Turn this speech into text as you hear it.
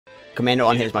Commando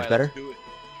on hit is much Like, better.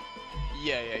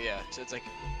 yeah. So it's like,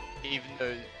 even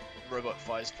though robot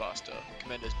fires faster,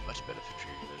 Commando's much better for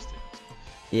treating those things.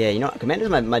 Yeah, you know, Commando's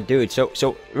my dude. So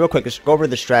real quick, let's go over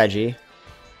the strategy.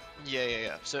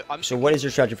 Yeah. So I'm So what thinking is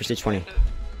your strategy for stage 20?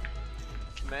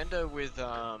 Commando with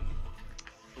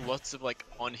lots of like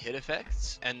on hit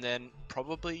effects, and then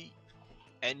probably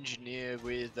engineer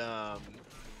with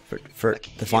For like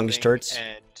the fungus healing turrets?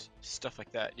 and stuff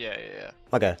like that. Yeah.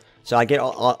 Okay, so I get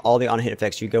all the on-hit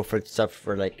effects. You go for stuff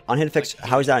for like on-hit effects. Like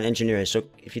How is that an engineer? So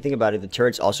if you think about it, the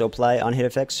turrets also apply on-hit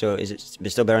effects. So is it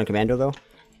still better on Commando though?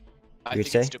 I You think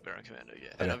could say? it's still better on Commando, yeah.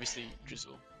 And Okay. obviously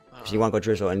Drizzle. So you want to go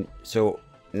drizzle, and so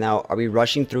now are we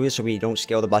rushing through this so we don't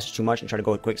scale the bosses too much and try to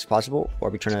go as quick as possible, or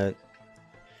are we trying to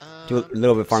do a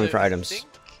little bit of farming so for items?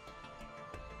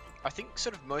 I think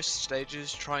sort of most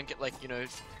stages try and get like, you know,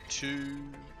 two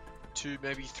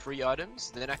maybe three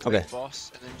items, then activate Okay.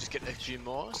 boss, and then just get a few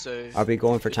more. So Are we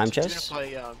going for time do you chests? want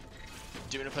to play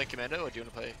do you want to play Commando, or do you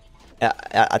want to play?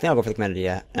 I think I'll go for the Commando,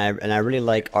 yeah. And I really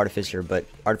like Artificer, but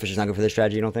Artificer's not good for this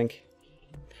strategy, you don't think?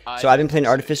 So I've been playing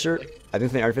Artificer. I've been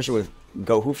playing Artificer with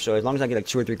Go Hoof. So as long as I get like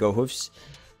 2 or 3 Go Hoofs,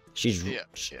 she's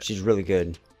really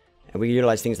good. And we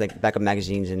utilize things like backup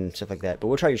magazines and stuff like that. But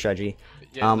we'll try your strategy.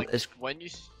 Yeah, like it's- when you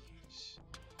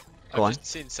Go I've on. just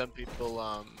seen some people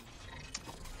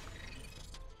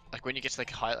like when you get to like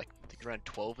high, like I think around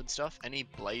 12 and stuff, any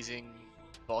blazing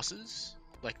bosses,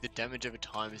 like the damage over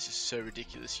time is just so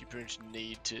ridiculous. You pretty much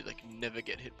need to like never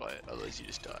get hit by it, otherwise you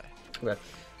just die. Okay.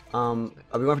 Are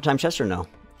we going for time chests or no?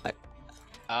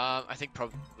 I think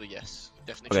probably yes.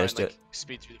 Definitely Okay, try let's and do like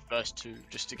speed through the first two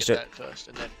just to get So- that first,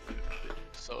 and then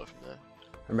slower from there.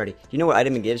 I'm ready. Do you know what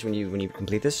item it gives when you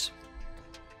complete this?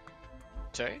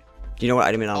 Sorry? Do you know what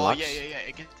item it Oh unlocks? yeah.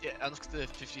 It unlocks the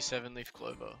 57 leaf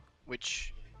clover,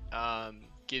 which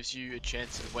gives you a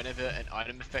chance of whenever an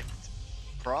item effect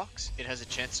procs, it has a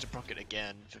chance to proc it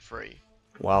again for free.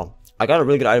 Wow. I got a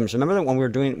really good item. So remember that when we were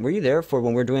doing, were you there for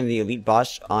when we were doing the elite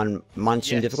boss on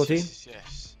monsoon difficulty?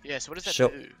 Yes. What does that So-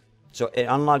 do? So it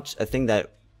unlocks a thing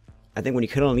that I think when you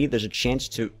kill an elite, there's a chance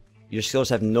to your skills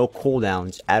have no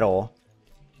cooldowns at all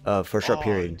for a short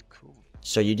period. Cool.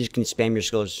 So you just can spam your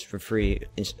skills for free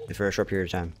for a short period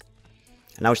of time.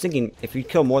 And I was thinking, if you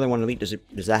kill more than one elite,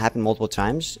 does that happen multiple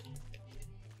times?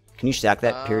 Can you stack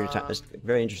that period of time? That's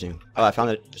very interesting. Oh, I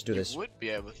found it. Let's do this. You would be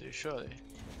able to, surely.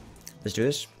 Let's do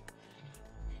this.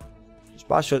 This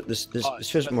boss show, this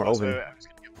feels more open. I'm just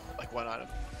gonna get like one item.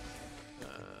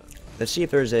 Let's see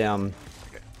if there's a And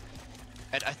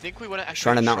I think we want to actually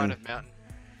Shrine of Mountain.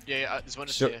 Yeah, there's one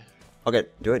just So- here. Okay,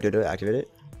 do it, activate it.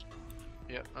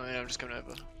 Yeah, I mean, I'm just coming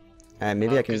over. And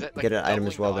maybe I can 'Cause that, like, get an item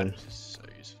as well doubling then. the items is so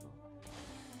useful.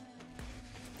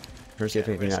 Let's see if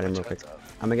I Yeah, can get an raise item my real quick. chance up.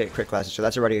 I'm gonna get crit classes, so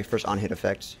that's already a first on-hit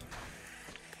effect.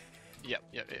 Yeah.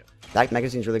 That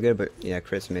magazine's really good, but yeah,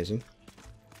 crit's amazing.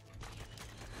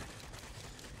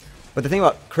 But the thing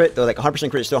about crit though, like 100%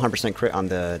 crit is still 100% crit on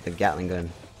the Gatling gun.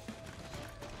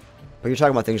 But you're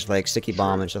talking about things like sticky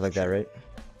bomb and stuff like that, right?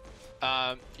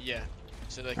 Yeah.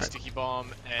 So like Alright. sticky bomb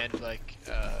and like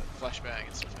flashbang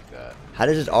and stuff like that. How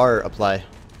does his R apply?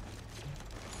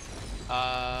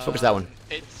 Focus that one.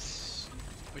 It's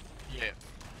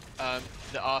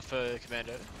the R for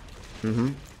Commando. Mm-hmm.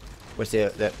 What's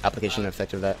the application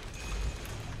effect of that?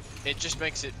 It just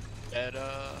makes it better.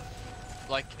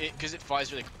 Like it, because it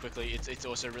fires really quickly. It's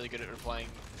also really good at applying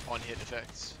on hit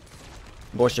effects.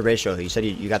 What's the ratio? You said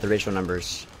you got the ratio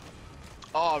numbers.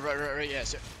 Oh right. Yeah.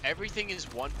 So everything is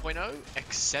 1.0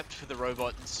 except for the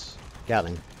robot's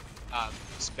Gatling.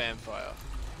 spam fire.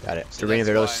 Got it. So the Rain of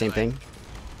that's Vados, why, same like- thing?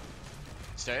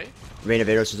 Sorry. Rain of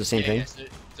Vados is the same Yeah, thing? yeah,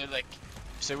 so like,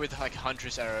 so with like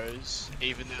Huntress arrows,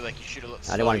 even though like you shoot a lot I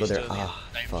slower, didn't want to you go there. still have Ah,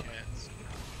 the same fuck. chance.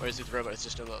 Whereas with robot, it's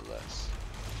just a lot less.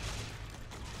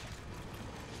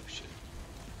 Oh, shit.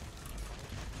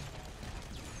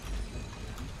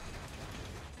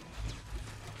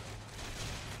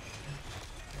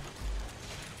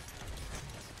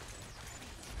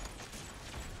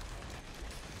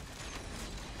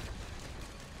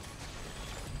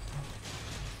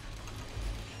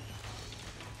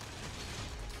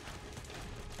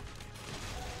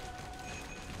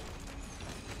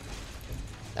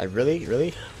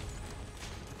 Really?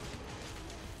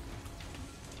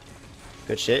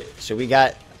 Good shit. So we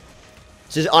got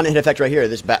this is on hit effect right here.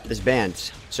 This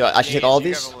band. So I should take all of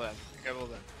these. Grab all of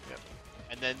them. Yep.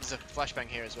 And then there's a flashbang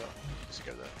here as well. Just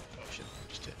go there. Oh shit.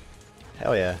 Just hit.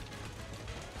 Hell yeah.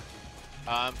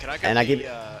 Can I go? And I the,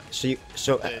 give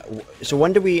so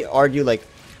when do we argue like?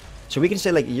 So we can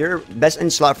say like your best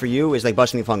end slot for you is like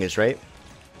busting the fungus, right?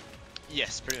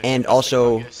 Yes, pretty much. And Just like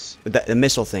also fungus. the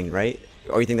missile thing, right?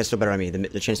 Or you think that's still better than me?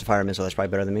 The chance to fire a missile, that's probably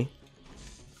better than me?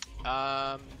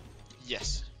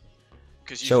 Yes.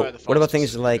 Because you So, fire the what about fastest,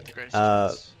 things so you like, get the greatest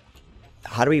chance.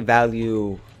 how do we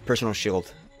value personal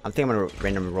shield? I think I'm gonna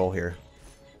random roll here.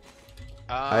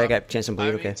 I got chance and bleed,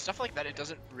 I mean, okay. stuff like that, it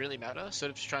doesn't really matter. Sort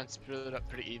of just try and split it up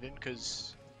pretty even,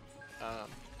 because,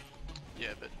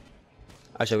 yeah, but.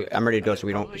 Actually, I'm ready to go, so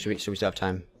we don't. Should we still have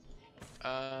time?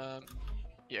 Yeah,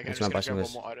 okay, I'm That's just my gonna busting grab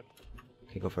list. one more item.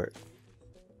 Okay, go for it.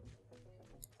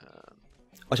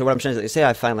 Also, what I'm saying is, like, say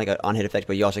I find like an on-hit effect,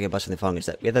 but you also get busted in the fungus.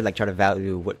 That we have to like try to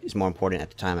value what is more important at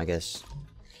the time, I guess.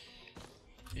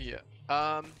 Yeah.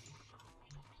 Alright,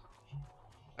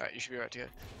 you should be right to go.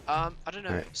 I don't know.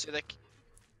 Alright. So like.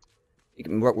 You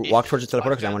can walk towards the teleporter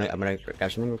because I'm found gonna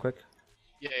grab something real quick.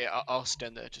 Yeah, I'll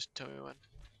stand there. Just tell me when.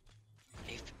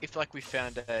 If like we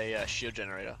found a shield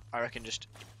generator, I reckon just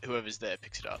whoever's there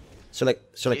picks it up. So like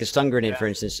the stun grenade, Yeah. for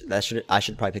instance, I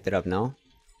should probably pick that up now,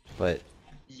 but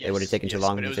Yes, it would have taken too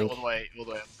long. but Do it you was think? all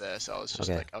the way up there, so I was just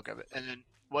Okay. like, I'll grab it. And then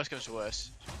worst comes to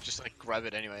worst, just like grab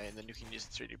it anyway, and then you can use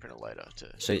the 3D printer later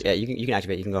to. So yeah, you can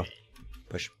activate. You can go.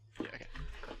 Push. Yeah, okay.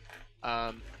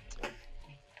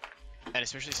 And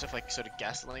especially stuff like sort of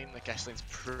gasoline. Like gasoline's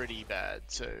pretty bad,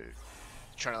 so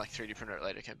trying to like 3D print it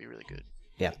later can be really good.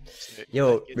 Yeah. So,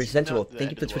 Yo, like, it's Resentable, not the thank you end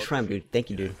for of the the Twitch world Prime, dude. Thank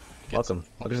you, dude. gets Welcome.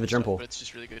 Welcome to the germ stuff, pool. but it's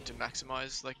just really good to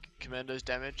maximize like Commando's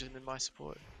damage and then my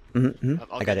support. Mm-hmm.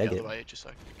 I'll I got go it. I the get other it. way just so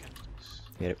I can.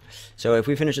 Get it. So if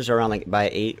we finish this around like by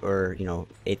 8 or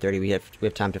 8:30, we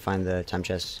have time to find the time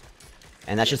chest,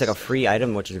 and that's just like a free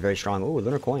item, which is very strong. Ooh,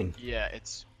 lunar coin. Yeah,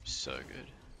 it's so good.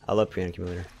 I love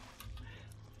pre-accumulator.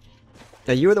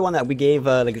 Now you were the one that we gave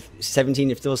like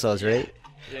 17 fuel cells, right?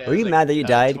 Yeah, Were you like, mad that you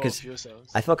died? 12 Because fuel cells.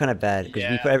 I felt kind of bad because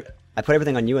Yeah. I put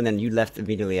everything on you and then you left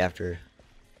immediately after.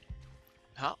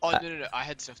 Huh? Oh no, I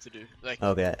had stuff to do. Like.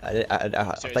 Okay, I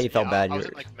thought you Seriously, felt yeah, bad. I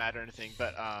wasn't like mad or anything,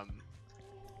 but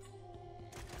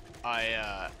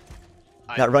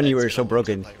That run you had were spent so a lot of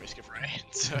time broken. playing Risk of Rain,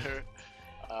 so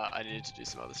I needed to do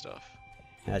some other stuff.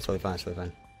 Yeah, it's totally fine. It's totally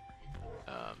fine.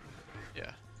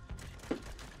 Yeah.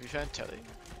 We found Telly.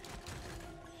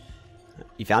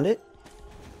 You found it?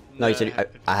 No, you said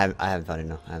haven't. I haven't found it.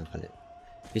 No, I haven't found it.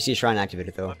 You see a shrine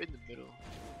activated though. Might be in the middle.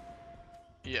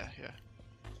 Yeah.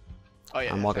 Oh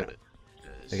yeah. I'm I walking. found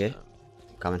it. Okay.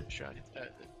 Coming. Shrine.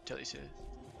 Telly's here.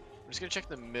 I'm just gonna check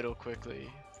the middle quickly.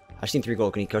 I've seen 3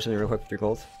 gold. Can you coach something real quick for 3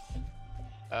 gold?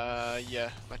 Yeah.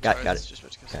 My Got turret's it. just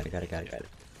about to go Got it.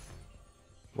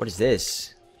 What is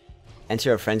this?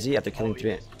 Enter a frenzy after killing 3.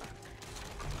 yes.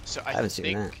 So I haven't seen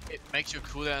think that. it makes your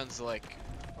cooldowns like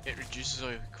it reduces all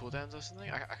your cooldowns or something.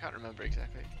 I can't remember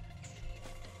exactly.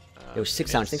 Yo,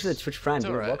 6 sounds. Thanks for the Twitch Prime,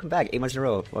 dude. alright. Welcome back. 8 months in a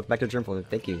row. Welcome back to the Germ.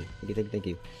 Thank you. Thank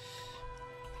you.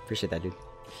 Appreciate that, dude.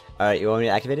 Alright, you want me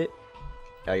to activate it?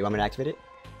 You want me to activate it?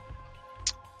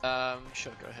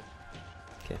 Sure, go ahead.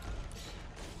 Okay.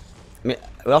 I mean,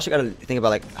 we also gotta think about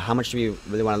like how much do we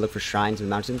really want to look for shrines in the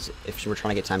mountains if we're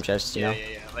trying to get time chests, you know?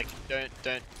 Yeah. Like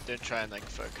don't try and like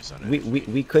focus on it.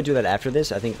 We could do that after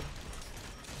this. I think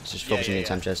it's just focusing on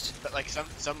time chests. But like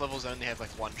some levels only have like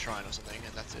one shrine or something,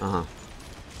 and that's it. Uh huh.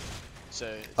 So.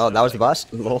 it's Oh, not that was like the boss.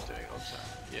 doing Lol. all the time.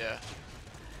 Yeah.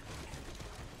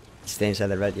 Stay inside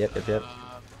the red. Yep. The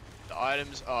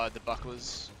items are the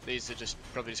bucklers. These are just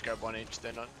probably just grab one each.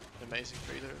 They're not amazing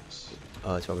for either of us.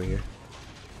 Oh, it's over here.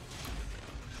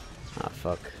 Ah,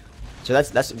 fuck. So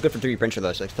that's good for 3D printer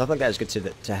though. So like, stuff like that is good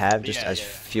to have just as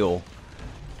fuel.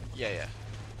 Yeah.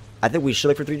 I think we should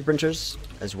look for 3D printers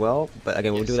as well, but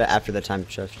again, we'll do that Yes. after the time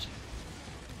chest.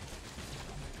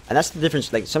 And that's the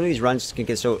difference. Like some of these runs can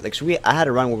get so like I had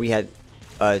a run where we had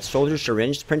a soldier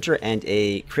syringe printer and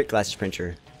a crit glasses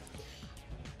printer,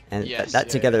 and that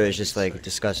together is just like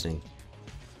disgusting.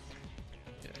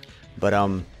 Yeah.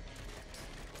 But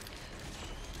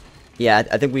yeah,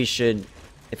 I think we should.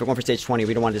 If we're going for stage 20,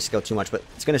 we don't want it to scale too much, but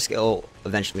it's gonna scale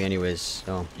eventually anyways.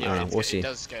 So I don't know. We'll see. It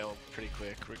does scale pretty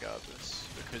quick regardless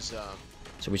because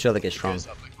So we should like get it strong. goes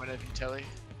up like whenever you telly.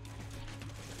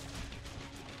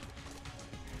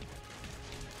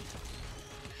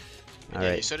 All Yeah,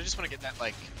 right. you sort of just want to get that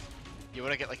like, you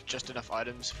want to get like just enough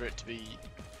items for it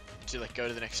to like go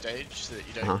to the next stage, so that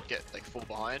you don't get like fall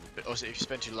behind. But also, if you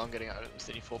spend too long getting items,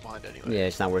 then you fall behind anyway. Yeah,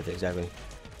 it's not worth it exactly.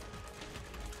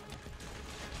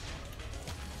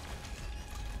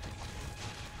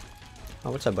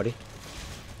 Oh, what's up, buddy?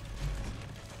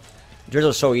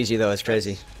 Drizzle's so easy though, it's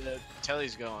crazy. The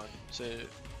telly's gone, so.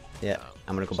 Yeah,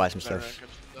 I'm gonna go buy some stuff.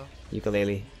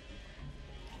 Ukulele.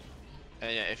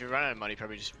 And yeah, if you run out of money,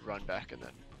 probably just run back and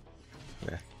then.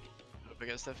 Okay. Hope I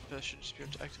guess that first should just be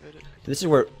able to activate it. This is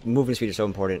where movement speed is so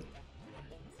important.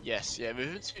 Yes, yeah,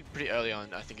 movement speed pretty early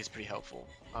on I think is pretty helpful.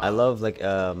 I love like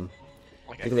on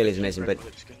Like, Ukulele is amazing, but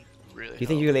really do you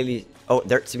think ukulele? Oh,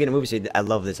 speaking of movies, I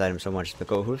love this item so much. The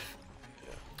go hoof.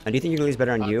 Yeah. And do you think ukulele is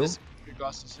better on you? Good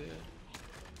glasses here.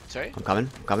 Sorry. I'm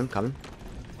coming.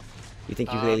 You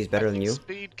think ukulele is better than you?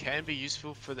 Speed can be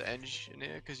useful for the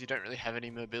engineer because you don't really have any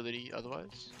mobility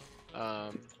otherwise.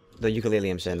 The ukulele,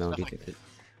 I'm saying though. Do you like, think that...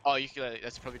 Oh, ukulele.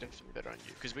 That's probably definitely better on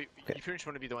you because you pretty much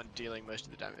want to be the one dealing most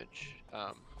of the damage.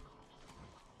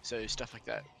 So stuff like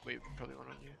that we probably want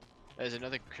on you. There's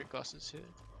another crit glasses here.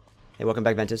 Hey, welcome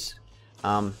back, Ventus.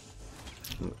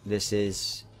 This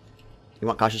is... You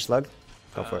want Cautious Slug?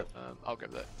 Go for it. I'll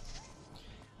grab that.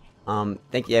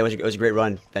 Thank you. Yeah, it was a great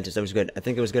run, Ventus. That was good. I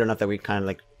think it was good enough that we kind of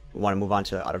like want to move on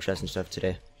to auto chest and stuff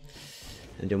today,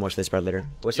 and do more of this part later.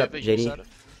 What's up, JD?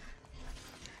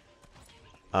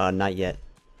 Not yet.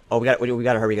 Oh, we gotta hurry. We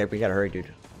gotta hurry, dude.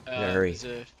 We gotta hurry.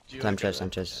 Time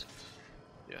chest.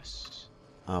 Yes.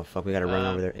 Oh fuck, we gotta run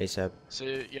over there ASAP. So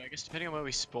yeah, I guess depending on where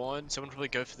we spawn, someone will probably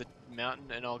go for the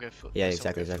mountain, and I'll go for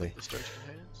exactly. the storage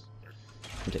containers.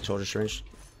 Take soldier syringe.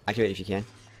 Activate if you can.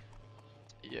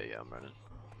 Yeah, I'm running.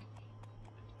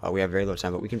 Oh, we have very low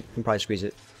time, but we can probably squeeze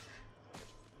it.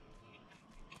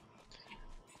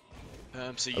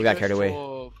 So we got carried away.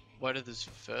 What are this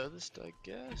furthest, I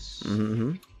guess?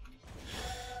 We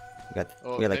got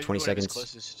like 20 seconds.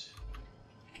 Closest.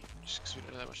 Just 'cause we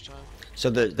don't have that much time. So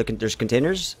there's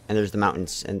containers and there's the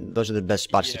mountains, and those are the best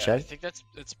spots to check. I think that's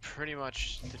pretty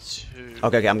much the two.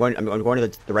 Okay, I'm going to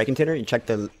the right container. You check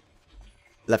the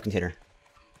left container.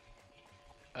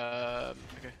 Okay.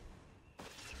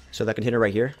 So that container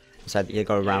right here, inside, you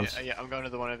go around. Yeah, I'm going to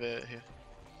the one over here.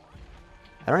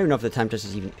 I don't even know if the time test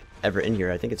is even ever in here.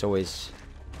 I think it's always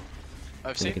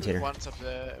I've in seen the container. once up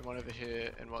there, and one over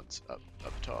here, and once up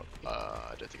top.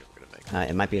 I don't think I'm gonna make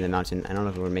it. It might be in the mountain. I don't know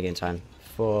if we're gonna make it in time.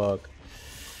 Fuck.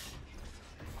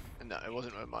 No, it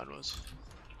wasn't where mine was.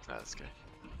 No, that's okay.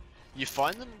 You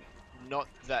find them not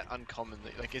that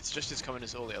uncommonly. Like, it's just as common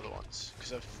as all the other ones.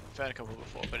 Because I've found a couple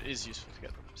before, but it is useful to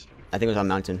get them. So. I think it was on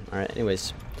mountain. Alright,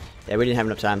 anyways. Yeah, we didn't have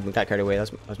enough time. We got carried away.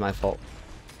 That was my fault.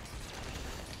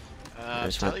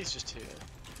 Telly's just here.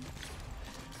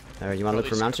 Alright, you want to look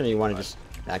for mountain or you want to just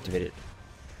activate it?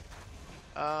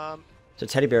 So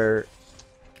teddy bear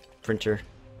printer.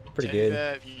 Pretty good.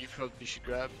 Bear, you probably should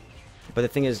grab. But the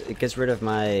thing is, it gets rid of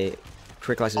my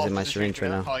crit glasses in my syringe right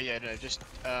now. Oh yeah, no, just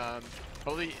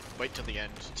probably wait till the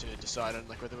end to decide on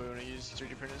like whether we want to use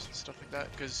 3D printers and stuff like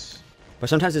that. Because. But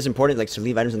sometimes it's important, like, to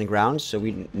leave items on the ground so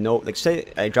we know. Like,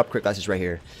 say I drop crit glasses right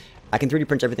here, I can 3D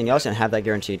print everything else and have that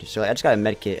guaranteed. So I just got a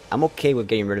med kit. I'm okay with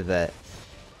getting rid of that.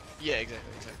 Yeah, exactly.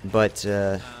 But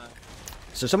so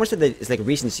someone said that it's like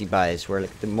recency bias, where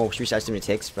like the most recent item it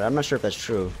takes, but I'm not sure if that's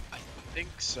true. I think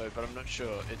so, but I'm not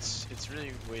sure. It's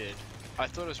really weird. I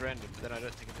thought it was random, but then I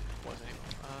don't think it was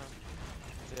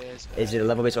anymore. Is it a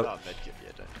level based? Oh, medkit,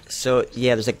 yeah, so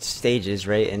yeah, there's like stages,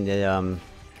 right? And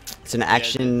it's an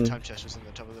action. The time chest was on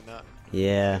the top of the mountain.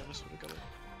 Yeah.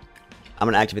 I'm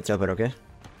gonna activate teleporter, okay?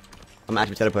 I'm gonna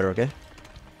activate teleporter, okay?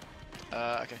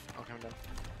 Okay, I'll come down.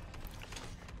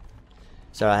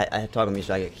 Sorry, I have to talk on me,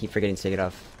 so I keep forgetting to take it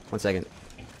off. 1 second.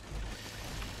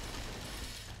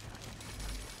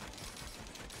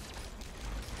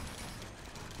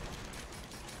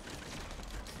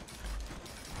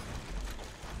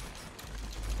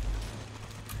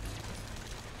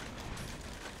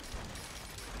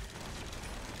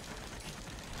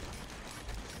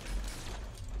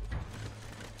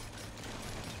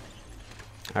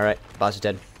 Alright, boss is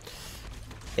dead.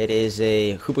 It is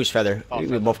a Hoopoe's Feather. Oh,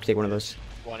 we both take one of those.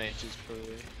 1 inch is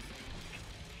probably.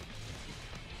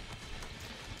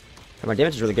 My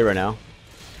damage is really good right now.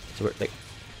 So we're like.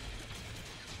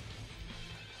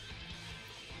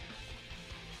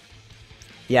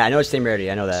 Yeah, I know it's same rarity.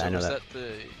 I know that. So I know was that.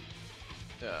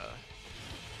 The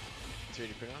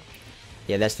 3D printer?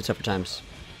 Yeah, that's the tougher times.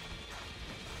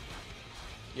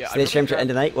 Yeah. Stay stream to end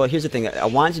the night. Well, here's the thing. I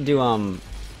wanted to do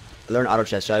learn auto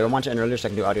chest, so I want to end earlier so I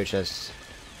can do audio chest.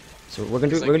 So we're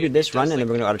gonna do this run, and then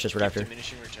we're gonna do auto chest right after.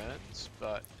 Diminishing returns,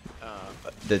 but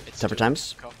the tougher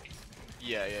times.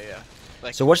 Yeah.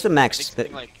 Like, so what's the max?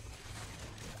 Like,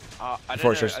 I don't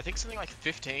know. I think something like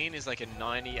 15 is like a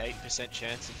 98%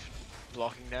 chance of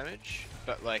blocking damage,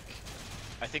 but like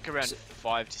I think around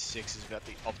 5 to 6 is about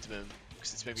the optimum.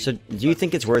 Cause it's maybe so do you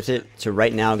think it's worth it to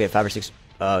right now get 5 or 6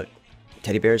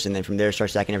 teddy bears, and then from there start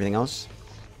stacking everything else?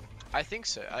 I think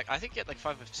so. I think get like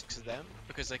 5 or 6 of them,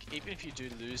 because like even if you do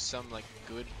lose some like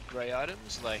good grey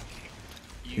items, like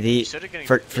you sort of getting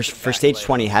for stage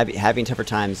 20, having tougher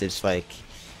times is like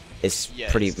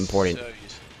pretty important. So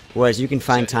whereas you can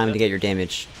find time to get your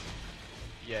damage.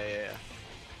 Yeah.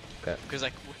 Okay. Because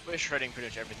like we're shredding pretty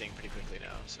much everything pretty quickly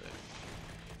now, so.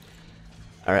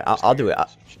 All right, I'll do it.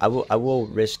 I will. I will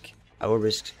risk. I will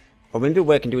risk. Or maybe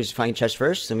what I can do is find chest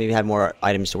first, and maybe have more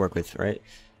items to work with, right?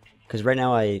 Because right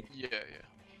now I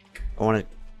want to.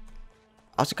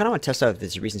 I also kind of want to test out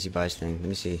this recency bias thing. Let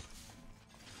me see.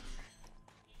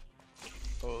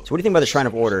 Oh, So what do you think about the Shrine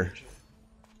of Order?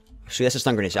 So that's a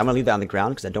stun grenade. So I'm gonna leave that on the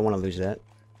ground because I don't want to lose that.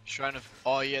 Shrine of.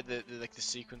 Oh yeah, the like the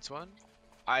sequence one.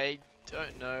 I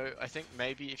don't know. I think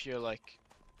maybe if you're like.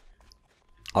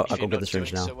 I'll go get the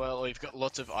syringe now. So well, or you've got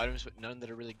lots of items but none that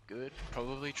are really good.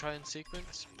 Probably try and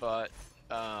sequence, but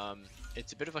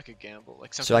it's a bit of like a gamble.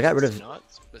 Like sometimes so I got rid of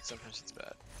nuts, but sometimes it's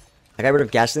bad. I got rid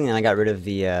of gasoline and I got rid of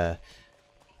the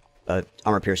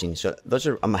armor piercing. So those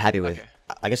are I'm happy with. Okay.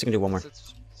 I guess I can do one more.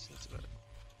 That's about it.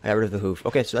 I got rid of the hoof.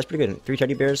 Okay, so that's pretty good. 3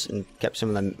 teddy bears and kept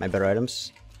some of my better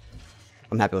items.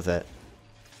 I'm happy with that.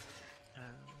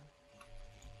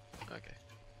 Okay.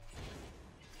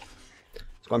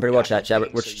 It's going pretty well, chat.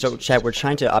 Chat, we're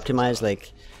trying to optimize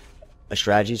like a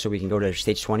strategy so we can go to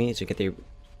stage 20 to get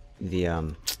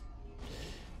the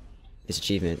this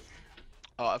achievement.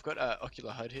 Oh, I've got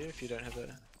Ocular HUD here. If you don't have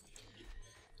a.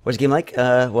 What's the game like?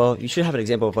 Well, you should have an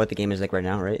example of what the game is like right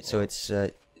now, right? So it's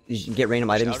you can get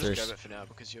random items. I'll just grab it for now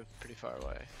because you're pretty far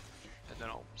away, and then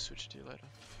I'll switch to you later.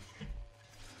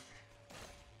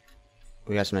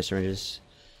 We got some nice syringes.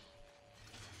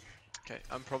 Okay,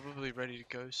 I'm probably ready to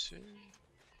go soon.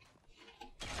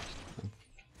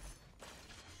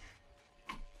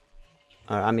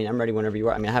 I mean, I'm ready whenever you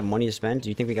are. I mean, I have money to spend. Do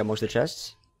you think we got most of the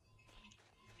chests?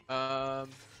 That's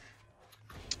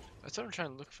what I'm trying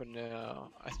to look for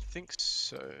now. I think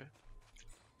so.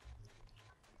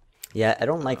 Yeah, I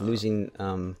don't like losing I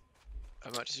might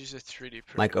just use a 3D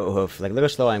print. my go hoof. Like, look how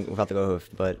slow I am without the go hoof,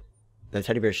 but the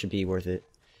teddy bear should be worth it.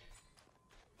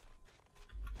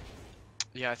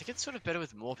 Yeah, I think it's sort of better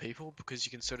with more people because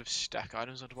you can sort of stack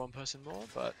items onto one person more.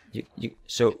 But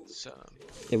So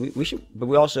yeah, we should, but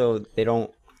we also they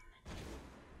don't.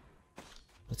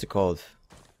 What's it called?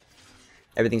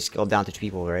 Everything's scaled down to 2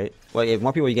 people, right? Well, if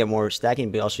more people, you get more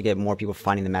stacking, but you also get more people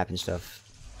finding the map and stuff.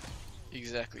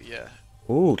 Exactly. Yeah.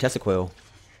 Ooh, Tesla coil.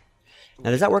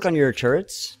 Now, does that work on your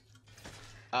turrets?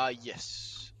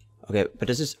 Yes. Okay, but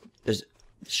does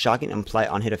shocking imply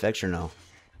on hit effects or no?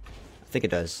 I think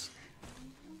it does.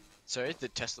 Sorry, the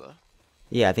Tesla.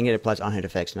 Yeah, I think it applies on hit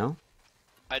effects. No.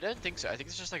 I don't think so. I think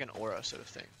it's just like an aura sort of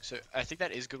thing. So I think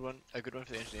that is a good one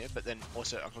for the engineer. But then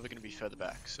also I'm probably going to be further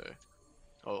back. So.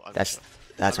 Oh, that's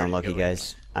unlucky,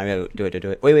 guys. I'm gonna do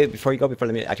it. Wait, before you go, let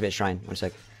me activate shrine. 1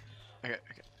 sec. Okay.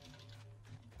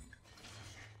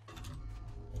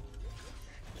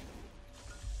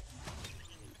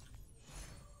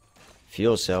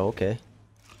 Fuel cell, okay.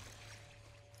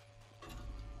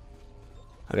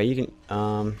 Okay, you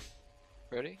can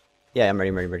Ready? Yeah, I'm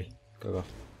ready. Go.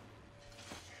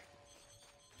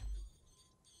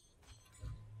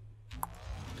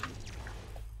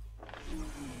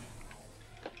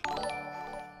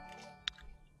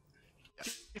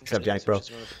 What's up, Jack, bro? One of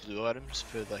the blue items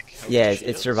for, like, yeah,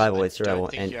 it's survival. It's survival. I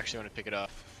don't think you actually want to pick it up.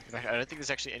 In fact, I don't think there's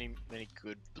actually many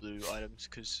good blue items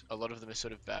because a lot of them are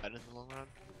sort of bad in the long run.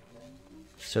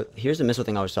 So here's the missile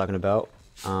thing I was talking about.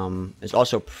 There's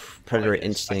also predatory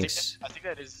instincts. I think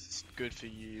that is good for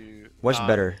you. What's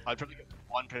better? I'd probably get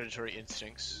 1 predatory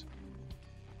instincts.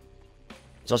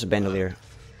 It's also bandolier,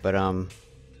 but yeah,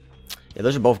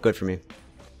 those are both good for me.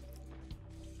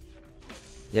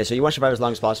 Yeah, so you want to survive as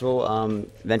long as possible.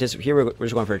 Ventus, here we're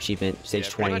just going for achievement, stage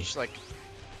 20. Much, like,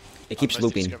 it keeps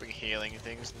looping. Healing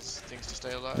things to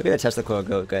stay alive. Look at that Tesla coil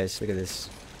go, guys. Look at this.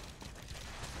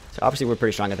 So obviously we're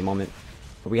pretty strong at the moment,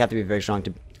 but we have to be very strong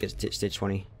to get to stage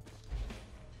 20.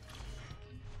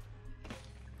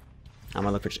 I'm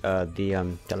gonna look for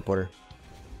the teleporter.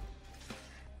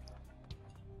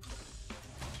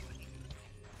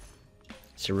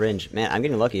 Syringe, man, I'm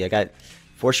getting lucky. I got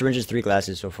 4 syringes, 3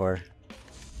 glasses so far.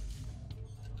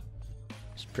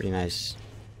 It's pretty nice.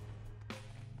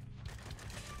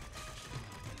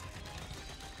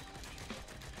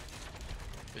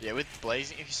 But yeah, with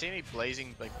blazing, if you see any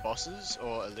blazing like bosses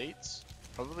or elites,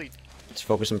 probably let's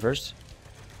focus them first.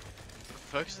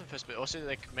 Focus them first, but also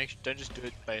like don't just do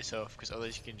it by yourself because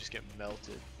otherwise you can just get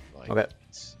melted. Like, okay.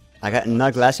 I got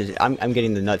nut glasses. I'm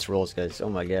getting the nuts rolls, guys. Oh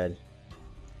my god.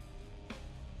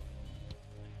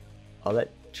 All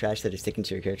that trash that is sticking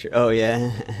to your character. Oh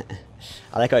yeah.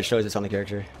 I like how it shows it's on the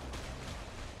character.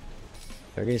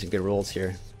 We're getting some good rolls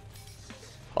here.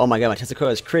 Oh my god, my Tesla coil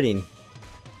is critting.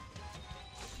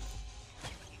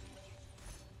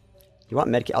 You want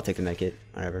medkit? I'll take the medkit.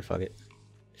 Whatever, fuck it.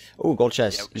 Oh, gold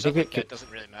chest. Yeah, you think it doesn't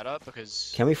really matter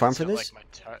because can we farm for this?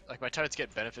 Like my turrets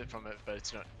get benefit from it, but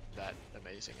it's not that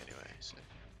amazing anyway. So.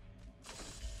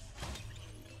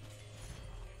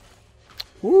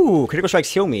 Ooh, critical strikes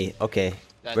heal me. Okay,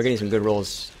 That's we're getting some good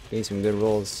rolls. Getting some good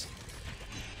rolls.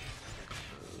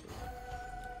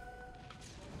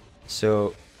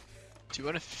 So. Do you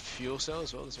want a fuel cell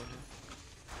as well? This one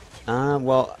Here?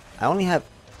 Well, I only have.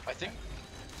 I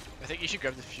think you should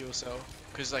grab the fuel cell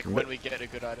because like when we get a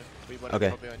good item, we want it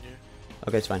probably on you.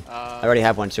 Okay, it's fine. I already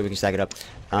have one, so we can stack it up.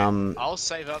 Okay. I'll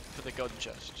save up for the golden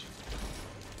chest.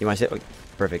 You want to say?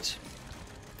 Perfect.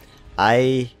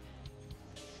 I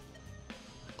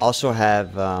also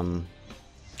have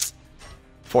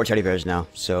 4 teddy bears now.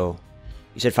 So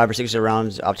you said 5 or 6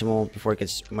 rounds optimal before it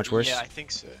gets much worse. Yeah, I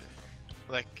think so.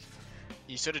 Like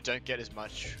you sort of don't get as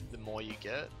much the more you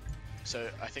get. So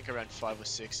I think around 5 or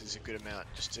 6 is a good amount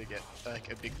just to get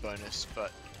like a big bonus,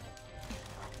 but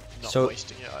not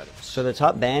wasting your items. So the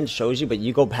top band shows you, but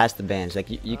you go past the bands. Like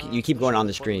you keep going on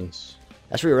the screen.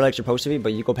 That's where your relic's supposed to be,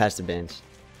 but you go past the bands.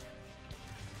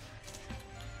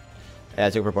 Yeah,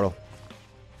 it's over portal.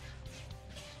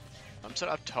 I'm sort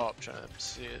of up top trying to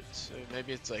see it, so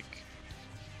maybe it's like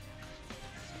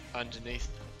underneath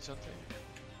something.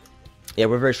 Yeah,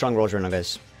 we're very strong rolls right now,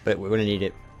 guys, but we're gonna need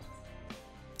it.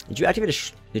 Did you activate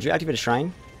a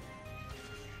shrine?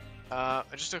 I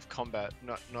just have combat,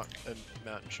 not a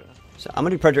mountain sure. So I'm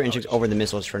gonna do Predator Instincts over the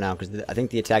missiles for now because I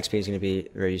think the attack speed is gonna be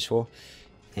very useful.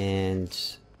 And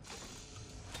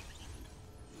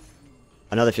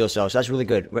another fuel cell, so that's really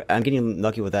good. I'm getting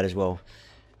lucky with that as well.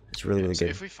 It's really good.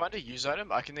 If we find a use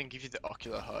item, I can then give you the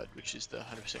ocular HUD, which is the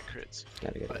 100% crits.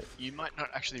 But you might not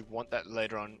actually want that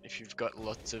later on if you've got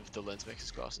lots of the lens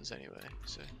makers classes anyway.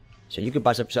 So you could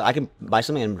buy stuff. So I can buy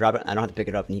something and drop it. I don't have to pick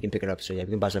it up, and he can pick it up. So yeah, we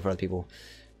can buy stuff for other people.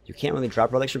 You can't really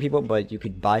drop relics for people, but you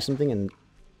could buy something and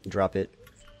drop it.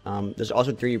 There's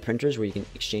also 3D printers where you can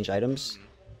exchange items.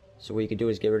 So what you could do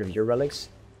is get rid of your relics,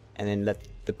 and then let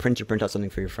the printer print out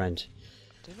something for your friend.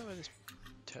 I don't know where this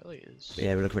telly is.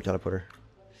 Yeah, we're looking for a teleporter.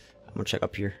 I'm gonna check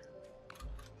up here.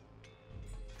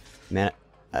 Man,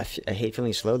 I hate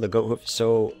feeling slow. The goat hoof,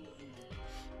 so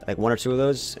like 1 or 2 of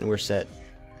those, and we're set.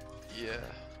 Yeah.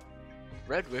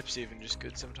 Red whip's even just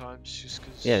good sometimes, just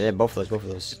because. Yeah, both of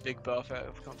those. It's a big buff out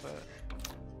of combat.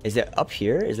 Is it up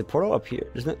here? Is the portal up here?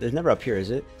 There's never up here, is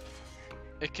it?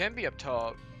 It can be up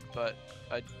top, but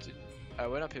I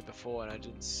went up here before and I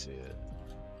didn't see it.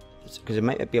 Because it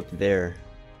might be up there.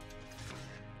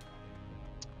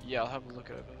 Yeah, I'll have a look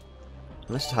at it.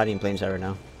 Unless it's hiding in plain sight right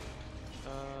now.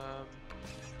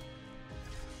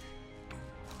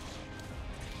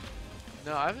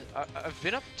 No, I've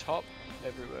been up top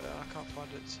everywhere. I can't find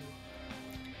it. So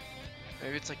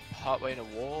maybe it's like partway in a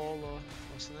wall or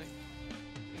something.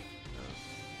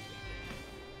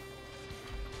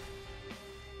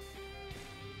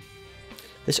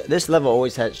 This level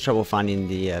always has trouble finding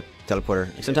the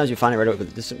teleporter. Like sometimes you find it right away,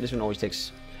 but this one always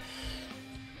takes.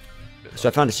 So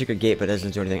I found a secret gate, but it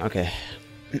doesn't do anything. Okay.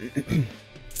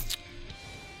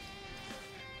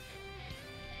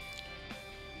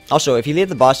 Also, if you leave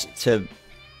the boss to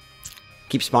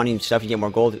keep spawning stuff, you get more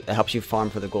gold. It helps you farm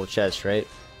for the gold chest, right?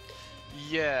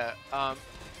 Yeah.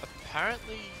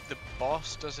 Apparently the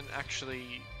boss doesn't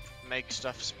actually make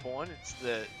stuff spawn. It's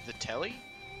the telly.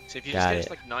 So if you just get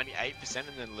like 98% and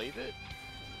then leave it,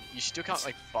 you still can't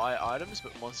like buy items,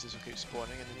 but monsters will keep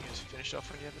spawning, and then you can just finish off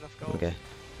when you have enough gold. Okay.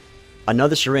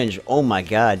 Another syringe. Oh my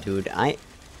god, dude. I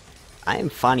am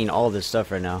finding all this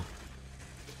stuff right now.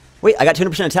 Wait, I got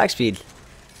 200% attack speed.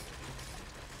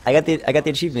 I got the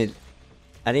achievement.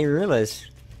 I didn't even realize.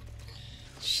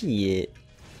 Shit.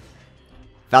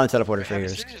 Found the teleporter for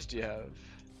yours. How many syringes do you have?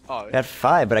 Oh, I got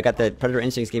 5, but I got the Predator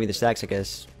Instincts gave me the stacks, I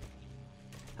guess.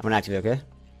 I'm gonna activate, okay?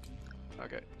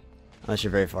 Okay. Unless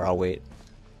you're very far, I'll wait.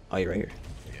 Oh, you're right here.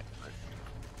 Yeah.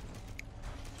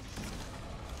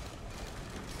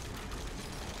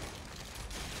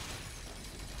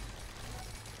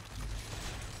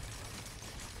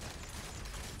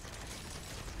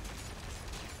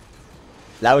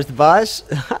 That was the boss?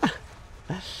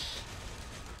 Yeah.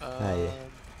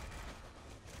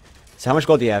 So how much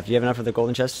gold do you have? Do you have enough for the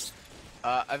golden chest?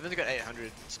 I've only got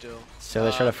 800 still. So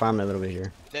let's try to farm it a little bit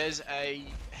here. There's a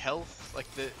health, like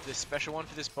the special one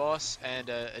for this boss, and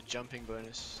a jumping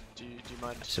bonus. Do you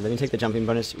mind? So let me take the jumping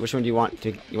bonus. Which one do you want?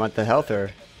 You want the health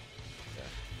or? Yeah.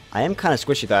 I am kind of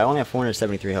squishy though. I only have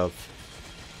 473 health.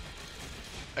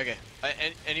 Okay.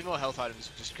 Any more health items,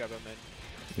 just grab them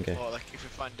in. Okay. Or like if we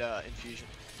find infusion,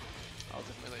 I'll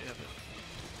definitely let you have it.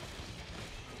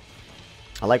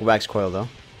 I like wax coil though.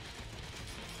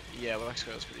 Yeah, wax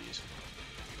coil is pretty useful.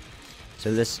 So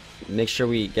let's make sure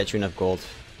we get you enough gold.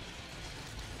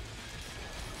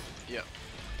 Yep.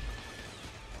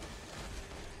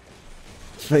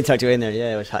 Really tucked you in there.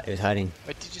 Yeah, it was hiding.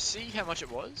 Wait, did you see how much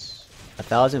it was?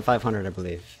 1,500, I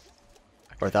believe.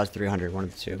 Or 1,300, one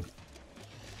of the two.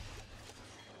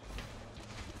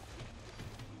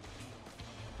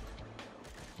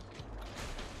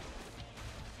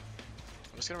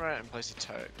 I'm just gonna run out and place a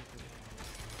turret.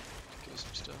 Kill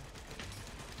some stuff.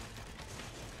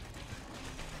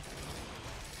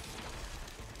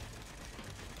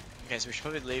 Okay, so we should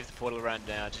probably leave the portal around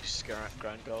now to just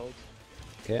grind gold.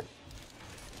 Okay.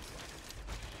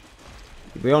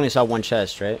 We only saw one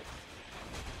chest, right?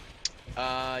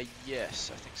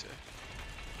 Yes, I think so.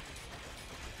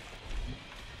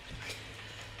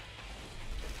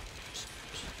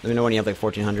 Let me know when you have like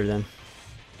 1,400 then.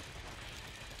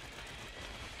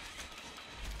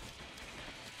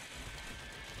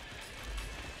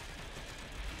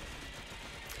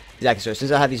 Exactly, so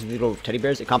since I have these little teddy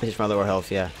bears, it compensates for my lower health,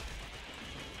 yeah.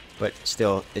 But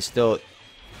still, it's still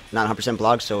not 100%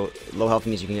 blocked, so low health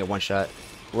means you can get one shot.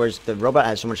 Whereas the robot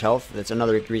has so much health, that's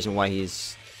another reason why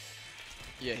he's...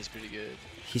 Yeah, he's pretty good.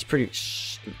 He's pretty,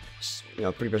 you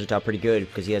know, pretty versatile, pretty good,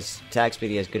 because he has attack speed,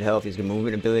 he has good health, he has good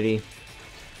movement ability.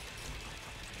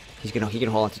 He can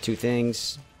hold on to two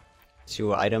things,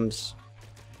 two items.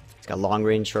 He's got long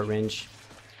range, short range.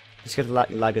 He's got a lot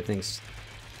of good things.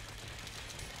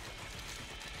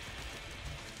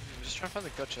 I'm just trying to find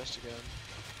the gut chest again.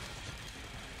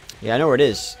 Yeah, I know where it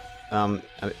is. I'm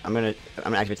gonna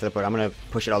activate teleport. I'm gonna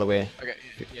push it all the way. Okay,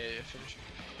 yeah, finish.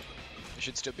 It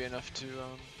should still be enough to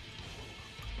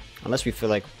Unless we feel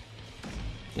like,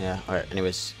 yeah. All right.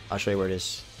 Anyways, I'll show you where it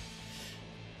is.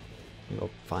 Go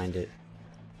find it.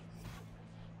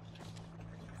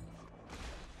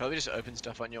 Probably just open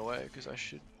stuff on your way, because I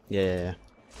should. Yeah.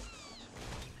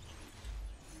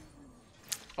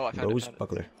 Oh, I found Rose it.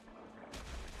 buckler.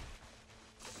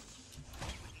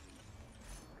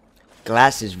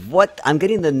 Glasses. What? I'm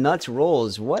getting the nuts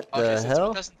rolls. What the so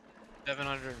hell?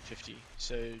 1,750.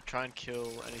 So try and kill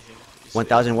anything.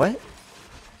 1,000 what?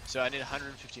 So I need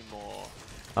 150 more.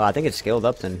 Oh, I think it's scaled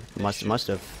up then. Must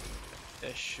have.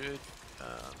 There should.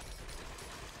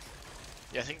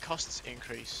 Yeah, I think costs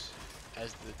increase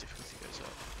as the difficulty goes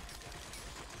up.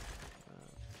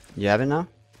 You have it now?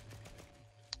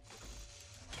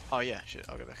 Oh yeah, shit.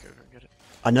 I'll go back over and get it.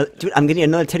 Another dude. I'm getting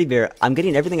another teddy bear. I'm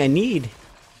getting everything I need.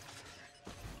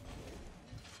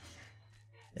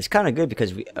 It's kind of good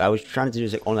because I was trying to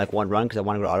do only like one run because I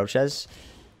want to go to auto chess.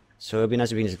 So it'd be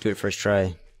nice if we can just do it first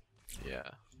try. Yeah.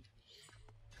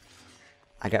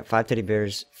 I got 5 teddy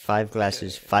bears, 5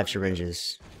 glasses, 5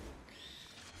 syringes.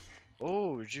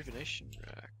 Oh, rejuvenation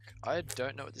rack. I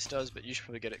don't know what this does, but you should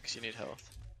probably get it because you need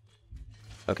health.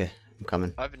 Okay, I'm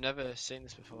coming. I've never seen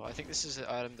this before. I think this is an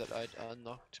item that I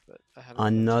unlocked, but I haven't.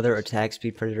 Another attack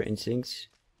speed predator instincts.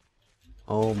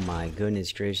 Oh my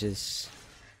goodness gracious.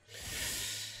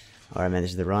 Alright man,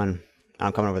 this is the run.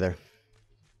 I'm coming over there.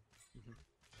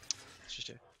 It's just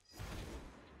here.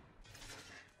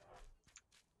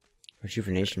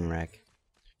 Rejuvenation rack.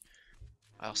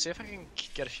 I'll see if I can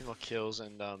get a few more kills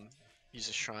and use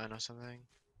a shrine or something.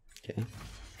 Okay.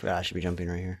 Forgot I should be jumping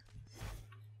right here.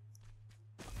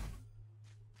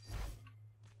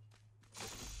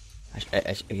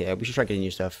 Yeah, we should try getting new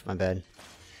stuff. My bad.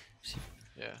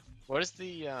 Yeah. What is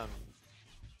the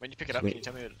when you pick it up? Can you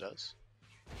tell me what it does?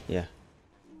 Yeah.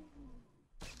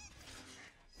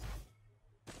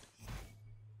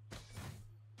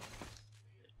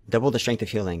 Double the strength of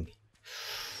healing.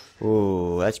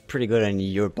 Ooh, that's pretty good on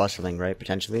your bustling, right?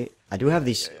 Potentially. I do have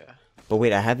these. Yeah. But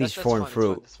wait, I have these foreign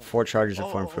fruit. 4 charges of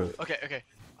foreign fruit. Okay.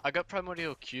 I got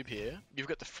primordial cube here. You've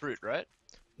got the fruit, right?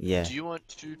 Yeah. Do you want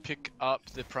to pick up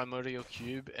the primordial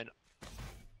cube and?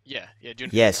 Yeah. Do you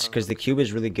yes, because the cube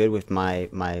is really good with my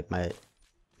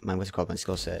what's it called? My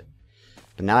skill set.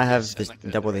 But now I have this like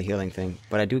double the healing thing.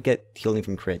 But I do get healing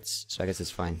from crits, so I guess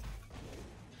it's fine.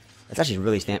 That's actually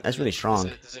really that's really strong.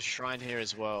 There's a shrine here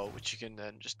as well, which you can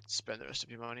then just spend the rest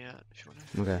of your money at if you want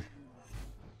to. Okay.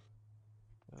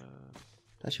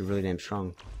 That's actually really damn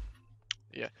strong.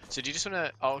 Yeah. So do you just want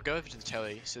to? I'll go over to the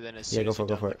telly. So then as yeah, soon go as for you're it,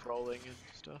 go done, for it. Rolling and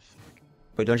stuff.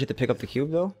 But don't you have to pick up the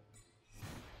cube though?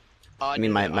 I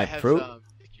mean, no, my fruit.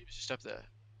 The cube's just up there.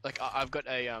 Like I've got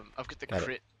the got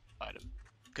crit item.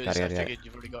 Because I figured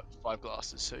you've already got 5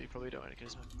 glasses, so you probably don't want to get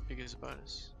as big as a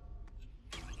bonus.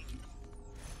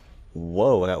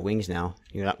 Whoa, I got wings now.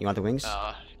 You want the wings?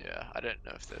 Yeah, I don't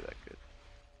know if they're that good.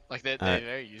 Like they're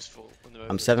very useful.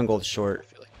 I'm 7 gold short.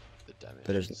 I feel like the damage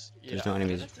but there's no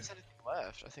enemies. I don't know if there's anything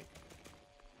left. I think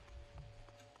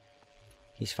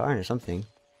he's firing or something.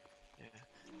 Yeah.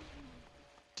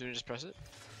 Do we just press it?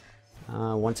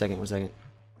 1 second. Okay.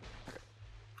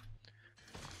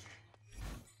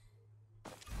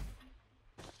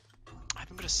 I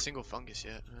haven't got a single fungus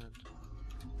yet, man.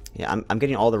 Yeah, I'm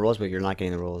getting all the rolls, but you're not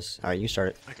getting the rolls. Alright, you start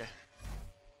it. Okay.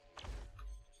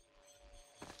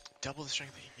 Double the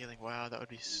strength of healing. Wow, that would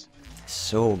be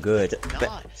so good.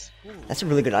 Nuts. That's a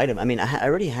really good item. I mean, I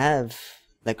already have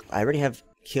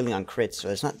healing on crits, so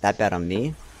it's not that bad on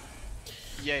me.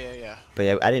 Yeah. But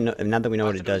yeah, I didn't know. Now that we know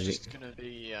what it does, it's gonna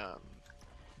be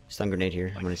stun grenade here.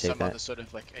 like I'm gonna take that. Sort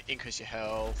of like increase your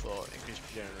health or increase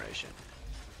regeneration.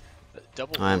 But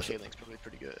double healing is probably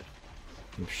pretty good.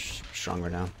 I'm stronger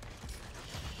now.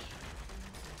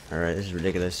 All right, this is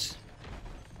ridiculous.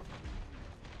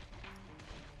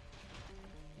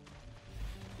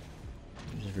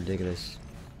 This is ridiculous.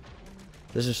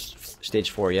 This is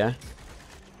stage 4, yeah?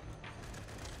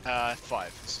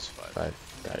 5. This is 5.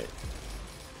 5. Got it.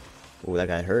 Ooh, that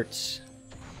guy hurts.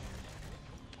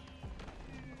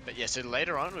 But yeah, so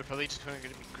later on we're probably just going to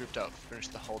be grouped up for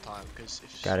the whole time because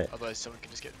otherwise someone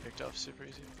can just get picked off super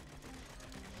easy.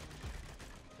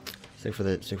 Stick for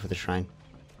the shrine.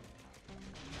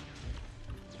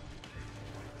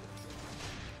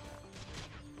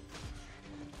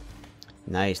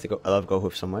 Nice. I love Go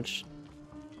Hoof so much.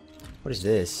 What is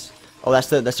this? Oh, that's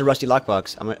the rusty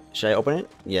lockbox. Should I open it?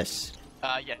 Yes.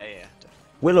 Yeah.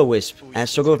 Will-O-Wisp. Ooh, And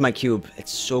it's so good with my cube.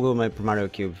 It's so good with my Commando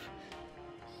cube.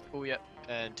 Oh yeah.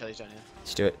 And Telly's down here.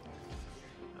 Let's do it.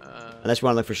 Unless you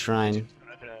want to look for shrine.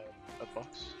 Open a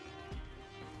box.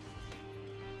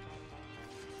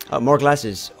 More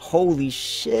glasses. Holy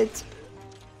shit.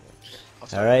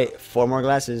 Alright, 4 more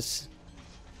glasses.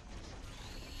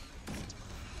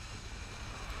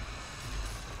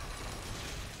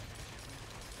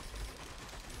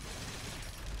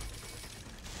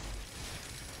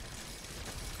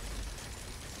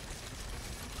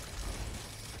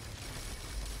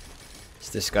 It's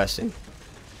disgusting.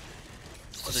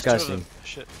 It's disgusting.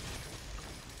 Shit.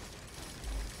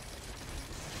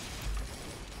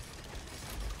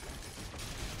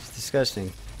 It's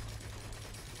disgusting.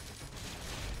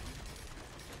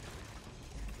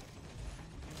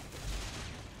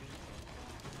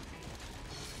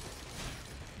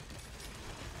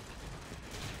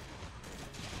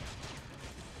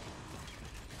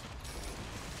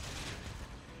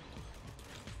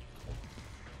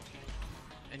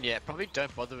 And yeah, probably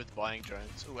don't bother with buying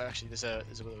drones. Oh, actually, there's a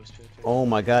Will-O-Wisp here. Oh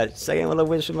my god, second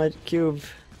Will-O-Wisp with my cube.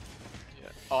 Yeah.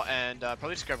 Oh, and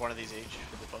probably just grab one of these each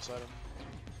for the boss item.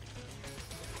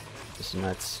 This is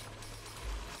nuts.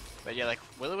 But yeah, like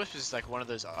Will-O-Wisp is like one of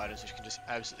those items which can just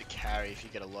absolutely carry if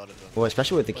you get a lot of them. Well,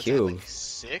 especially with the cube. Like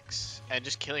 6, and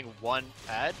just killing one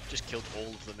ad just killed all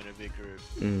of them in a big group.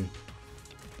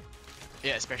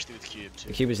 Yeah, especially with cube too.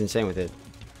 The cube is insane with it.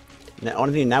 Now,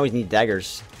 only thing now we need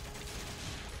daggers.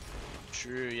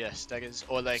 True, yes, daggers.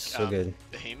 Or like so good.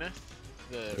 Behemoth,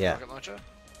 the Yeah. rocket launcher.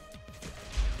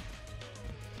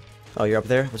 Oh, you're up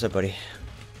there? What's up, buddy?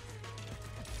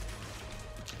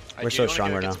 We're so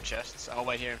strong right now. Some chests. I'll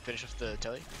wait here and finish off the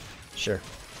telly. Sure.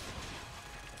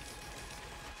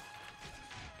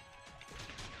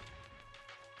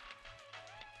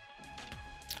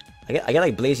 I get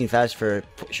like blazing fast for a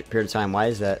period of time. Why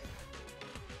is that?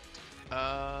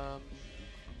 I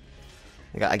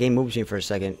gained move speed for a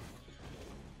second.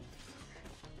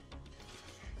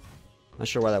 Not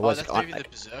sure why that was. That's maybe the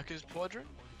Berserker's quadrant?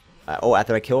 Oh,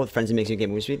 after I kill, frenzy makes you gain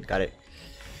move speed? Got it.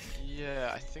 Yeah,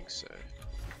 I think so.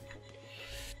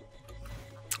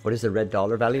 What is the red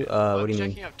dollar value? What do you mean? I'm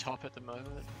checking up top at the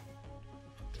moment.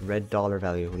 Red dollar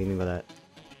value. What do you mean by that?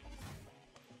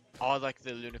 Oh, like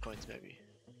the Lunar coins, maybe.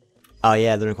 Oh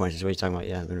yeah, lunar coins is what you're talking about.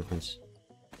 Yeah, lunar coins.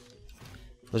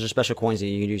 Those are special coins that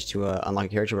you can use to unlock a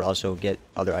character, but also get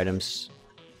other items.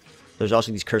 There's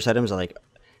also these curse items that like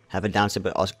have a downside,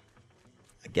 but also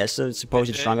I guess it's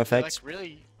supposed to strong effects. Like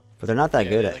really, but they're not that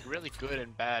good at. Like really good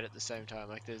and bad at the same time.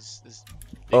 Like there's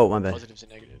oh, my bad. Positives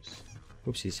and negatives.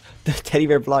 Oopsies. The teddy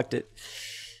bear blocked it.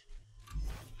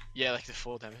 Yeah, like the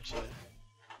full damage.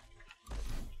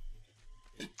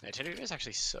 Yeah, teddy bear is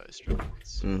actually so strong.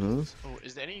 Oh,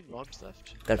 is there any mobs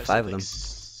left? Got 5 of them.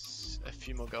 A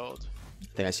few more gold. I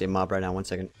think I see a mob right now. 1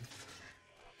 second.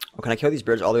 Oh, can I kill these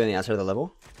birds all the way on the outside of the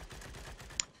level?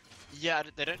 Yeah,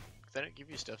 they don't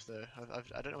give you stuff though. I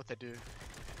don't know what they do.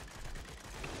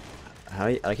 How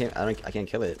I can't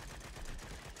kill it.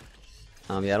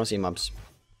 Yeah, I don't see mobs.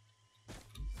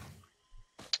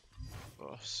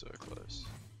 Oh, so close.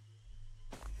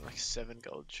 Like 7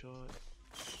 gold short.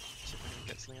 See if I can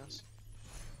get something else.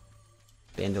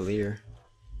 Bandolier.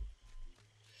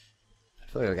 I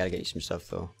feel like I gotta get you some stuff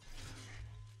though.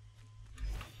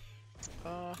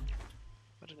 I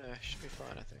don't know. Should be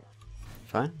fine, I think.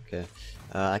 Fine. Okay.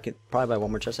 I could probably buy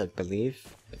 1 more chest, I believe.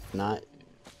 If not,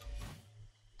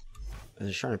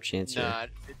 There's a shrine of chance here. Nah,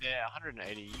 yeah,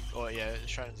 180. Oh yeah, the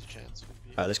shrine has a chance.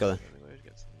 Alright, let's go then.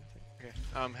 Okay,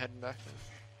 I'm heading back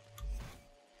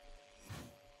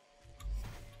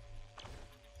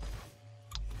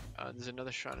then. There's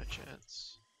another shrine of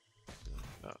chance.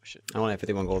 Oh shit. I only have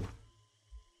 51 gold.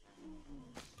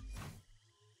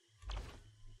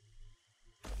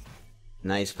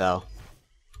 Nice foul.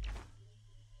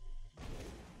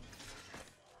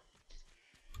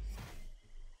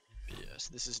 Yes,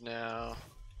 this is now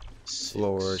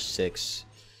Floor 6.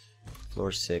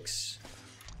 Floor 6.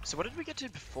 So what did we get to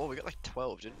before? We got like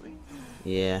 12, didn't we?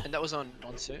 Yeah. And that was on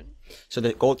soon? So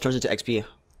the gold turns into XP.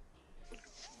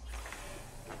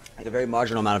 Like a very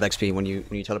marginal amount of XP when you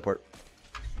teleport.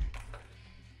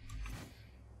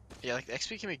 Yeah, like the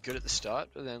XP can be good at the start,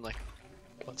 but then like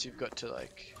once you've got to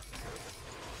like,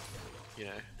 you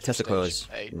know, Tesla is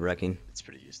wrecking. it's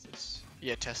pretty useless.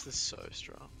 Yeah, Tesla's so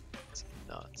strong. It's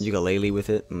nuts. Ukulele with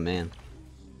it, oh, man.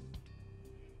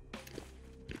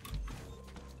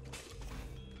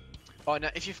 Oh, now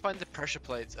if you find the pressure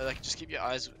plates, like just keep your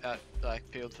eyes out, like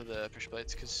peeled for the pressure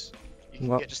plates, because you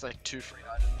can get just like 2 free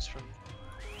items from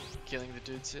killing the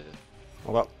dudes here.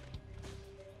 Oh well.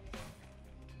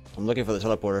 I'm looking for the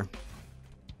teleporter.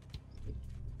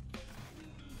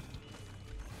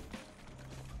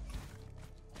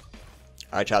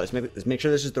 Alright, chat, let's make sure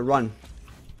this is the run.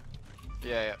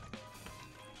 Yeah, yeah.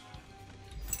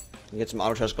 Get some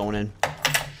auto chest going in.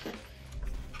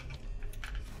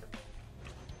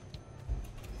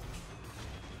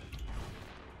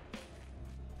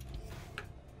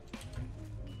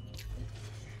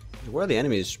 Where are the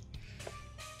enemies?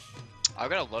 I've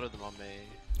got a lot of them on me.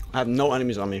 I have no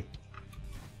enemies on me.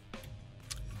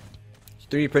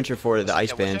 3D printer for the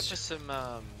ice bands. Watch out for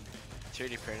some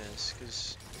 3D printers,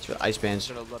 because for ice bands.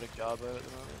 There's a lot of garbo at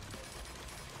the moment.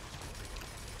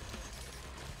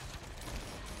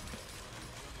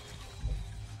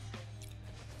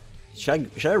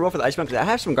 Should I roll for the ice band? Because I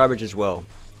have some garbage as well.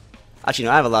 Actually,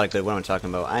 no, I have a lot of good. What am I talking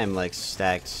about? I am like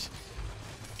stacked.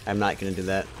 I'm not gonna do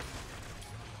that.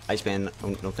 Ice band,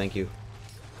 oh, no thank you.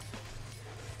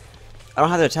 I don't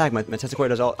have the attack. My Tentacore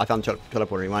does all. I found the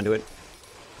teleporter. You wanna do it?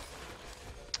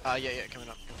 Yeah, coming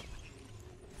up.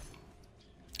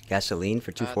 Gasoline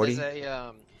for 240.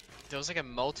 There was like a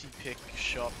multi-pick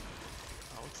shop.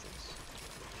 Oh, what's this?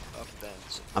 Up then.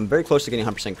 I'm very close to getting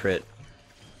 100% crit.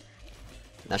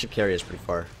 That should carry us pretty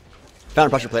far. Found a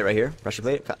pressure plate right here. Pressure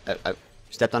plate. I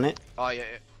stepped on it. Oh yeah.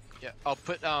 I'll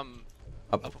put I'll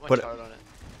put my turret on it.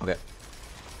 Okay.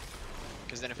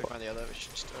 Because then if we find the other, we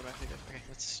should just automatically go. Okay,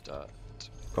 let's start.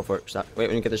 Go for it. Stop. Wait,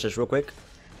 let me get this just real quick.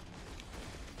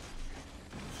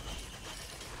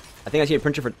 I think I see a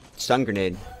printer for stun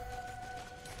grenade.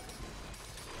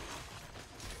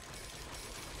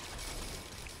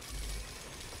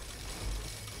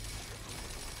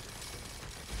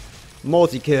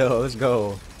 Multi-kill, let's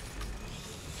go.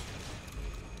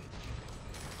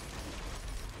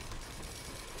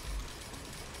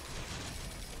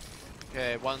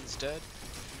 Okay, one's dead.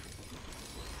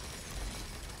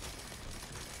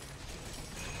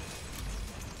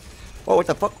 Oh, what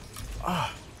the fuck?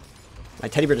 Ah. My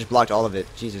teddy bear just blocked all of it.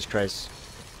 Jesus Christ.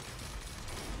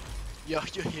 Yo,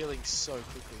 you're healing so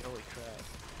quickly, holy crap.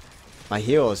 My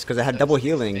heals, because I had double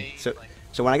healing.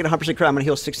 So when I get 100% crit, I'm gonna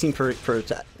heal 16 per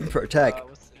attack.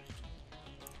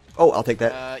 Oh, I'll take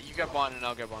that. You grab one and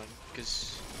I'll grab one,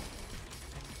 because...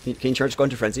 Can you charge go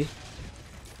into frenzy?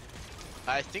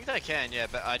 I think that I can, yeah,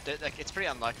 but like, it's pretty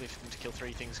unlikely for them to kill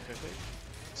 3 things quickly.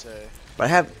 So...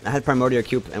 But I had Primordial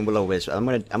Cube and Willow Wisp. I'm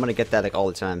gonna get that like all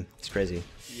the time. It's crazy.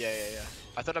 Yeah.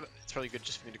 I thought it's probably good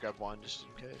just for me to grab one, just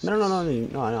in case. No.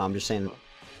 I'm just saying.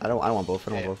 I don't want both.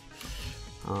 I don't want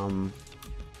both.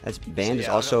 That's band is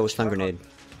also stun grenade.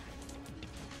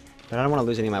 But I don't want to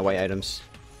lose any of my white items.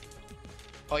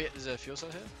 Oh yeah, there's a fuel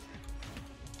cell here.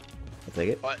 I'll take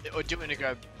it. Or do you want me to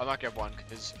grab? I might grab one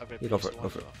because I've got. You go for it. Go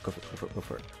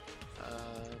for it.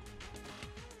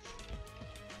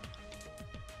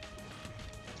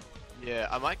 Yeah,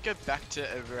 I might go back to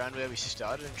around where we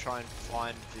started and try and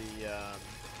find the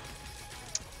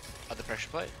other pressure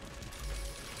plate.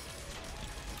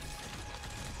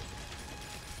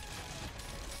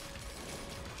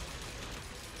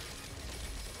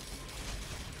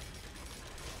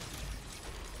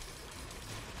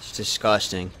 It's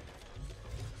disgusting.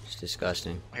 It's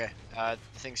disgusting. Okay, the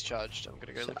thing's charged. I'm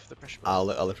gonna go look for the pressure plate. I'll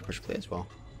look for pressure plate as well.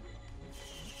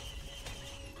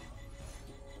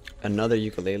 Another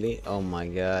ukulele? Oh my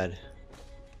god.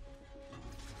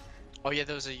 Oh yeah,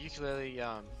 there was a ukulele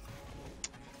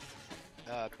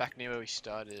back near where we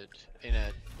started in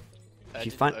a... I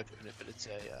didn't open it, but it's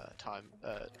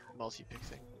a multi-pick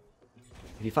thing.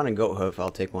 If you find a goat hoof, I'll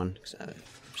take one. 'Cause, I'm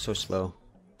so slow.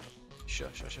 Sure.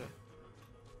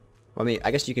 Well, I mean,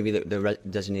 I guess you can be the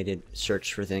designated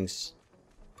search for things.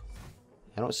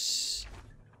 I don't.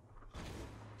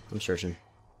 I'm searching.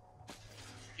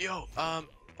 Yo, oh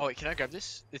wait, can I grab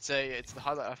this? It's the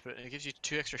highlight outfit, and it gives you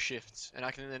 2 extra shifts, and I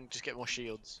can then just get more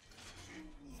shields.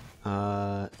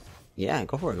 Yeah,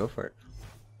 go for it.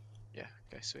 Yeah,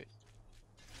 okay, sweet.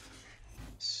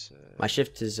 So... My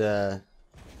shift is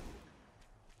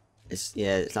it's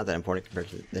not that important compared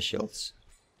to the shields.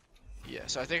 Yeah,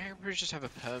 so I think I can pretty just have a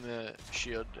perma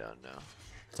shield down now.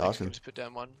 That's awesome. I can just put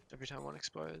down one every time one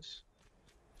expires,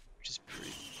 which is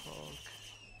pretty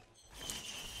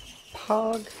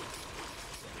Pog.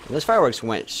 Those fireworks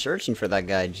went searching for that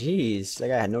guy. Jeez, that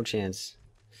guy had no chance.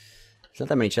 There's not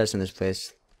that many chests in this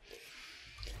place.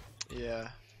 Yeah.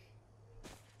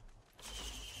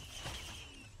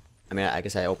 I mean, I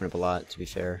guess I open up a lot, to be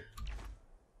fair.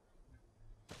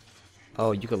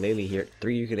 Oh, ukulele here.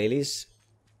 3 ukuleles?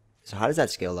 So how does that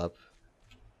scale up?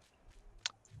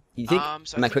 You think,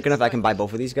 So am I quick enough I can buy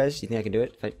both of these guys? You think I can do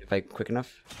it if I quick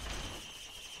enough?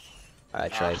 I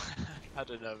tried. I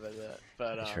don't know about that,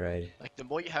 but I tried. like the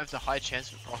more you have, the higher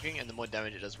chance of proccing, and the more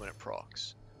damage it does when it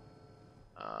procs.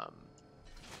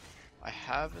 I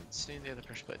haven't seen the other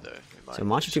pressure plate though. So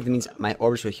monster tube means my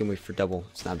orbs will heal me for double.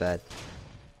 It's not bad.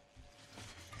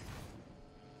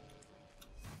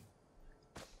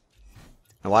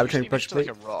 And why are we trying to pressure plate?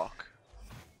 Like a rock.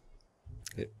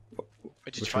 Wait,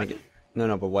 did you find it?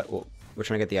 No, but what? We're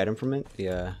trying to get the item from it.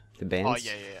 The bands. Oh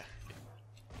yeah.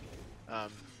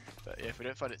 But yeah, if we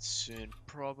don't find it soon,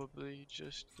 probably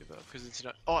just give up because it's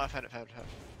not. Oh, I found it.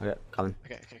 Okay, coming.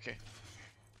 Okay.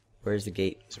 Where's the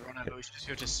gate? So right now we should just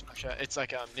go to smash out. It's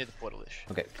like near the portal-ish.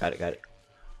 Okay, got it.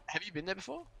 Have you been there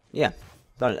before? Yeah,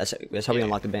 done it. That's how we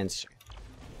unlock the bands.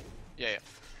 Yeah.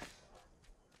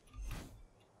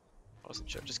 I wasn't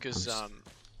sure, just because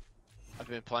I've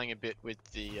been playing a bit with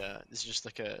the this is just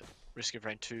like a Risk of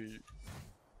Rain 2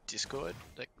 Discord,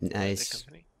 like nice. the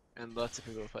company, and lots of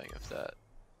people are playing off that,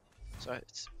 so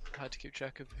it's hard to keep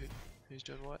track of who's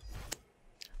doing what.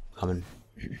 Coming.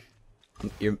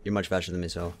 You're much faster than me,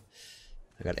 so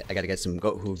I gotta get some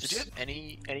goat hooves. So do you have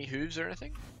any hooves or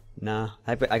anything? Nah,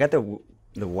 I got the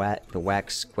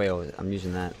wax quail. I'm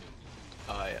using that.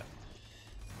 Oh yeah.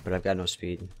 But I've got no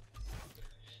speed.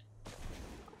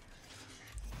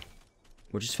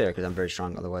 Which is fair because I'm very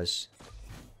strong otherwise.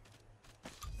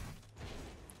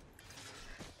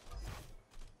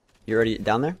 You already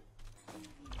down there?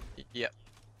 Yep.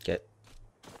 Get.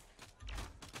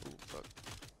 Ooh, fuck.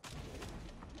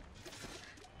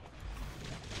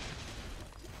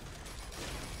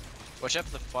 Watch out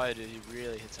for the fire, dude. He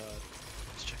really hits hard.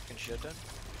 Just checking shit done.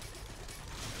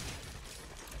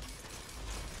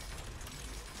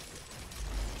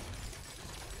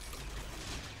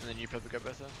 And then you probably go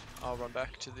better. I'll run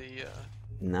back to the.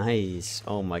 Nice.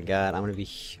 Oh my god, I'm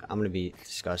gonna be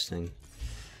disgusting.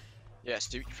 Yeah,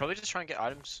 Stu, you probably just try and get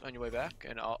items on your way back,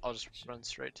 and I'll just run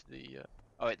straight to the.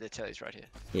 Oh wait, the telly's right here.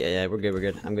 Yeah, we're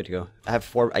good. I'm good to go. I have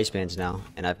 4 ice bands now,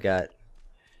 and I've got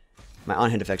my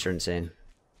on-hit effects are insane.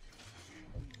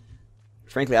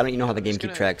 Frankly, I don't even know how the game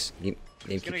keeps track. Game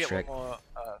keeps track. One more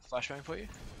flashbang for you.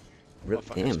 Really?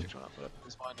 Oh, Damn. There's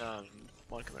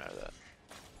one coming out of that.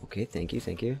 Okay, thank you.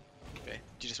 Okay, do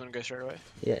you just want to go straight away?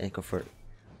 Yeah, go for it.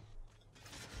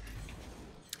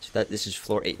 So this is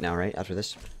floor 8 now, right? After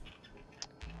this?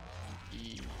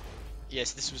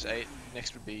 Yes, this was 8.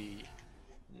 Next would be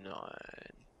 9.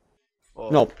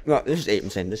 Or... No, this is 8. I'm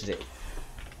saying this is 8.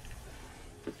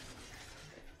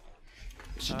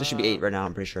 So this should be 8 right now.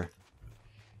 I'm pretty sure.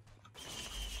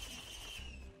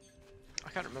 I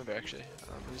can't remember actually.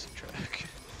 I'm losing track.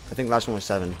 I think last one was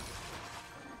 7.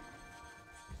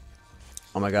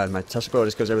 Oh my god, my Tesla Pro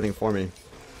just goes everything for me.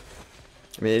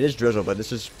 I mean, it is drizzle, but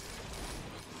this is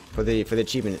for the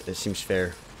achievement. It seems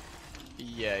fair.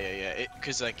 Yeah.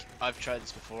 Because like I've tried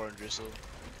this before on drizzle,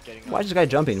 getting. Why is this guy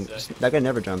jumping? That guy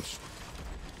never jumps.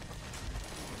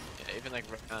 Yeah, even like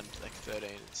round like 13,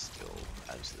 it's still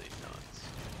absolutely nuts.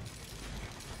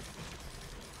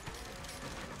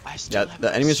 Yeah,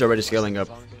 the enemies are already scaling up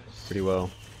pretty well.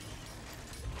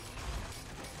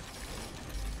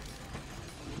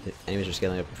 The enemies are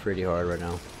scaling up pretty hard right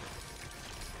now.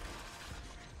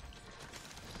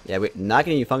 Yeah, not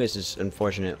getting you fungus is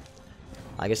unfortunate.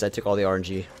 I guess I took all the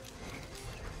RNG.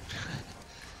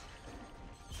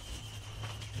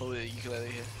 Oh, the ukulele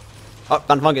here. Oh,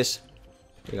 found fungus.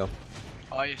 There you go.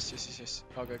 Oh yes.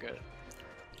 I'll go get it.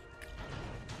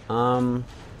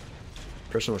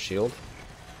 Personal shield,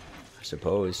 I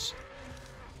suppose.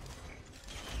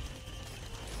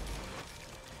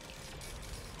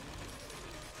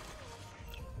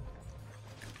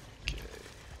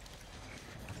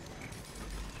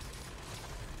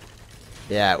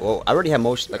 Yeah, well, I already have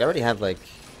most. Like, I already have like,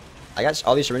 I got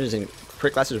all these syringes in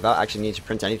quick classes without actually needing to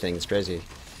print anything. It's crazy.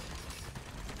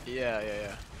 Yeah,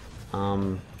 yeah,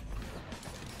 yeah.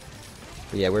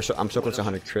 Yeah, I'm so close to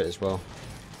 100 crit as well.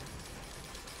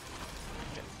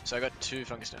 Okay, so I got 2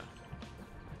 fungus now.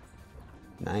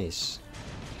 Nice.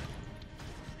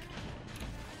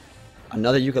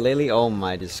 Another ukulele? Oh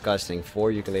my, disgusting.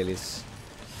 4 ukuleles.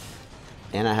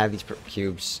 And I have these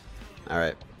cubes.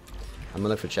 Alright. I'm gonna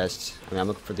look for chests. I mean, I'm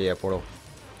looking for the portal.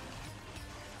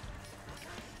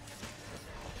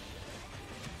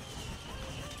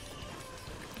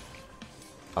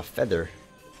 A feather.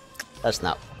 That's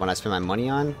not what I spend my money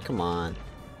on. Come on.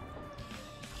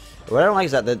 What I don't like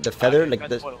is that the feather, like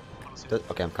this.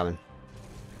 Okay, I'm coming.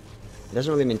 It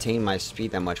doesn't really maintain my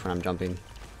speed that much when I'm jumping.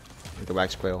 Like the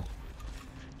wax quail.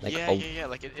 Like, yeah, yeah.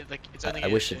 Like it's only I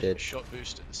wish it did. A short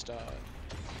boost at the start.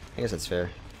 I guess that's fair.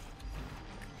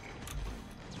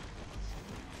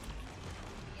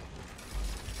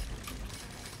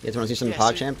 You guys want to see some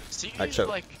PogChamp?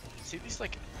 See these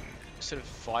like sort of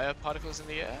fire particles in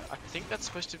the air? I think that's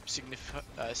supposed to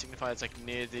signify it's like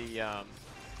near the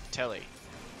telly.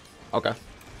 Okay.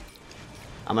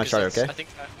 I'm gonna start it, okay? I think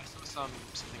I saw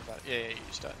something about it. Yeah, you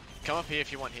start. Come up here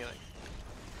if you want healing.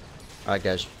 Alright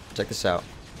guys, check this out.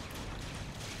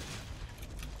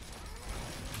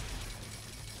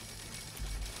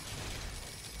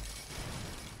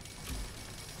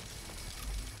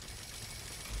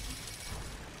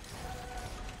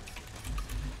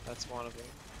 That's one of them.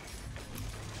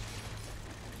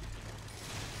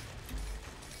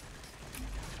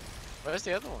 Where's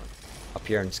the other one? Up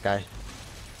here in the sky.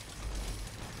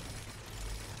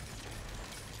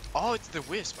 Oh, it's the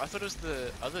Wisp. I thought it was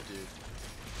the other dude.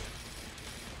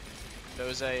 There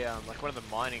was a like one of the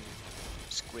mining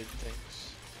squid things.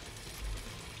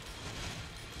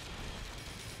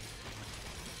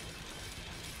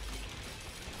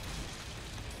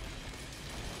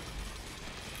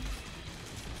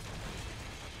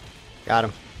 Got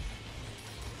him.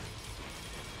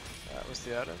 That was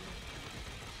the other.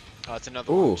 Oh, it's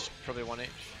another Ooh. one. Probably 1 each.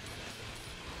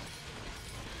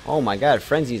 Oh my god,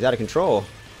 Frenzy's out of control.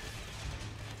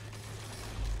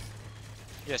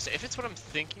 Yeah, so if it's what I'm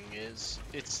thinking is,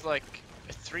 it's like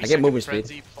a 3 I get second movement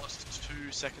frenzy speed. plus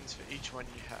 2 seconds for each one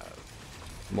you have.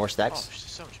 More Oh, stacks?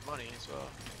 so much money as well.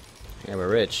 Yeah, we're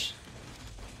rich.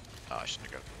 Oh, I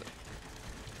shouldn't have gone for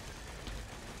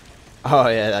that. Oh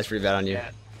yeah, that's pretty bad on you.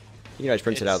 Yeah, You can always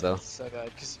print it out though. It's so bad,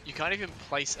 because you can't even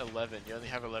place 11, you only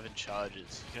have 11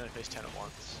 charges. You can only place 10 at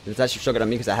once. It's actually so good on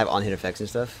me because I have on-hit effects and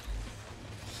stuff.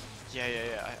 Yeah, yeah,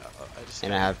 yeah, I just...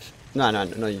 And I have... No,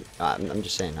 I'm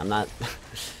just saying, I'm not...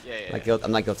 Yeah, yeah, like, yeah.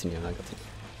 I'm not guilty. I'm not guilty.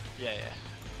 Yeah,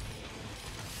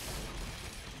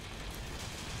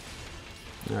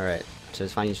 yeah. Alright, so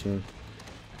let's find you some...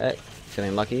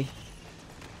 feeling lucky.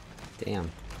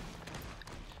 Damn.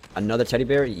 Another teddy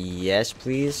bear? Yes,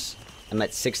 please. I'm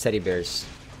at 6 teddy bears.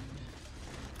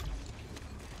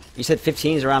 You said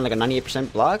 15 is around like a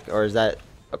 98% block? Or is that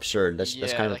absurd? That's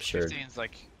kind of like absurd. 15 is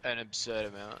like an absurd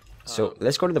amount. So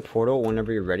let's go to the portal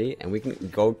whenever you're ready, and we can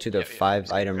go to the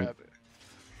 5-item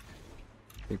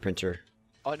reprinter.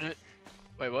 Oh no!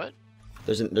 Wait, what?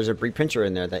 There's a reprinter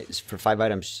in there that is for 5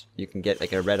 items. You can get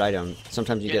like a red item.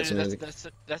 Sometimes you get something.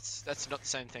 That's not the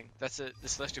same thing. The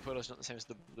celestial portal is not the same as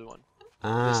the blue one. The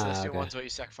Ah, celestial okay. one's where you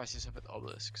sacrifice yourself at the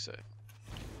obelisk. So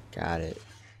Got it.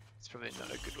 it's probably not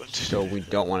a good one. So we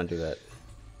don't want to do that.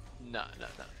 No.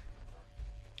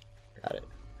 Got it.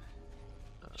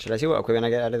 Should I see what equipment I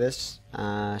get out of this?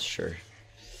 Sure.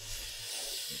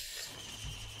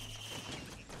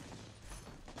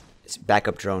 It's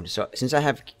backup drone. So since I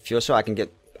have fuel cell, I can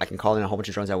call in a whole bunch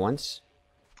of drones at once.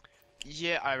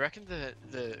 Yeah, I reckon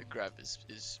the grab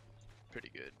is pretty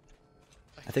good.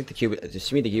 I think the cube.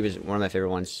 To me, the cube is one of my favorite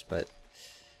ones. But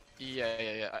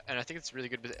Yeah, and I think it's really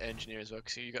good with the engineer as well,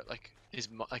 because you got like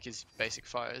his basic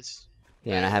fires.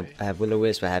 yeah, and I have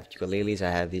will-o-wisp. I have ukuleles. I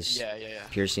have these Yeah.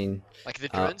 piercing. Like the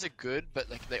drones are good, but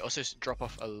like they also drop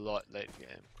off a lot late in the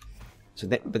game. So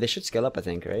but they should scale up, I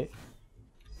think, right?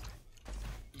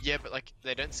 Yeah, but like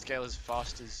they don't scale as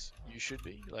fast as you should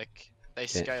be. Like they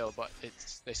scale, but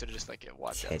they sort of just like get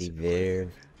wiped out. Teddy bear.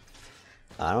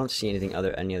 I don't see any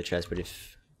other chests, but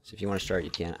if you want to start,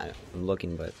 you can. I'm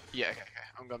looking, but Yeah, okay,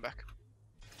 I'm going back.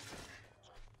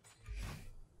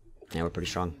 yeah, we're pretty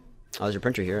strong. Oh, there's a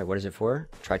printer here. What is it for?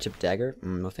 Tri-tip dagger?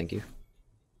 No, thank you.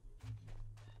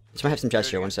 This might have some chests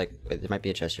here. One sec. Wait, there might be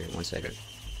a chest here. 1 second.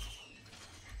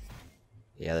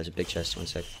 Yeah, there's a big chest. 1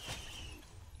 sec.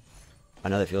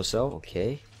 Another fuel cell.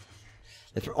 Okay.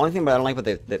 The only thing I don't like about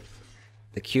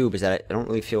the cube is that I don't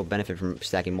really feel benefit from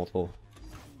stacking multiple.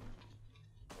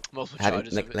 multiple having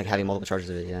charges of it. like having multiple charges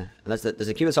of it. Yeah. And does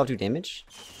the cube itself do damage?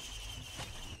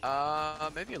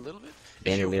 Maybe a little bit. If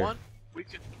Bandolier. you want, we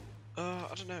could. I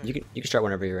don't know. You can start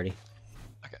whenever you're ready.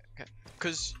 Okay.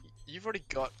 Because you've already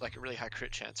got like a really high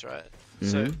crit chance, right? Mm-hmm.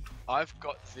 So I've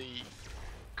got the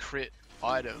crit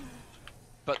item,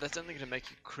 but that's only going to make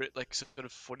you crit like sort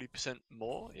of 40%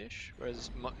 more ish. Whereas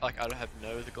like I don't have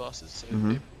no of the glasses, so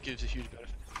it gives a huge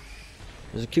benefit.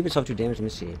 Does the cube itself do damage? Let me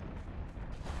see.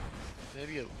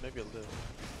 Maybe a little.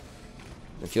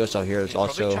 The fuel cell here is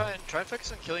also. also. Try and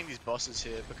focus on killing these bosses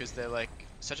here because they're like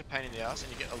such a pain in the ass,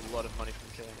 and you get a lot of money from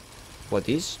killing them. What,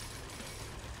 these?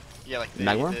 Yeah, like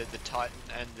the Titan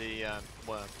and the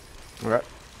worm. Alright.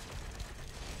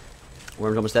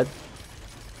 Worm's almost dead.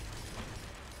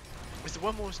 Is the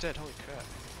worm almost dead? Holy crap.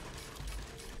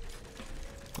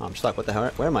 Oh, I'm stuck. What the hell?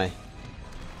 Where am I?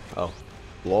 Oh.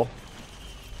 Lol.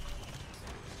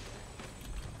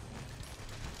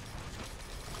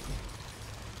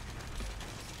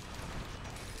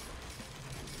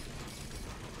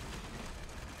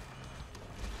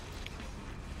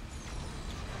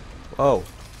 Whoa.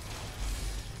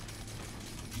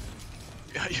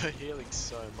 You're healing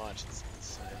so much, it's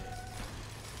insane.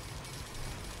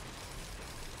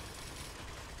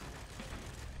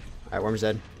 Alright, Worm's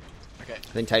dead. Okay. I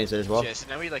think Titan's dead as well. Yeah, so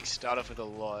now we like start off with a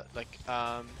lot. Like,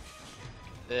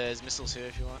 there's missiles here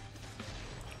if you want.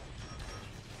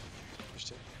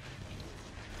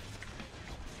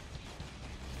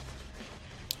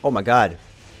 Oh my god.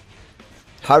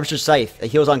 Harvester's Scythe. It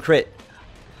heals on crit.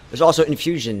 There's also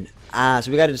Infusion.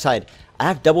 So we gotta decide. I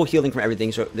have double healing from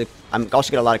everything, so I'm also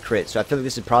getting a lot of crit, so I feel like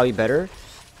this is probably better.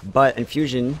 But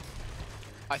Infusion...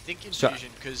 I think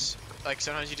Infusion, because like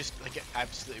sometimes you just like get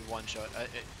absolutely one shot.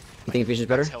 You think Infusion's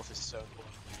better? Health is so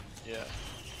important. Yeah.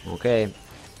 Okay.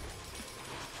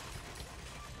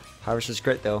 Harvester's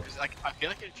crit though. Like, I feel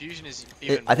like Infusion is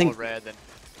even more rare than...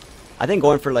 I think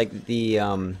going for like the... If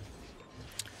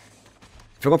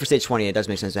we're going for stage 20, it does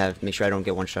make sense to make sure I don't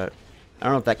get one shot. I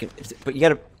don't know if that can... But you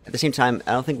gotta... At the same time,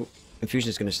 I don't think Infusion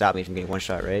is gonna stop me from getting one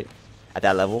shot, right? At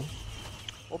that level.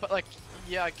 Well, but like...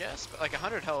 Yeah, I guess. But like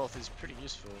 100 health is pretty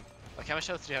useful. Like, how much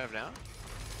health do you have now?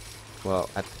 Well,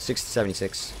 at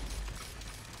 676.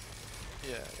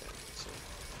 Yeah.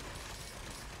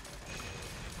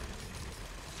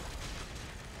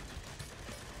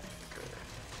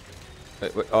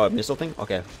 Wait, oh, a missile thing?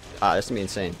 Okay. That's gonna be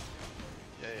insane.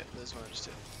 Yeah, there's one just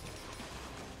here.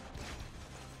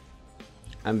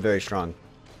 I'm very strong.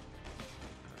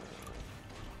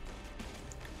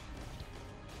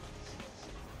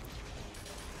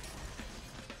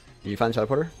 Did you find the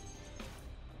teleporter?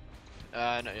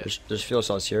 Not yet. There's fuel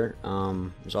cells here.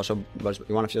 There's also...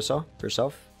 You want a fuel cell for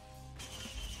yourself?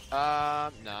 Nah,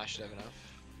 I should have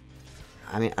enough.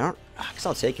 I mean, I guess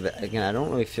I'll take it. Again, I don't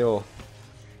really feel...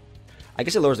 I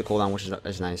guess it lowers the cooldown, which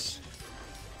is nice.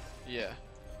 Yeah.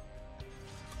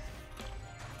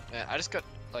 Man, I just got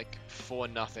like 4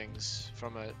 nothings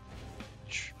from a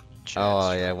chance.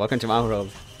 Oh yeah, welcome to my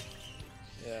world.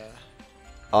 Yeah.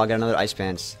 Oh, I got another ice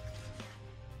pants.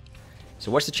 So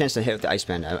what's the chance to hit with the ice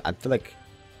band? I feel like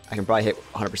I can probably hit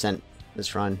 100%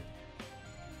 this run.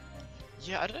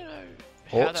 Yeah, I don't know.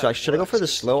 Oh, so should I go for the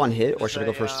slow on hit or should I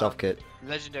go for a stealth kit?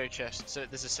 Legendary chest. So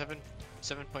there's a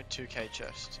 7.2k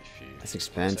chest if you... That's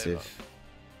expensive.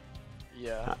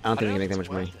 Yeah. I don't think we can make that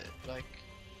much money. Like,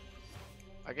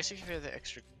 I guess if you get the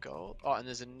extra gold. Oh, and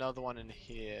there's another one in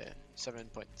here.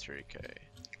 7.3k.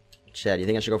 Chad, you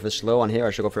think I should go for the slow on here or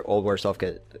I should go for old war stealth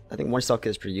kit? I think one stealth kit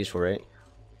is pretty useful, right?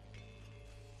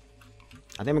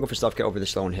 I think I'm gonna go for stealth kit over the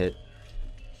slow and hit.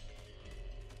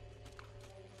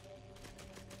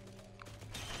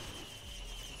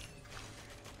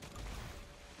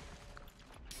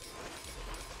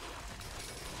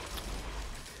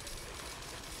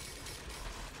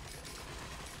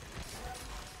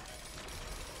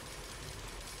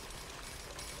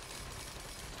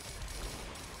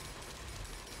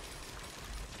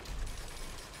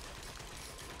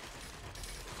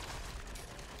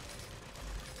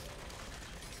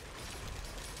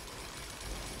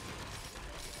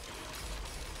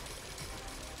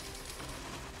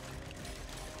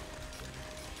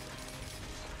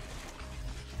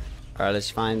 Alright,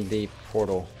 let's find the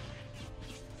portal.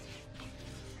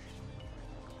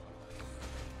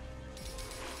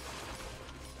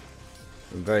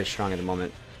 I'm very strong at the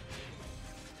moment.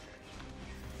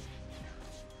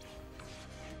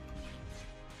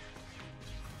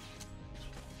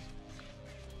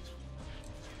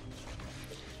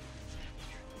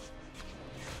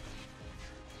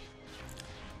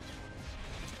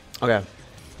 Okay.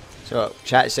 So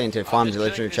chat is saying to farm the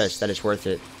legendary chest that it's worth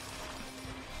it.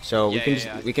 So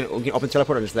we can open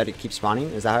teleport and just let it keep spawning.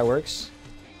 Is that how it works?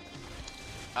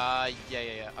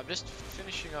 Yeah. I'm just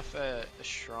finishing off a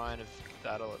shrine of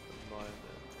battle at the moment.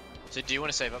 So do you want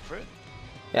to save up for it?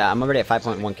 Yeah, I'm already at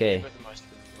 5.1k.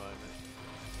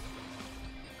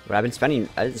 But I've been spending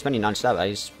non-stop. I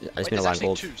just made a lot of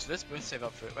gold. Two, so let's both save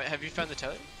up for it. Wait, have you found the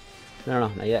tele? No,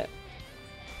 not yet.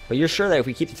 But you're sure that if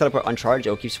we keep the teleport uncharged,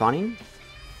 it'll keep spawning?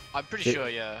 I'm pretty sure,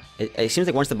 yeah. It seems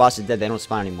like once the boss is dead, they don't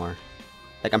spawn anymore.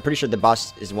 Like, I'm pretty sure the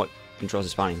boss is what controls the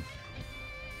spawning.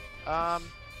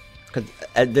 Because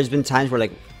there's been times where,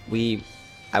 like,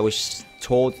 I was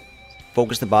told,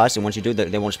 focus the boss, and once you do,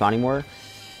 they won't spawn anymore.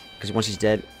 Because once he's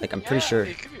dead, like, I'm pretty sure.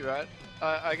 You could be right.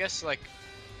 I guess, like,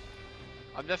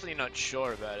 I'm definitely not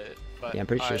sure about it, but yeah, I'm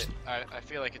pretty sure. I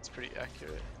feel like it's pretty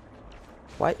accurate.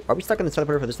 Why? Are we stuck on the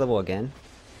teleporter for this level again?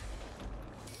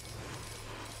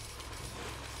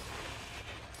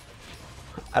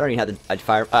 I don't even have to. I'd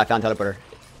fire. I found teleporter.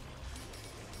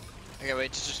 Okay,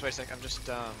 wait. Just wait a sec. I'm just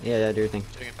Yeah, do your thing.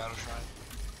 doing a battle shrine.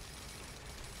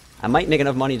 I might make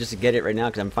enough money just to get it right now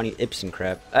because I'm finding Ips and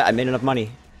crap. I made enough money.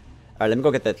 All right, let me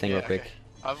go get that thing real quick. Okay.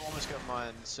 I've almost got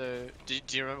mine. So, do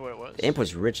you remember what it was? The imp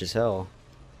was rich as hell.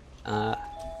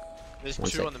 There's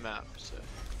two on the map. So.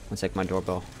 One sec, my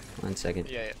doorbell. 1 second.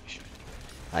 Yeah, sure.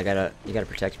 You gotta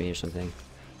protect me or something.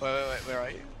 Wait, where are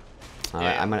you?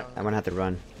 I'm gonna have to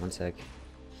run. 1 sec.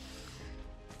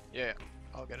 Yeah,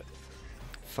 I'll get it.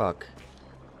 Fuck.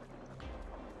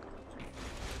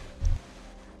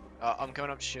 I'm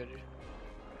coming up to shield you.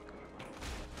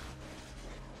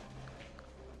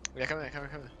 Yeah, come here. Come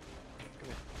here.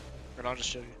 And I'll just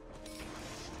shield you.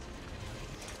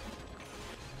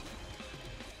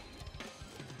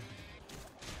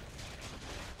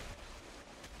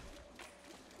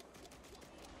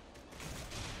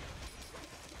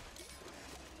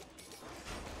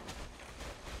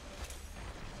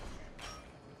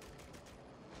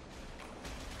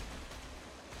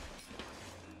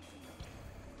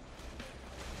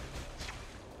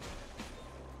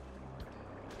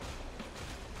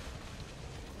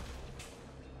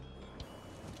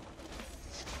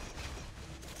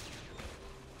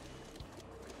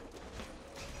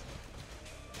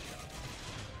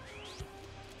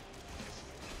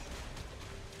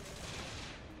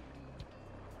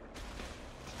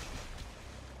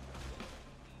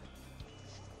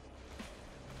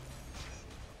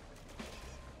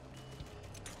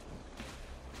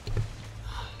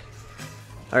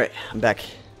 Alright, I'm back.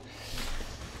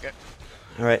 Okay.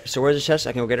 Alright, so where's the chest?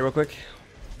 I can go get it real quick.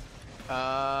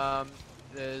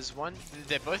 There's one.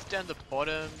 They're both down the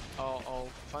bottom. I'll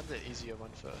find the easier one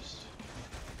first.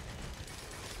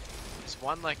 There's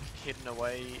one like hidden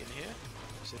away in here.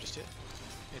 So just hit.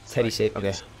 It's Teddy like, safe. Okay.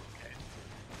 Okay.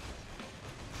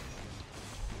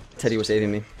 Teddy was saving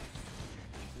me.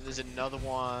 There's another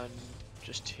one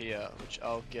just here, which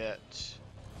I'll get.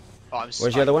 Oh,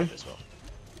 Where's the other one? As well.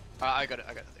 I got it.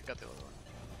 I got the other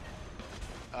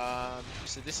one.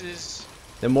 So this is.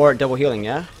 The more double healing,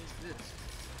 yeah?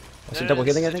 What's the double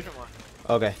healing, I think?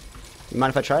 Okay. You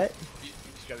mind if I try it? You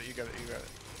grab it. You grab it.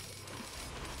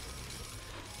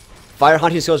 Fire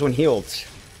hunting skills when healed.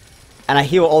 And I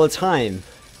heal all the time.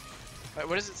 Wait,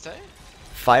 what does it say?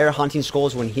 Fire hunting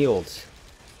skulls when healed.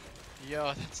 Yo,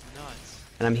 that's nuts.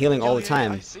 And I'm healing all the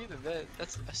time. I see them.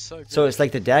 That's so good. So it's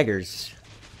like the daggers.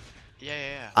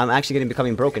 Yeah. I'm actually getting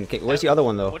becoming broken. Okay, where's the other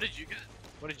one though? What did you get?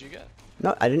 What did you get?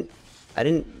 No, I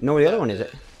didn't know where the other one is.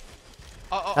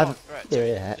 Right.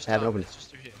 Yeah, I haven't opened it. It's just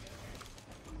through here.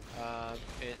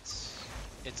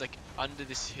 It's like under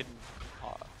this hidden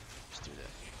part. Just through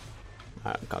there.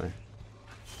 Alright, I'm coming.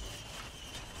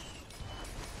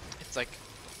 It's like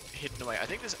hidden away. I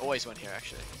think there's always one here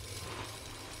actually.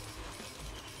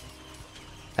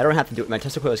 I don't have to do it. My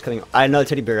testicle is killing. I another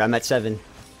teddy bear. I'm at 7.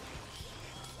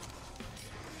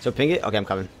 So ping it? Okay, I'm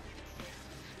coming.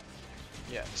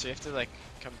 Yeah, so you have to like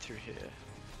come through here.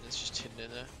 It's just hidden in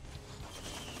there.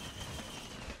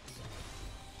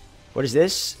 What is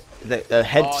this? The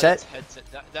headset? Oh, headset.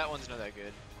 That one's not that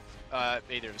good.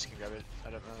 Either of us can grab it.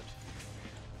 I don't mind.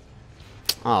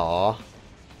 Aww.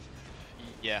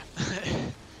 Yeah.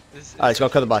 Alright, let's go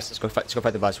kill the boss. Let's go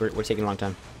fight the boss. We're taking a long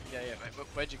time. Yeah.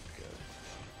 Where'd you go?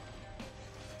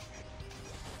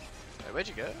 Wait, where'd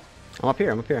you go? I'm up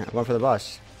here. I'm going for the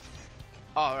boss.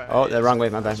 Oh, right. Oh, the wrong way.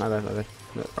 My bad.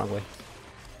 No, wrong way.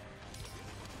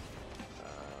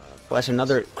 Well, that's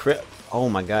another crit. Oh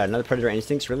my god, another Predator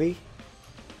Instincts, really?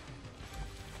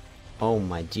 Oh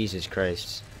my Jesus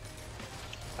Christ.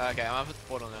 Okay, I'm up at the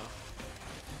portal now.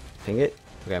 Ping it?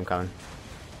 Okay, I'm coming.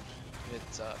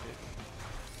 It's do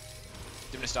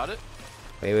you want to start it?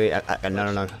 Wait,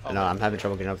 no, Oh, I'm having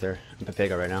trouble getting up there. I'm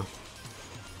Pepega right now.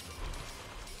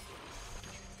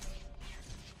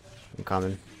 in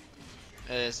common.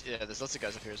 Yeah, there's lots of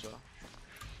guys up here as well.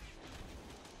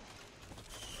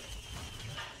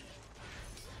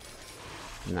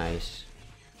 Nice.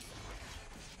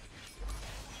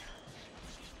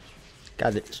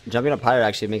 God, jumping up higher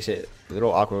actually makes it a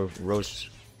little awkward. Roast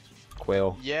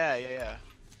quail. Yeah.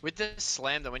 With the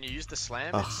slam, though, when you use the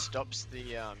slam, it stops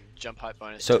the jump height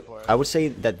bonus. So I would say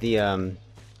that the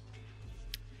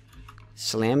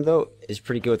slam though is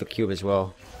pretty good with the cube as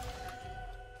well.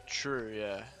 True,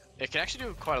 yeah. It can actually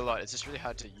do quite a lot. It's just really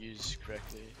hard to use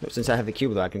correctly. Since I have the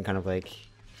cube though, I can kind of like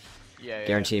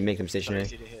guarantee make them stationary.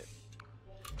 Easy to hit.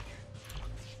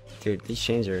 Dude, these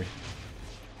chains are.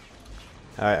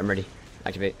 All right, I'm ready.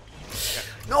 Activate.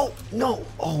 Okay. No!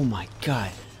 Oh my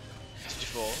god. Did you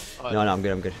fall? Oh, No, I'm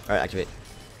good. All right, activate.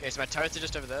 Okay, so my turrets are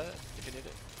just over there. If you need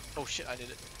it. Oh shit, I need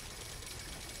it.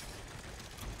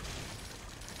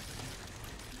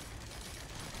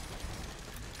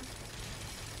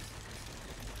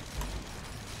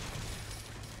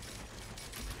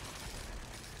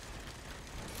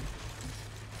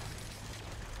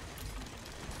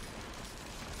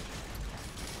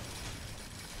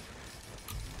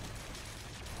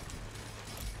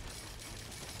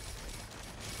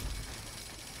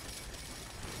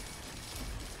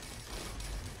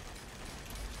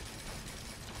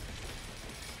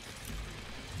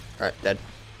 Alright, dead.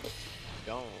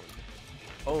 Gone.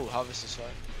 Oh, harvest is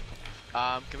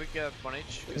fine. Can we get one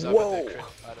each? Whoa!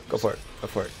 Go for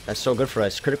it. That's so good for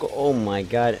us. Critical. Oh my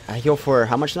god. I heal for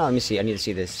how much now? Let me see. I need to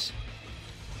see this.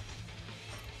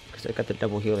 Because I got the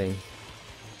double healing.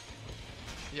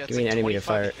 Yeah, Give me an enemy to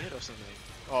fire.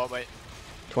 Oh, wait.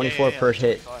 24 per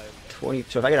hit. 20.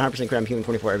 So if I get 100% crit, I'm healing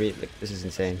 24 every. Like, this is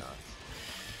insane.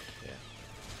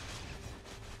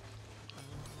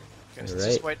 Okay, so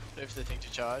just wait for the thing to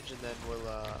charge, and then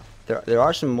we'll. There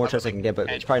are some more chests I can get,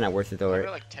 but it's probably not worth it though, right?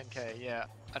 Like 10k, yeah.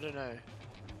 I don't know.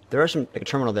 There are some like a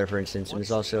terminal there, for instance, and there's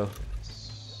also.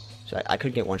 So I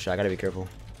could get one shot. I gotta be careful.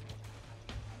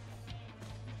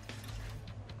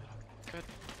 Good.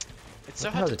 It's so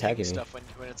hard to attacking stuff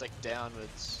when it's like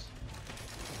downwards.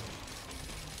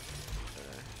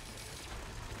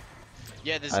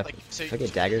 Yeah, there's like so. If I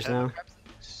get daggers now.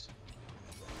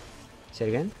 Say it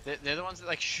again? They're the ones that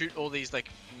like shoot all these like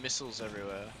missiles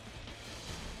everywhere.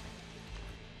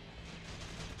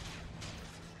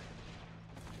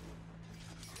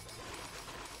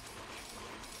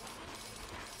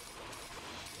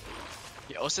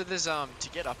 Yeah, also there's to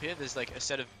get up here there's like a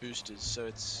set of boosters, so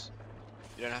it's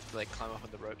you don't have to like climb up on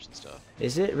the ropes and stuff.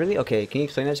 Is it really? Okay, can you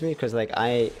explain that to me? Because like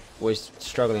I was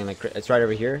struggling, like it's right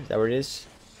over here. Is that where it is?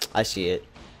 I see it.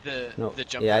 The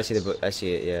jump. Yeah, I see the. I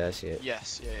see it. Yeah, I see it.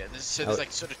 Yes, yeah. There's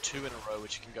like sort of 2 in a row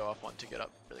which you can go up on to get up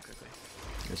really quickly.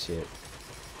 I see it.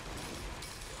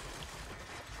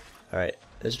 All right,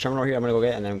 there's a terminal here. I'm gonna go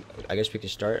get, and then I guess we can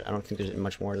start. I don't think there's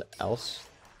much more else.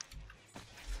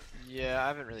 Yeah, I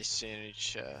haven't really seen any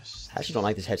chests. I actually don't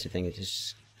like this headset thing.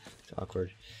 It's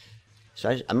awkward.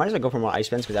 So I might as well go for more ice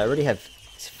pens because I already have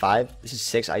 5. This is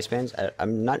 6 ice pens.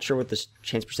 I'm not sure what the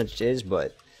chance percentage is,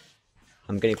 but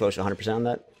I'm getting close to 100% on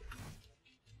that.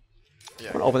 Yeah,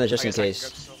 I'm gonna open this just in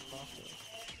case.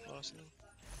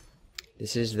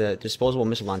 This is the disposable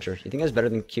missile launcher. You think that's better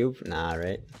than cube? Nah,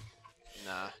 right?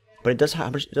 Nah. But it does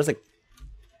how much? It does like.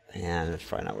 Yeah, it's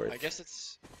probably not worth. I guess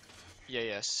it's.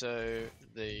 Yeah. So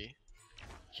the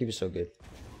cube is so good.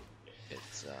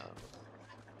 It's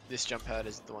this jump pad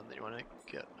is the one that you want to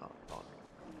get on.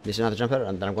 This is not the jump pad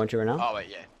that I'm going to right now. Oh wait,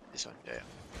 yeah, this one. Yeah.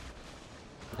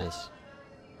 Nice.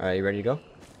 All right, you ready to go?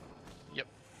 Yep.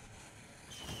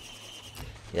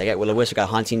 Yeah, I got Will-O-Wisp. I got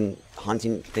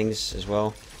haunting things as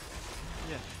well.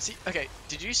 Yeah. See, okay.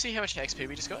 Did you see how much XP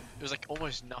we just got? It was like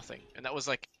almost nothing, and that was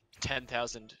like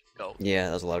 10,000 gold. Yeah,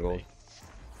 that was a lot of gold.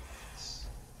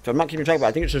 So I'm not keeping track, but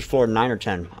I think it's just floor 9 or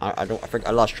 10.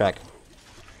 I lost track. Okay.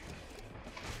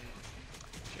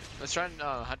 Let's try and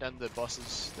hunt down the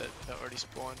bosses that already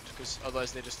spawned, because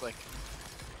otherwise they're just like.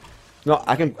 No,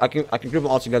 I can group them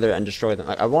all together and destroy them.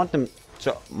 Like, I want them.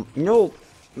 So you know,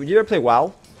 did you ever play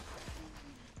WoW?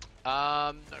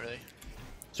 Not really.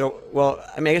 So well,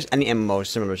 I mean, I guess any MMO is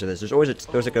similar to this. There's always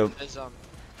there's like a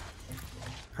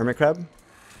hermit crab.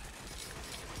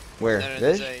 Where? No,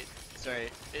 there's sorry,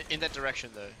 in that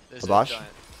direction though. There's a giant.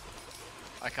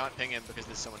 I can't ping him because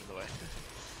there's someone in the way.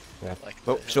 Yeah. Like,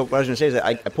 so what I was gonna say is that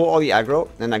I pull all the aggro,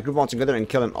 and I group them all together and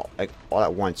kill them all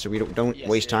at once, so we don't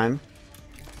waste time.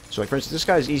 So like for instance, this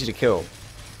guy is easy to kill,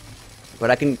 but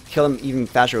I can kill him even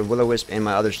faster with Will-O-Wisp and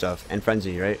my other stuff and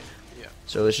Frenzy, right? Yeah.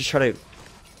 So let's just try to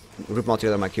group them all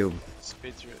together in my cube.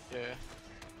 Speed through it, yeah.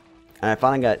 And I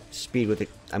finally got speed with it.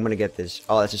 I'm gonna get this.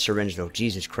 Oh, that's a syringe though.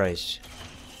 Jesus Christ.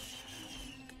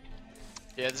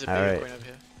 Yeah, there's a bigger queen over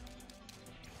here.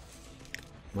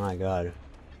 My god.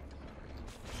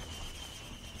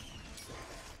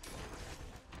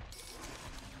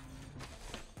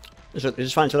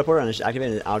 Just find a teleporter and just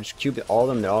activate it. I'll just cube all of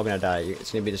them. They're all gonna die.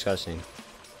 It's gonna be disgusting.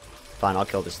 Fine, I'll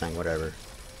kill this thing. Whatever. It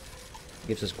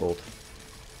gives us gold.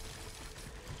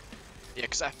 Yeah,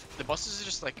 because the bosses are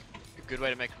just like a good way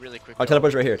to make really quick. Oh,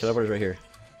 teleporter's right here. Teleporter's right here.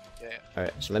 Yeah. All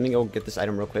right. So let me go get this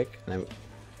item real quick. And then...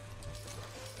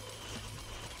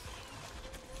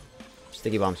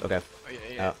 Sticky bombs. Okay.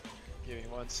 Oh yeah. Give me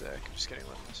 1 sec. I'm just getting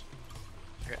one of those.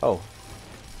 Okay. Oh.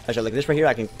 Actually, like this right here,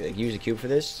 I can use a cube for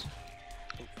this.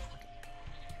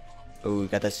 Oh, we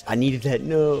got this. I needed that.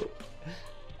 No.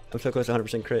 I'm so close to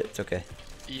 100% crit. It's okay.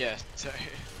 Yeah, sorry.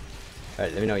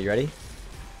 Alright, let me know. You ready?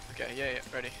 Okay, yeah,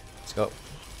 ready. Let's go.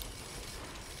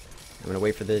 I'm gonna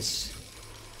wait for this.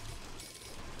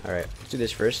 Alright, let's do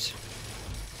this first.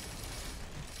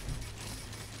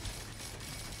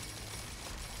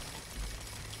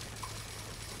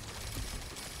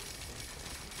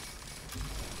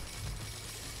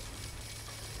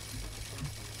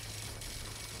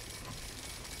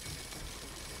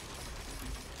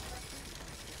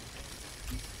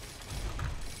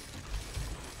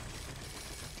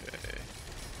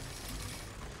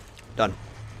 Done.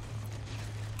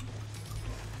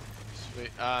 Sweet.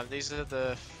 These are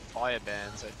the fire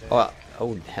bands, I think.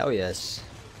 Oh, hell yes.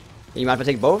 You mind if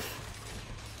I take both?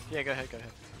 Yeah, go ahead.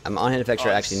 I'm on hand effects are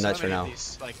actually nuts right now.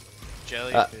 These, like,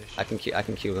 jellyfish. I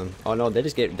can kill them. Oh no, they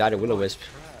just died of will-o-wisp.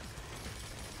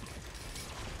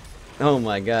 Oh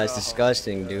my god, it's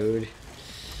disgusting, dude.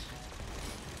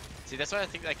 See, that's why I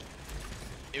think like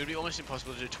it would be almost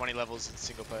impossible to do 20 levels in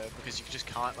single player because you just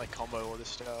can't like combo all this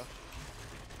stuff.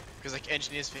 Because like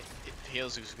engineers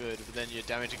heals is good, but then your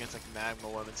damage against like magma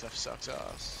worm and stuff sucks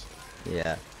ass.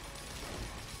 Yeah.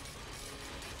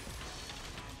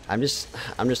 I'm just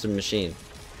a machine.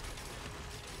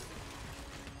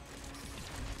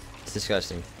 It's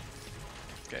disgusting.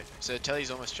 Okay, so Telly's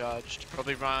almost charged.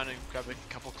 Probably run and grab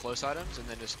a couple close items and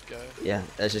then just go. Yeah,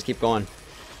 let's just keep going.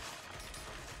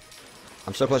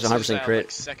 I'm so close to 100% crit.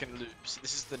 Like second loops.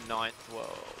 This is the 9th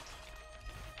world.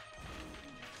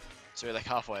 So we're like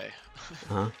halfway.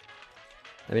 Uh-huh.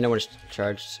 Let me know when it's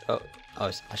charged. Oh,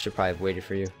 I should probably have waited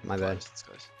for you. My bad. It's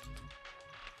close.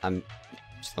 I'm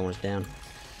slowing us down.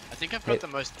 I think I've got the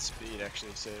most speed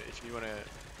actually, so if you want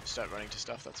to start running to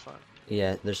stuff, that's fine.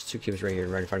 Yeah, there's 2 cubes right here,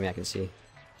 right in front of me. I can see.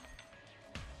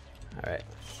 All right.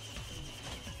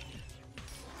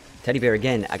 Teddy bear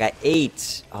again. I got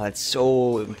 8. Oh, that's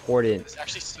so important. There's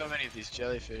actually so many of these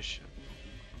jellyfish.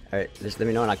 All right, just let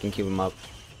me know and I can cube them up.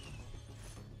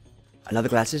 Another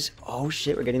glasses. Oh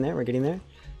shit, we're getting there. We're getting there.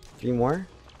 3 more.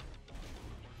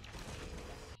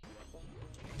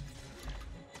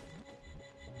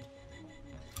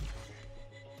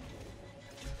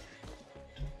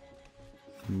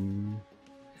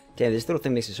 Damn, this little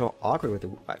thing makes it so awkward with the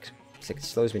wax. It's like it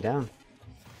slows me down.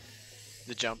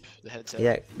 The jump, the headset.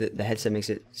 Yeah, the headset makes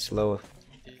it slow.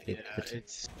 Yeah,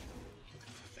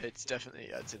 it's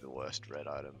definitely, I'd say, the worst red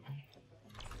item.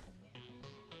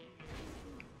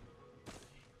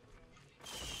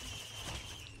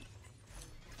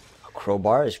 A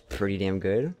crowbar is pretty damn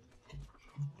good.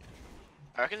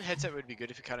 I reckon the headset would be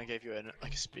good if it kind of gave you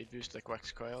like a speed boost, like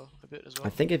Wax Coil a bit as well. I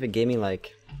think if it gave me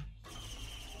like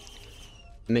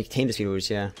maintain the speed boost,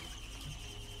 yeah.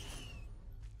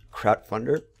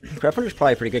 Crowdfunder. Crowdfunder's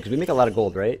probably pretty good because we make a lot of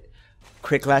gold, right?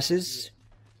 Crit glasses.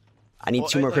 I need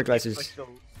 2 more crit glasses.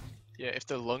 If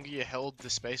the longer you held the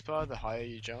spacebar, the higher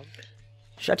you jump.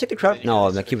 Should I take the crowd?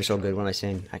 No, my cube is so good. What am I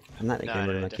saying? I'm not getting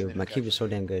rid of my cube. My cube is so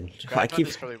damn good.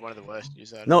 Crowdfunder's probably one of the worst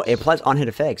used items. No, it applies on-hand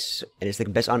effects. And it's the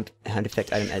best on-hand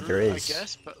effect item there is. I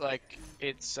guess, but like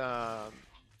it's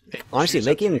honestly,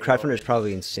 late game Crowdfunder is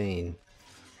probably insane.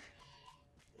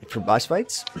 For boss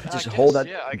fights, just hold that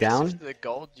down. If the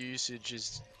gold usage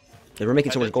is. We're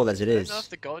making so much gold as it is. I don't know if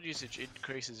the gold usage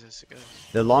increases as it goes.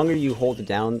 The longer you hold it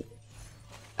down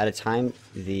at a time,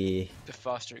 the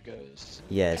faster it goes.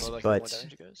 Yes, like but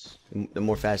the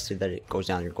more faster that it goes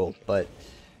down your gold. But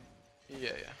yeah.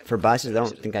 For bosses, I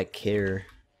don't think I care.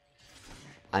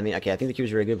 I mean, okay, I think the cube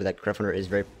is very good, but that Crowdfunder is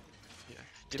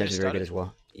potentially very good as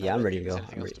well. Yeah, I'm ready to go.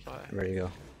 I'm ready to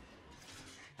go.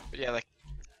 But yeah, like.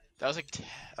 That was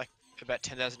like about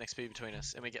 10,000 XP between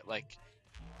us, and we get like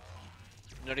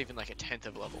not even like a 10th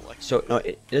of level. Like so, no,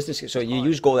 it doesn't. So you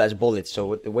use gold as bullets.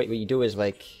 So what you do is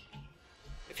like,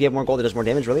 if you have more gold, it does more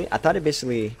damage. Really? I thought it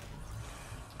basically.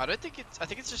 I don't think it's. I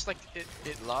think it's just like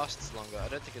it lasts longer. I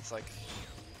don't think it's like.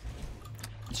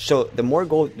 So the more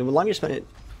gold, the longer you spend it,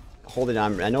 hold it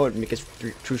on. I know it makes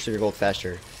true to your gold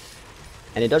faster,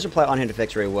 and it does apply on-hand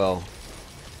effects very well.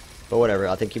 But whatever,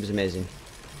 I think he was amazing.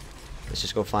 Let's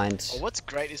just go find. Oh, what's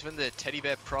great is when the teddy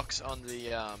bear procs on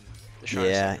the shrine.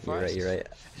 Yeah, you're right.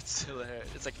 It's hilarious.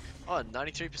 It's like, oh,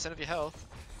 93% of your health.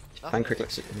 If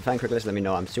you find crit list, let me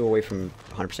know. I'm still away from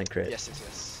 100% crit.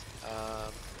 Yes.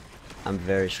 I'm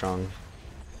very strong.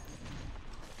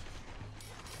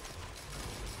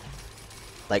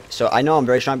 Like, so I know I'm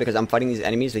very strong because I'm fighting these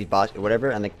enemies, these boss,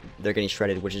 whatever, and like they're getting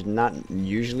shredded, which is not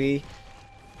usually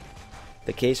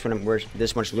the case when we're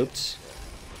this much looped.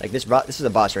 Like this is a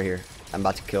boss right here. I'm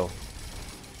about to kill.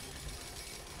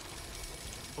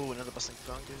 Oh, another bustling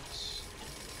bonkers.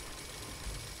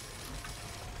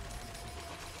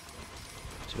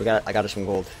 So I got us some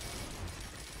gold.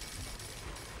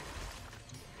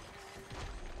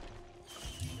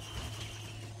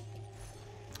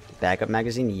 Backup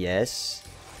magazine, yes.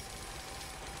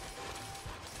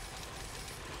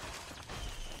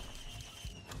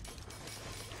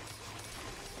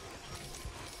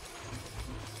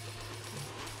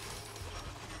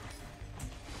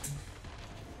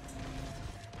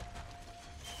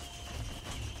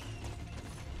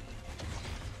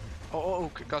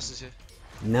 Oh, Gus is here.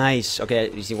 Nice.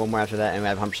 Okay, you see one more after that, and we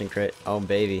have 100% crit. Oh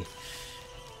baby.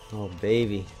 Oh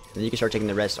baby. Then you can start taking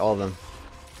the rest, all of them.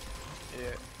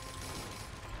 Yeah.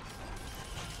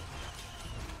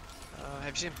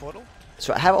 Have you seen Portal?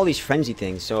 So I have all these frenzy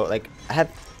things. So like I have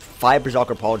 5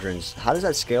 Berserker Pauldrons. How does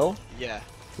that scale? Yeah.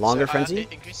 Longer so, frenzy?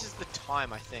 It increases the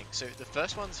time, I think. So the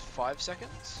first one's 5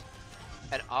 seconds,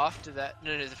 and after that,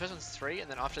 no, the first one's 3, and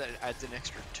then after that it adds an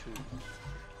extra 2.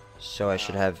 So I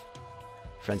should have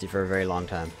frenzy for a very long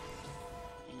time.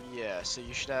 Yeah, so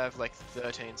you should have like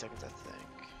 13 seconds, I think.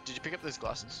 Did you pick up those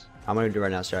glasses? I'm gonna do it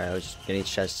right now. Sorry, I was just getting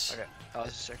each chest. Okay, I was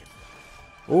just checking.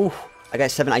 Ooh, I got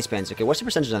 7 ice bands. Okay, what's the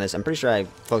percentage on this? I'm pretty sure I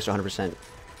close to 100%.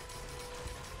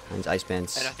 And ice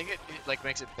bands. And I think it like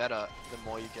makes it better the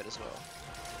more you get as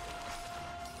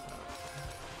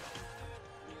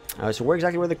well. So where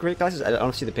exactly were the great glasses? I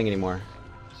don't see the ping anymore.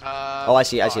 Oh, I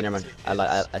see. Never mind.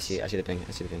 I see the ping.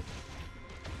 I see the ping.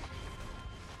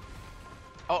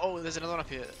 Oh, there's another one up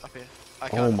here.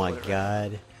 Oh my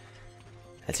god.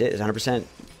 That's it. It's 100%.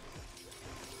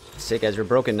 Sick, guys. We're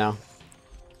broken now.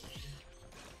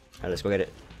 Alright, let's go get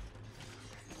it.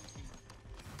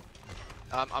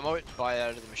 I might buy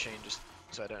out of the machine just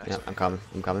so I don't. Yeah, I'm coming.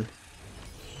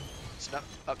 It's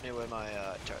up near where my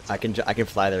turret's I can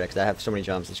fly there because I have so many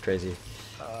jumps. It's crazy.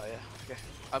 Yeah. Okay.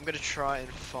 I'm gonna try and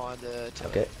find the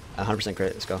turret. Okay. 100%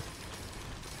 crit. Let's go.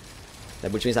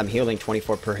 That, which means I'm healing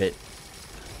 24 per hit.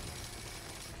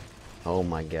 Oh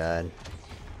my god.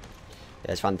 Yeah,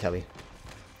 let's find the telly.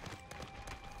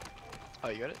 Oh,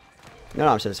 you got it? No,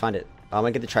 I'm saying let's find it. I'm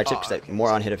gonna get the tri-tip because okay.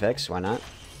 more on hit effects. Why not?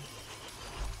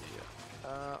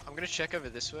 Yeah. I'm gonna check over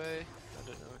this way. I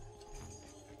don't know.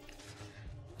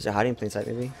 Is it hiding in plain sight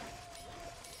maybe? Yeah,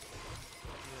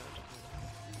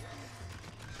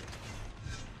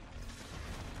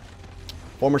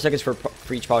 4 more seconds for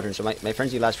each pauldron, so my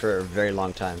frenzy lasts for a very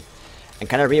long time. And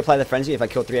can I reapply the frenzy if I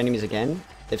kill 3 enemies again?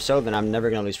 If so, then I'm never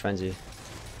gonna lose frenzy.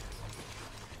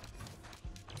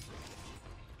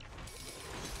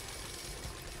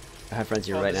 I have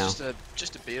frenzy right now.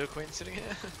 Just a beetle queen sitting here.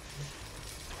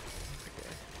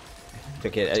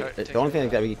 Okay, the only thing I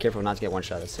gotta be careful not to get one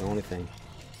shot. That's the only thing.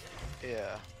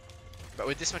 Yeah. But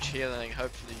with this much healing,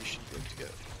 hopefully you should be able to get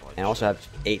one. And I also have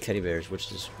 8 teddy bears,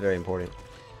 which is very important.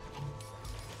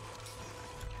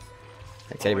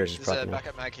 Like teddy bears is There's proper a now.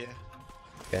 backup mag here.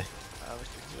 Okay. Let's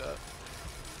pick it up.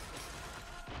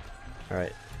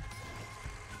 Alright.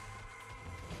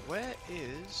 Where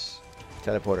is...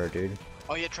 Teleporter, dude.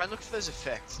 Oh yeah, try and look for those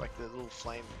effects, like the little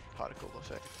flame particle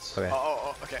effects. Okay.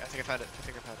 Oh, okay, I think I found it.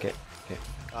 Okay. Is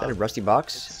that a rusty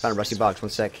box? Found a rusty box, 1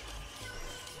 sec.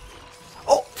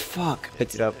 Oh, fuck!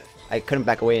 Picked it up. I couldn't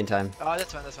back away in time. Oh,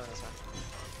 that's fine.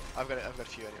 I've got a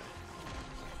few anyway.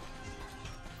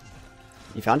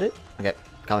 You found it? Okay,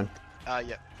 coming.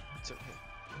 Yeah. It's over here.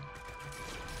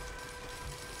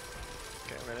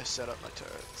 Okay, I'm gonna set up my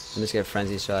turrets. I'm just gonna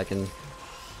frenzy so I can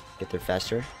get there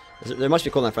faster. There must be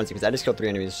cooldown frenzy because I just killed 3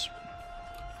 enemies.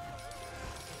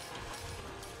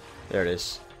 There it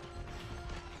is.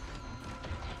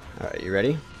 Alright, you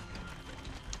ready?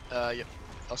 Yep.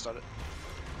 I'll start it.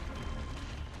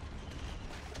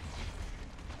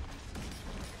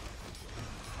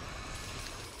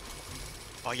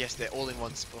 Oh yes, they're all in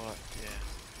one spot. Yeah.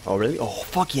 Oh really? Oh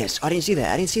fuck yes! I didn't see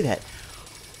that.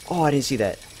 Oh, I didn't see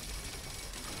that.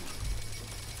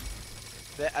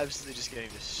 They're absolutely just getting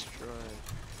destroyed.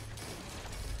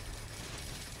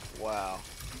 Wow.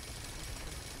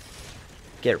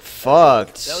 Get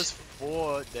fucked. That was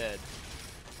 4 dead.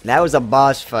 That was a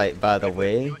boss fight, by the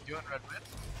way. You want red?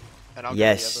 And I'll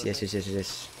Yes, go yes, yes, yes,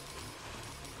 yes.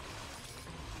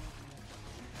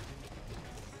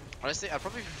 Honestly, I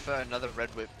probably prefer another red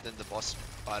whip than the boss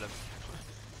item.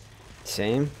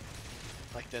 Same.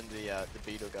 Like than the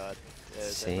beetle guard. Yeah,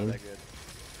 they're Same. not that good.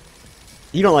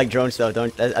 You don't like drones though,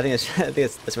 don't? I think it's, I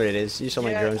think that's what it is. You just don't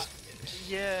like drones.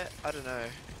 Yeah, I don't know.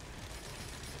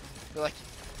 But like,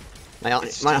 My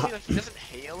it's stupid, like he doesn't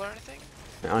heal or anything.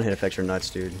 my on-hit effects are nuts,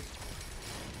 dude.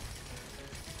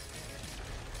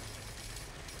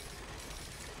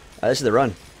 This is the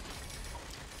run.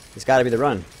 It's got to be the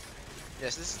run.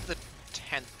 Yes, this is the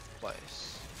 10th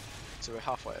place. So we're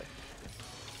halfway.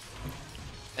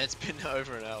 And it's been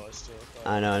over an hour still.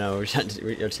 I know,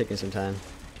 we're taking some time.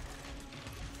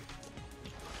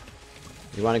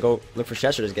 You want to go look for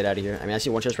chests or just get out of here? I mean, I see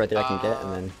one chest right there I can get,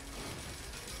 and then...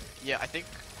 Yeah, I think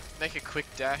make a quick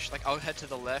dash. Like, I'll head to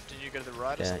the left and you go to the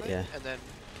right or something. Yeah. And then,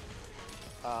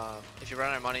 if you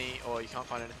run out of money or you can't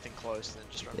find anything close, then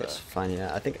just run back. Yes, fine,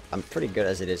 yeah. I think I'm pretty good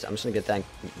as it is. I'm just gonna get that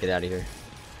and get out of here.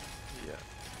 Yeah.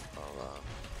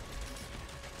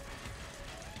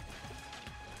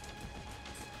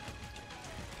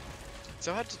 It's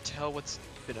so hard to tell what's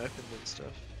been opened and stuff.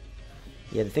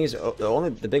 Yeah, the thing is,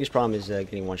 the biggest problem is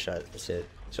getting one shot. That's it.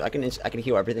 So I can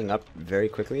heal everything up very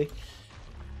quickly.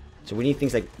 So we need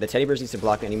things like the teddy bears needs to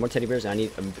block. I need more teddy bears, and I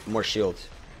need more shield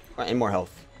and more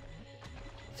health.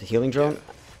 The healing drone. Yeah.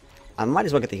 I might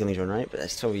as well get the healing drone, right? But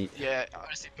that's totally. Yeah,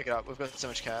 honestly, pick it up. We've got so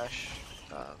much cash.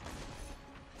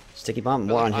 Sticky bomb,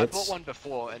 more on hits. I bought one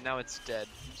before, and now it's dead.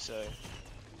 So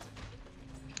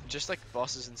just like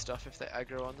bosses and stuff, if they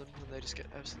aggro on them, then they just get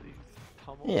absolutely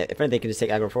pummeled. Yeah, if anything, they can just take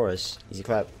aggro for us. Easy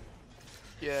clap.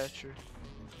 Yeah, true.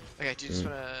 Okay, do you just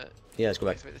wanna? Yeah, let's go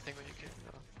back. Activate the thing when you can.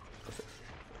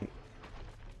 No.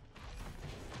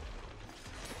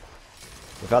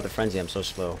 Without the frenzy, I'm so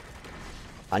slow.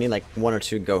 I need like 1 or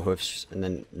 2 go hoofs, and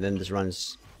then this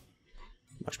runs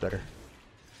much better.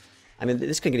 I mean,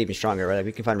 this can get even stronger, right? Like,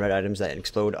 we can find red items that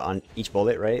explode on each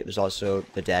bullet, right? There's also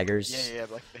the daggers. Yeah,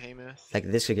 like behemoth. Like,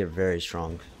 this could get very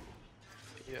strong.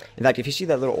 Yeah. In fact, if you see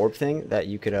that little orb thing that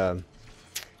you could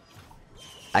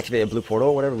activate a blue portal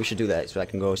or whatever, we should do that so I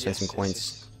can go spend some coins.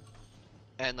 Yes.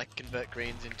 And like convert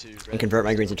greens into reds. And convert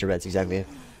my greens into reds, exactly.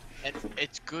 And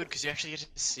it's good because you actually get to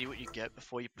see what you get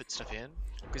before you put stuff in.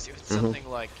 Because if it's something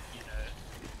like, you know,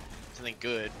 something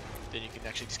good, then you can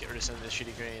actually just get rid of some of the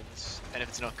shitty greens. And if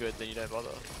it's not good, then you don't bother.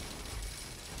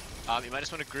 You might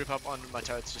just want to group up on my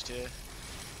turrets just here.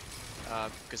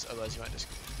 Because otherwise you might just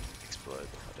explode.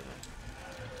 I don't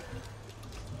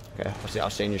know. Okay, I'll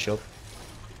stay in your shield.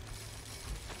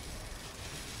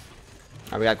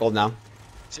 Alright, we got gold now.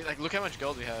 See, like, look how much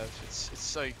gold we have. It's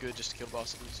so good just to kill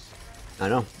bosses. I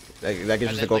know. That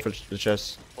gives us the gold for the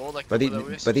chest. Like but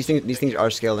these things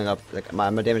are scaling up. Like my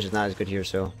damage is not as good here,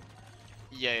 so.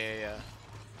 Yeah.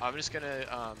 I'm just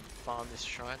gonna farm this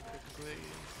shrine quickly.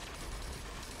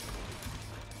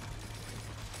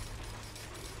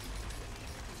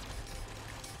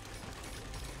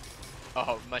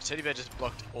 Oh, my teddy bear just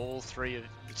blocked all 3 of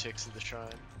the ticks of the shrine.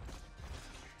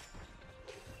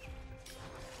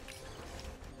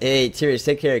 Hey, Tyrius,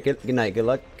 take care. Good night. Good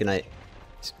luck. Good night.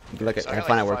 Good luck. So I got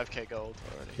find like out 5k gold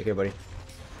already. Take care, buddy.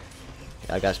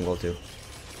 Yeah, I got some gold too.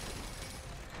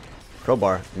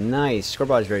 Crowbar. Nice.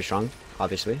 Crowbar is very strong,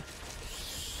 obviously.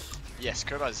 Yes,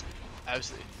 crowbar is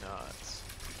absolutely nuts.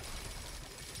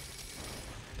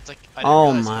 It's like, I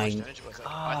oh didn't my realize how much damage it was. Like, I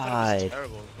thought it was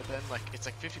terrible, but then like it's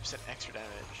like 50% extra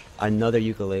damage. Another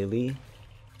ukulele.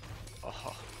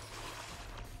 Oh.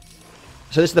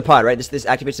 So this is the pod, right? This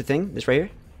activates the thing. This right here.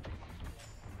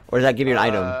 Or does that give you an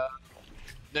item?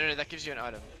 No, that gives you an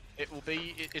item. It will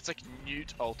be, it's like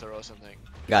Newt Altar or something.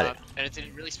 Got it. And it's in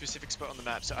a really specific spot on the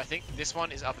map. So I think this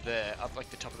one is up there, up like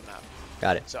the top of the map.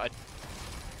 Got it. So it's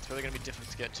really going to be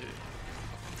difficult to get to.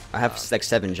 I have like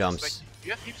 7 jumps. Like,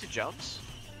 you have heaps of jumps?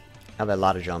 I have a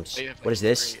lot of jumps. Oh, like what is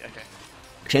this? 3. Okay.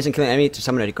 Chance in killing an enemy to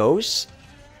summon a ghost?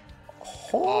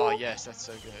 Oh, yes, that's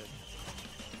so good.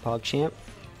 Pog champ.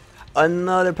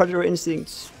 Another Predator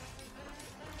Instincts.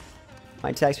 My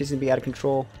attack speed is going to be out of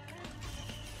control.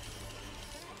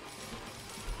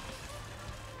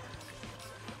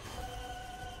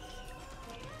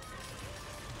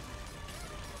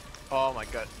 Oh my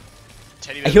god.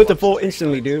 I healed the full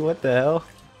instantly, dude. What the hell?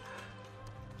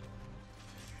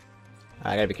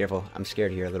 I gotta be careful. I'm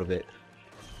scared here a little bit.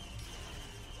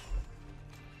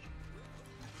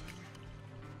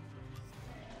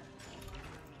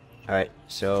 Alright,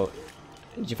 so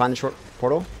did you find the short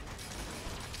portal?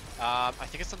 I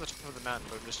think it's on the top of the mountain,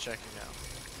 but I'm just checking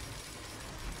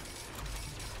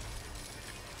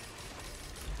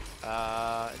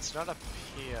now. It's not up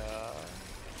here.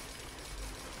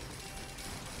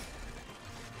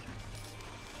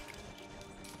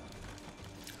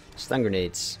 Stun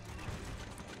grenades.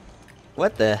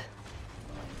 What the?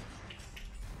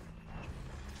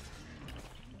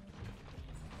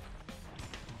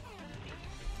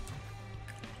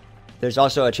 There's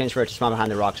also a chance for it to spawn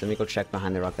behind the rock, so let me go check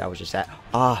behind the rock that I was just at.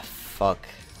 Ah, oh, fuck.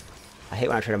 I hate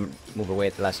when I try to move away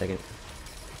at the last second.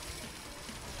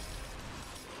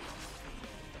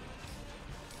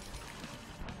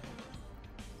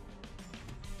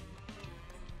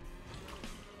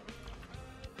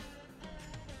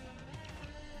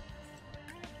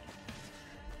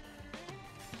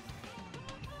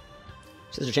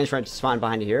 So there's a chance for it to spawn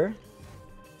behind here.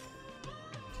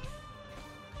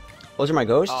 Those are my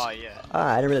ghosts? Oh, yeah.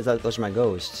 Ah, I didn't realize that those are my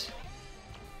ghosts.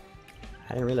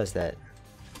 I didn't realize that.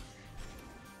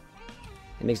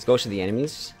 It makes ghosts of the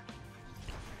enemies.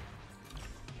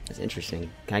 That's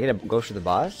interesting. Can I get a ghost of the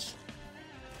boss?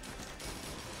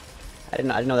 I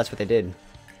didn't know that's what they did.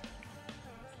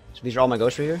 So these are all my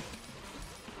ghosts right here?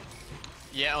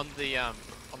 Yeah, on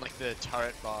like the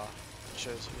turret bar, it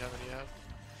shows how many you have.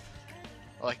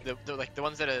 Or like the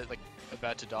ones that are like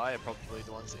about to die are probably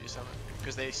the ones that you summon,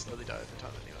 because they slowly die over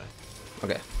time anyway.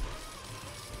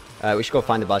 Okay. We should go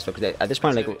find the boss, because at this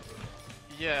point, like...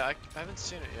 Yeah, I haven't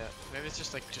seen it yet. Maybe it's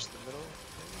just like the middle.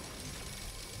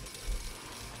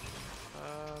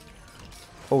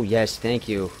 Oh yes, thank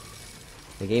you.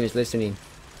 The game is listening.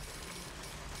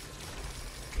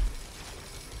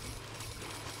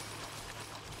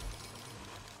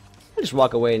 I'll just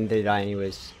walk away and they die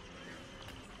anyways.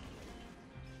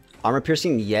 Armor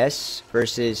piercing, yes.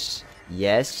 Versus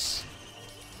yes.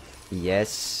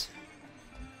 Yes.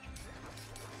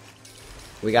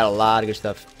 We got a lot of good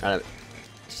stuff.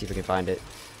 See if we can find it.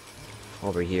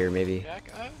 Over here, maybe. Yeah,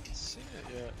 I haven't seen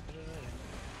it yet. I don't know.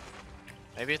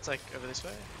 Maybe it's like over this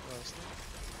way?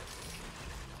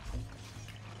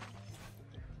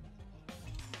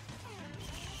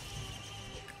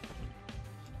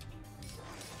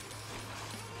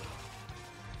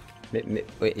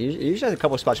 Wait, you usually have a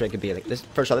couple spots where it could be like this.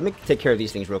 First of all, let me take care of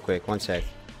these things real quick. One sec.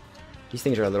 These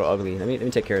things are a little ugly. Let me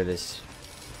take care of this.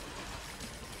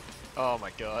 Oh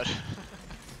my god.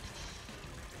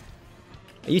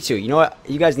 You two, you know what?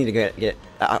 You guys need to get.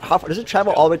 How far does it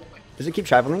travel all the way? Does it keep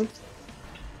traveling?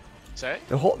 Sorry?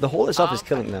 The hole itself is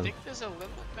killing them. I think there's a limit,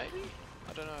 maybe?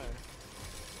 I don't know.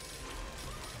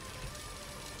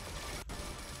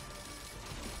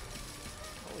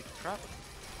 Holy crap.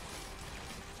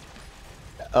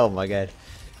 Oh my god.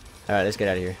 Alright, let's get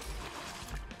out of here.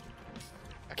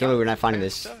 I can't believe we're not finding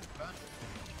this.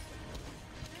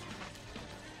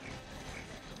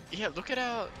 Yeah, look at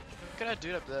our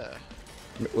dude up there.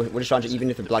 We're just trying to, even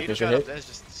if the black fish are hit. There's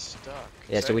just stuck.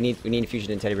 Yeah, so we need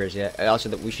infusion and teddy bears. Yeah. Also,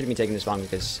 we shouldn't be taking this long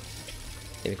because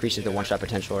it increases the one-shot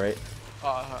potential, right?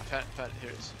 Oh, found it.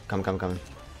 Here it is. Come. Okay, I'm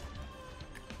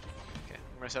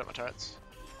gonna set up my turrets.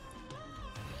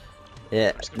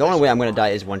 Yeah, the only way I'm gonna die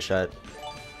is one shot.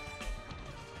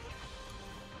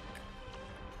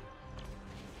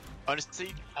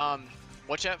 Honestly,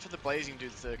 watch out for the blazing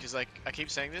dudes though, because like I keep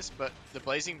saying this, but the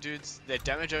blazing dudes, their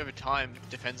damage over time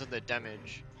depends on their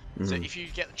damage. So if you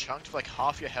get chunked for like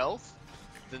half your health,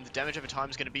 then the damage over time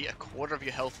is going to be a quarter of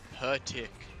your health per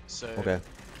tick. So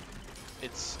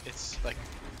it's like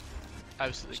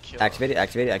absolutely killer. Activate it.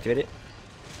 Okay.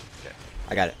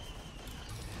 I got it.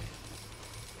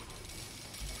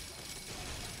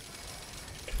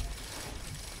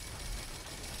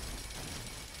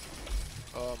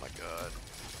 Oh my god.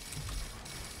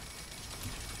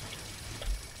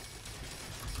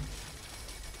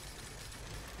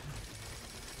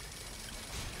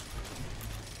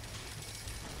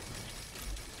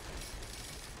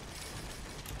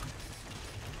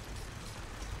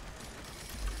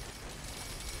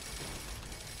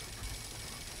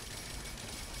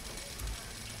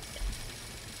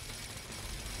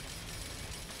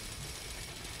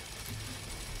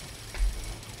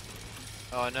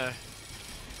 Oh no.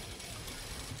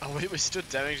 Oh, we still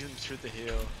damaging them through the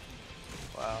heal.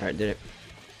 Wow. Alright, did it.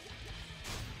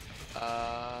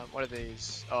 What are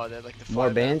these? Oh, they're like the more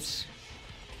bands.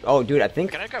 Oh, dude, I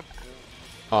think. Can I go?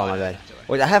 Oh my bad.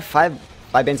 Wait, I have five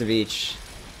bands of each.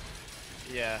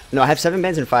 Yeah. No, I have 7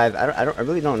 bands and 5. I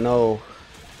really don't know.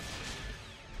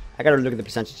 I gotta look at the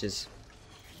percentages.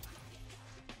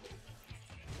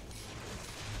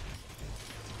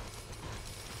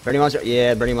 Burning mobs.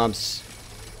 Yeah, burning mobs.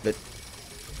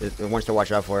 The ones to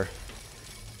watch out for.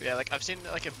 Yeah, like I've seen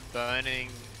like a burning,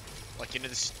 like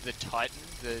the Titan,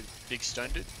 the big stone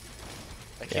dude.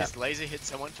 Like his laser hit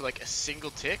someone for like a single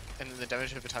tick, and then the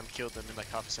damage over time killed them in like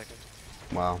half a second.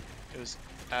 Wow. It was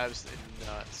absolutely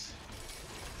nuts.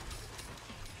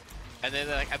 And then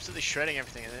they're like absolutely shredding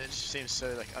everything, and it just seems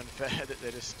so like unfair that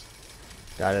they're just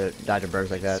die to birds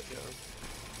like that. Skilled.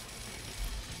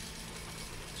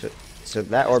 So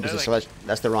that orb is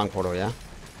that's the wrong portal, yeah?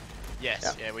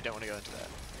 Yes, yeah, we don't want to go into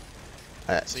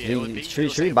that. So, yeah,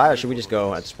 should we buy or should we just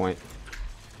go at this point?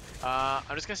 I'm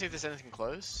just gonna see if there's anything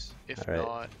close. If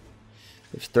not,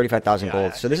 it's 35,000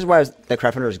 gold. So this is why the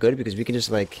crowdfunder is good, because we can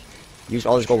just like use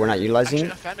all this gold we're not utilizing.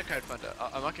 Actually, I found a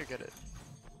crowdfunder. I might go get it.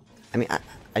 I mean, I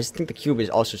just think the cube is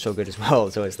also so good as well.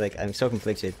 So it's like I'm so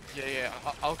conflicted. Yeah,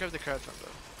 I'll grab the crowdfunder.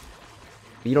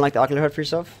 You don't like the ocular hood for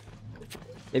yourself?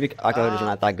 Maybe ocular hood is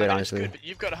not that good, honestly. Good, but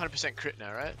you've got 100% crit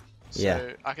now, right? So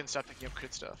yeah. I can start picking up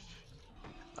crit stuff.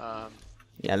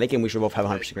 Yeah, late game we should both have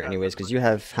 100% crit anyways, because you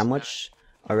have how much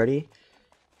already?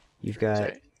 You've got...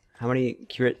 Sorry? How many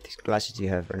crit glasses do you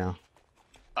have right now?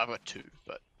 I've got 2,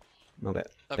 but... Okay.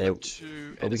 I've got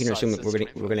 2, but we can assume that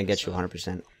we're gonna get you 100%.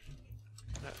 Right,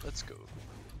 let's go.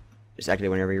 Just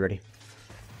activate whenever you're ready.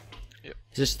 Yep.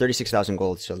 This is 36,000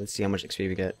 gold, so let's see how much XP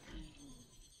we get.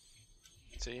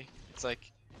 See? It's like...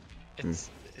 It's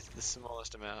the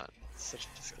smallest amount. It's such a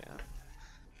discount.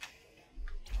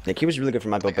 Yeah, cube is really good for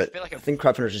my build, but I think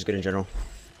crowdfunder is just good in general.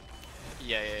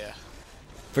 Yeah.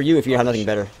 For you, if you have nothing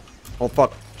better. Oh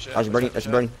fuck! I was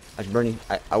burning.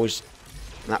 I was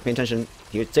not paying attention.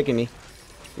 He was taking me.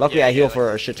 Luckily, I heal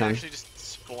for a shit ton. You can actually just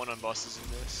spawn on bosses in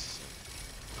this.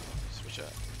 Switch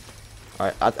up. All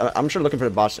right, I'm sure looking for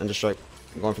the boss and just like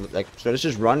going for the, so let's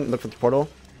just run, look for the portal.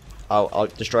 I'll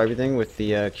destroy everything with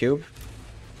the cube.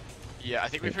 Yeah, I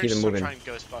think we've just try and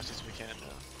go as fast as we can now.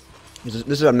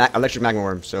 This is an electric magma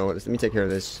worm, so let me take care of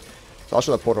this. It's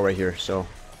also a portal right here, so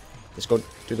let's go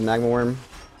do the magma worm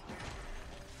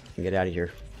and get out of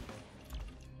here.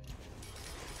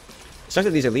 It's not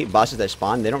that these elite bosses that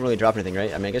spawn, they don't really drop anything,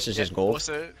 right? I mean, I guess it's just gold.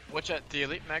 Also, watch out, the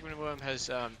elite magma worm has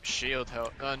shield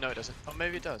health. No, it doesn't. Oh,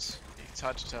 maybe it does. It's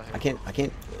hard to tell. I can't.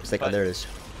 It's like, oh, there it is.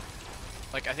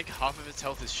 Like, I think half of its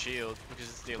health is shield because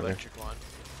it's the electric one.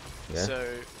 Yeah. So,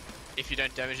 if you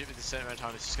don't damage it with a certain amount of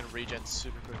time, it's just gonna regen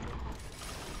super quickly.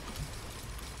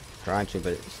 Trying to,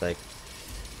 but it's like...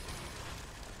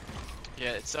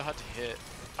 Yeah, it's so hard to hit.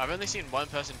 I've only seen one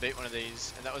person beat one of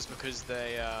these, and that was because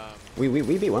they, We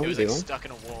beat one, it was like stuck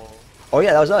in a wall. Oh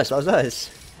yeah, that was us,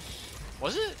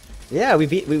 Was it? Yeah, we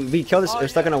killed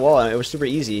this, stuck in a wall, and it was super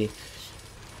easy.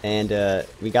 And,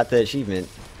 we got the achievement.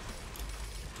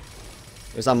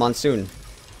 It was on Monsoon.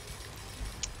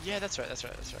 Yeah, that's right.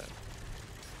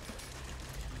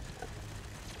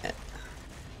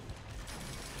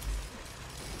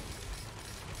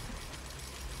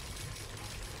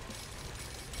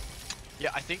 Yeah,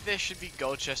 I think there should be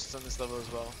gold chests on this level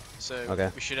as well.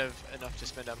 So we should have enough to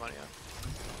spend our money on.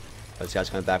 Oh, this guy's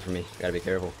coming back for me. Gotta be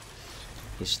careful.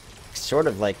 He's sort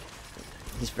of like...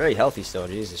 He's very healthy still,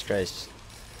 Jesus Christ.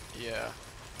 Yeah.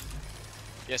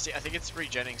 Yeah, see, I think it's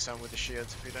regenning some with the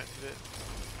shields if we don't hit it.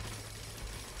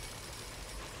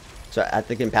 So I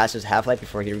think it passes half-life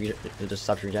before he just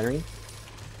stops regenerating?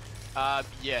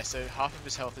 Yeah, so half of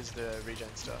his health is the regen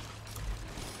stuff.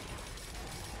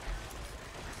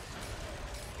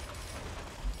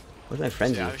 Where's my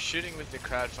frenzy? Yeah, I'm shooting with the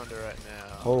crowdfunder right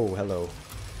now. Oh, hello.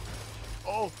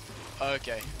 Oh!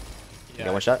 Okay. Yeah. You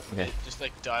got one shot? Okay. It just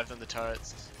like dived on the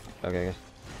turrets. Okay.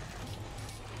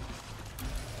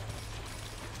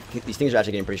 These things are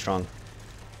actually getting pretty strong.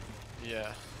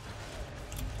 Yeah.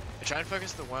 I try and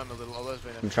focus the worm a little, although it's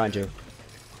been I'm trying to.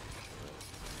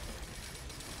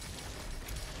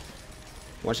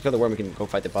 Once you kill the worm, we can go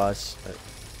fight the boss. But...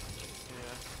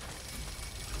 Yeah.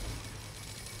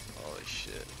 Holy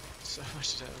shit. So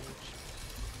much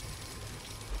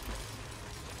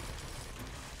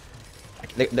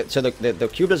damage. So the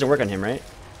cube doesn't work on him, right?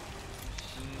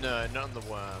 No, not on the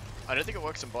worm. I don't think it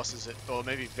works on bosses, or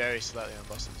maybe very slightly on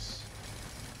bosses.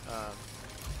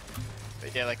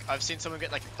 But yeah, like I've seen someone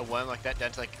get like a worm like that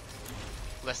down to like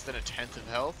less than 1/10 of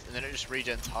health, and then it just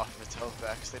regens half of its health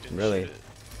back because they didn't shoot it.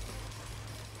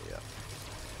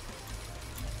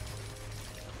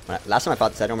 Yeah. Last time I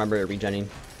fought this, I don't remember it regenning.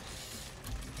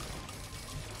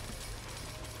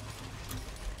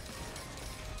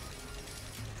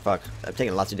 Fuck, I'm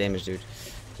taking lots of damage, dude.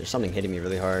 There's something hitting me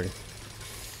really hard.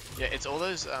 Yeah, it's all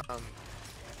those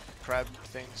crab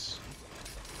things.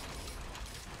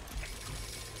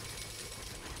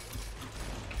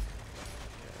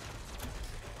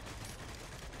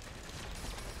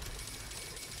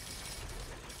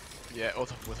 Yeah, all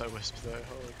the Willow Wisps though,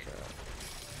 holy crap.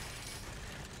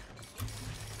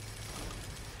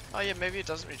 Oh yeah, maybe it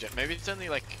doesn't regen. Maybe it's only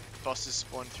like bosses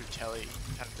spawn through telly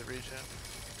have the regen.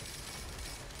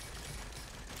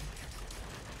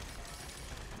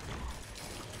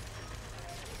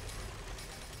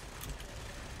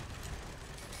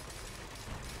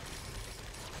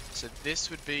 So this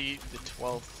would be the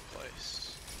 12th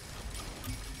place.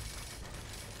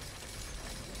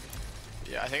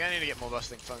 Yeah, I think I need to get more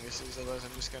busting funguses, otherwise I'm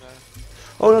just gonna...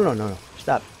 Oh, no.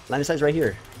 Stop. Line of sight's right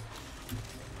here.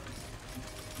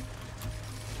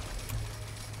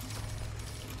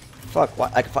 Fuck, why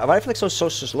do I feel like so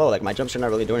slow? Like, my jumps are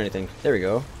not really doing anything. There we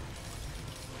go.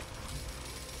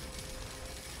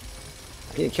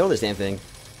 I need to kill this damn thing.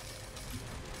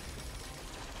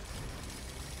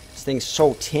 This thing's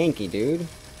so tanky, dude.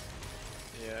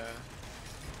 Yeah.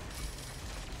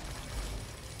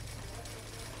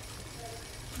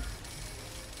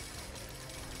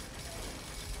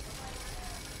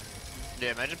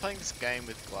 Yeah, imagine playing this game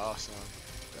with glass on.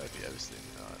 That would be absolutely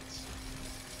nuts.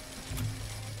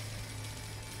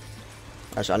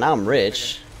 Alright, so now I'm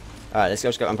rich. Okay. Alright,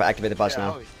 let's go. I'm gonna activate the boss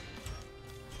now.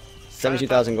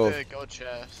 72,000 gold. Gold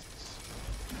chests.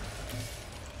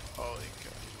 Holy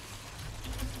god.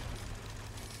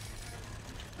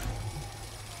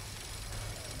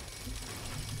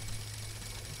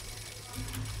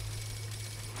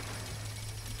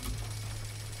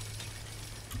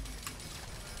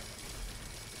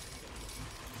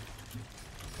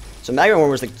 So Magma Worm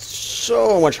was like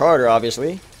so much harder,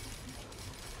 obviously.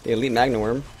 The Elite Magna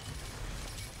Worm.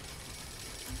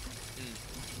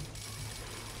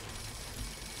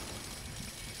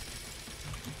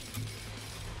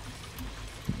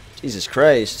 Jesus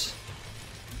Christ.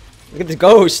 Look at the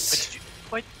ghosts.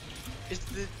 Wait, is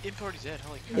the imp already dead?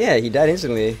 Holy crap. Yeah, he died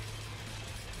instantly. Yeah,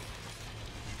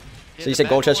 so you said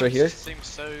gold chest right here? Seems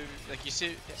so, like, you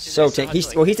see, so tank.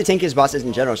 He's, well, he's the tankiest boss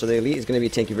in general, so the Elite is going to be a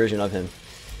tanky version of him.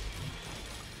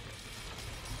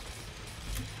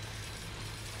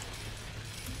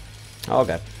 Oh,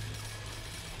 okay.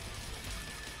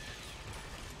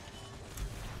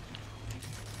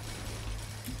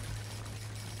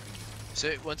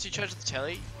 So once you charge the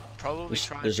telly, probably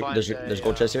try and there's, find there's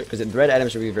gold chests here because the red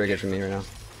items would be very good for me right now.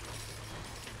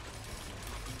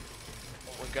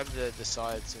 Well, grab the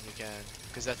sides when you can,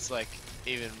 because that's like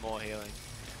even more healing.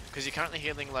 Because you're currently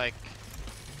healing like.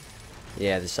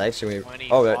 Yeah, the sights are.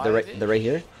 Oh, they're right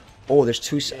here. Oh, there's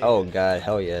two. Yeah. Oh god,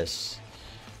 hell yes.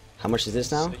 How much is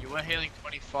this now? So you were healing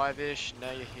 25-ish. Now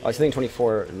you're healing. I was healing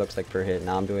 24. It looks like per hit.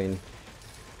 Now I'm doing.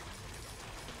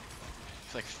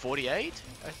 It's like 48.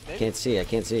 I can't see. I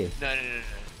can't see. No. I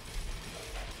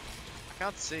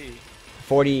can't see.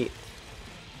 40.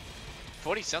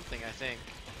 40 something, I think.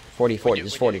 40.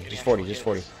 Just 40. Just 40. Just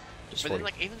 40. Just 40. But then,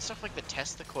 like, even stuff like the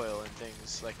tester coil and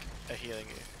things like are healing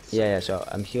you. So yeah. So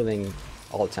I'm healing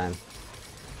all the time.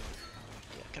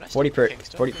 Yeah, can I 40 per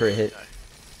hit. No.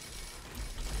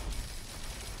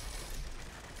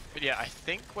 But yeah, I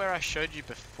think where I showed you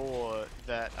before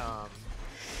that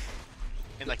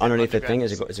in like underneath the thing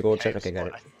is a gold chest. Okay, got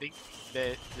it. I think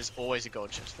there's always a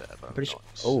gold chest there. But I'm pretty sure.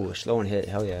 Oh, slow and hit.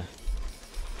 Hell yeah.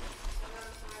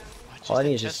 All I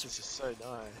think is just so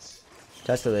nice.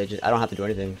 Tesla, I don't have to do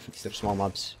anything. These small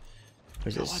mobs.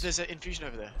 Where's this? Oh, there's an infusion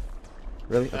over there.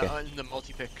 Really? Okay. In the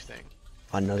multi-pick thing.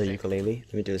 Another ukulele.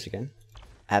 Let me do this again.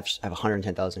 I have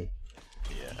 110,000.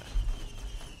 Yeah.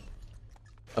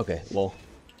 Okay, well.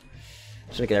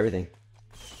 Just gonna get everything.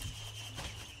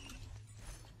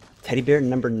 Teddy bear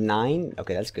number 9?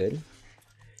 Okay, that's good.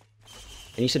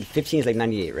 And you said 15 is like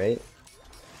 98, right?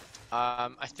 I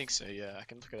think so, yeah. I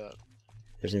can look it up.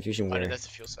 There's infusion where? where? Oh, no, that's a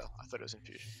fuel cell. I thought it was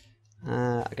infusion.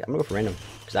 Okay, I'm gonna go for random.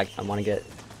 Because I want to get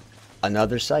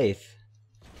another scythe.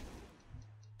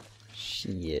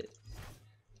 Shit.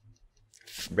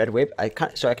 Red whip?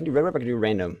 So I can do red whip, I can do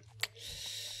random.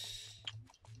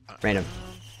 Random.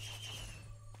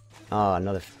 Oh,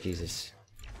 another. Jesus.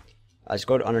 I just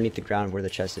go to underneath the ground where the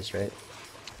chest is, right?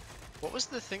 What was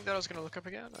the thing that I was going to look up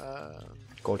again?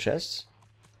 Gold chests?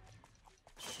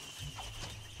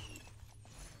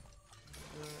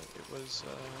 It was.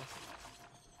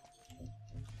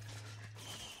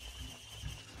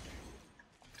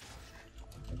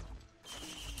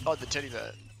 Oh, the teddy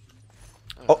bear.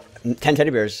 Oh, 10 teddy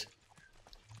bears.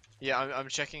 Yeah, I'm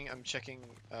checking.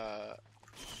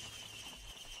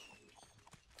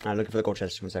 I'm looking for the gold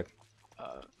chest. 1 sec.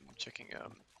 I'm checking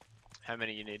how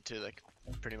many you need to like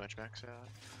pretty much max out.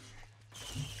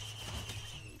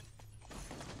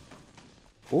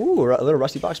 Ooh, a little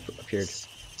rusty box appeared.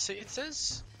 See, it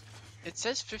says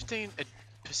 15%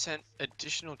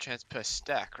 additional chance per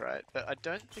stack, right? But I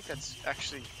don't think that's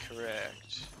actually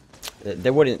correct.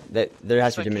 They wouldn't. There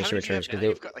has to be like, diminished returns because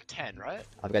you've got like 10, right?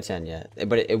 I've got 10, yeah.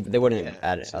 But they wouldn't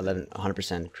add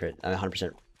 100% crit,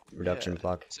 100% reduction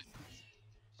block.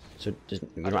 So you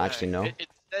don't actually know. It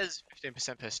says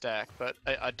 15% per stack, but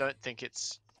I don't think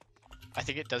it's. I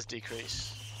think it does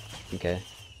decrease. Okay.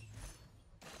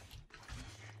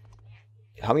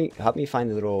 help me find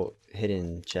the little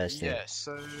hidden chest thing. Yeah,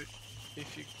 so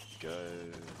if you go...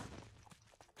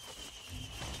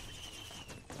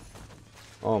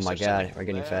 Oh my god, we're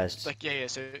getting fast. Like, yeah,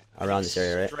 so... Around this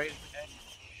area, right? Straight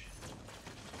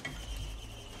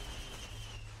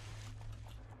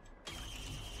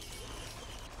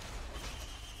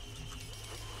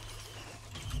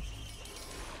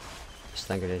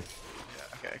Stun grenade.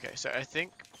 Yeah, okay, so I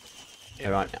think...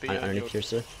 Around, underneath here,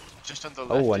 sir? Just on the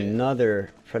left. Oh,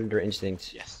 another Predator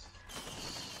Instinct. Yes.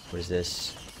 What is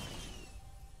this?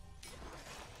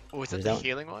 Oh, is that the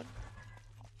healing one?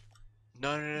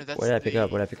 No, that's What did I pick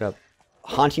up? What did I pick up?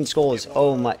 Haunting Skulls.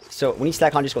 Oh my. So when you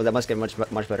stack Haunting Skulls, that must get much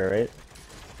better, right?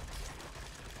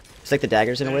 It's like the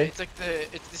daggers in a way? It's like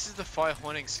this is the Fire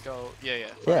Haunting Skull. Yeah.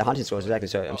 Yeah, Haunting Skulls, exactly.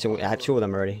 So I'm saying I have 2 of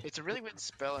them already. It's a really weird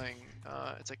spelling.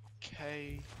 It's like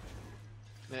K...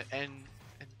 The N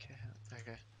K...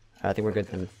 Okay. I think we're good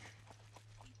then.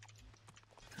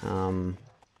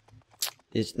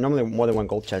 It's normally more than 1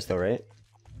 gold chest though, right?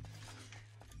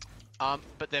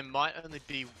 But there might only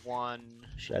be 1...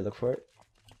 Should I look for it?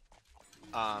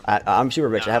 I'm super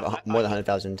rich. No, I have more than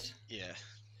 100,000. Yeah.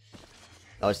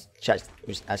 I was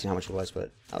asking how much it was,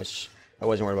 but I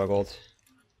wasn't worried about gold.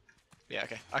 Yeah,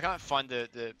 okay. I can't find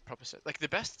the proper set. Like, the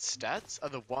best stats are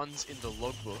the ones in the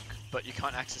logbook, but you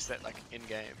can't access that, like,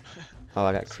 in-game. Oh,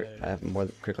 I have more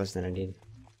crit less than I need.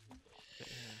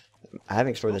 I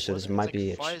haven't explored this, so this might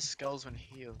be... Fires skulls when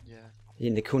healed, yeah. Yeah,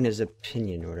 Nikun has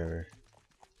opinion or whatever.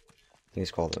 I think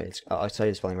it's called. Wait, I'll tell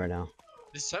you the spelling right now.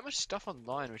 There's so much stuff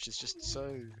online which is just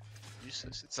so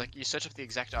useless. It's like you search up the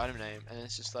exact item name and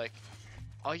it's just like,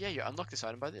 oh yeah, you unlock this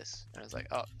item by this. And it's like,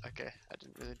 oh, okay. I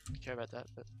didn't really care about that,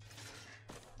 but...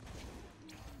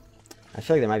 I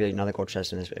feel like there might be another gold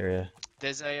chest in this area.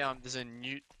 There's a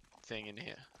newt thing in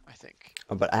here, I think.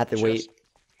 Oh, but I have to wait.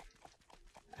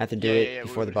 I have to do it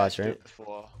before the boss, right?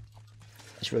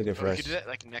 It's really good for us. We could do that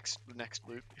like next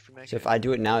loop if we make it. So if I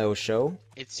do it now, it will show.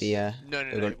 It's the no,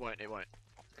 it won't.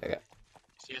 Okay.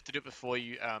 So you have to do it before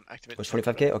you activate. Was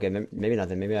 25k? Okay, maybe not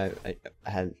then. Maybe I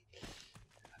had.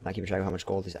 I'm not keeping track of how much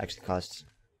gold this actually costs.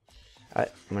 All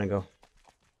right, I'm gonna go.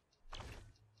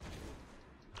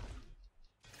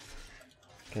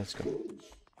 Okay, let's go.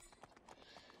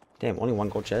 Damn, only 1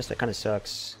 gold chest. That kind of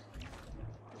sucks.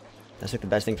 That's like the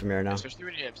best thing from here now. Especially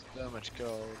when you have so much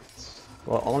gold.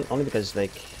 Well, only because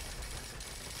like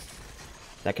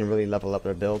that can really level up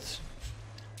their builds.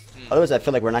 Otherwise, I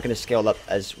feel like we're not going to scale up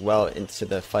as well into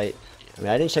the fight. I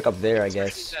mean, I didn't check up there, I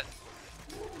guess.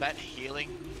 That healing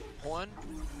horn,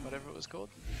 whatever it was called.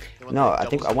 No, I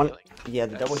think I want. Yeah,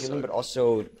 the double healing, but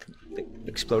also the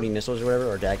exploding missiles or whatever,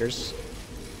 or daggers.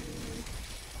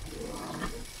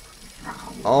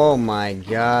 Oh my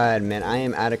god, man, I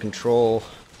am out of control.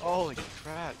 Holy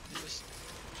crap, you just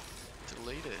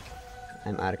deleted.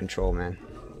 I'm out of control, man.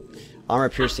 Armor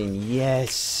piercing,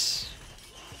 yes.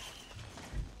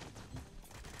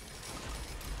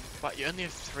 But you only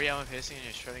have 3 armor piercing and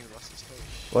you're shredding Ross's.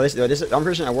 Well, this armor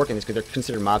piercing are working this because they're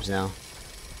considered mobs now.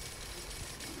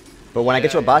 But when I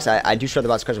get to a boss, I do shred the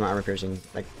boss because of my armor piercing.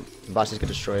 Like, the bosses get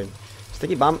destroyed.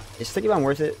 Sticky bomb, is Sticky bomb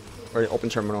worth it? Or open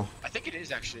terminal? I think it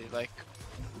is actually. Like,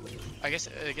 I guess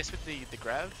with the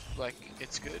grab, like,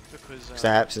 it's good because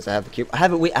since I have the cube, I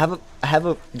have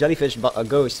a jellyfish, a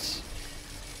ghost.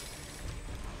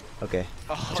 Okay,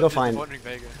 let's go find. Holy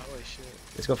shit.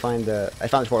 Let's go find the. I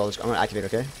found the portal. I'm gonna activate.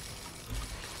 Okay.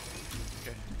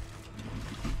 Okay.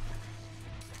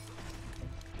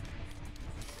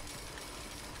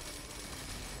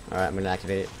 All right, I'm gonna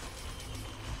activate it.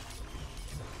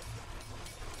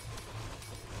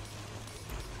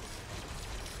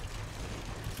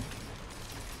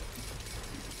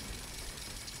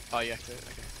 Oh, you have to.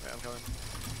 Okay, wait, I'm coming.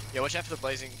 Yeah, watch out for the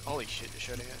blazing. Holy shit, you're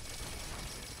shooting it.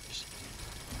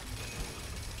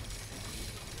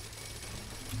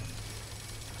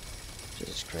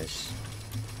 Jesus Christ.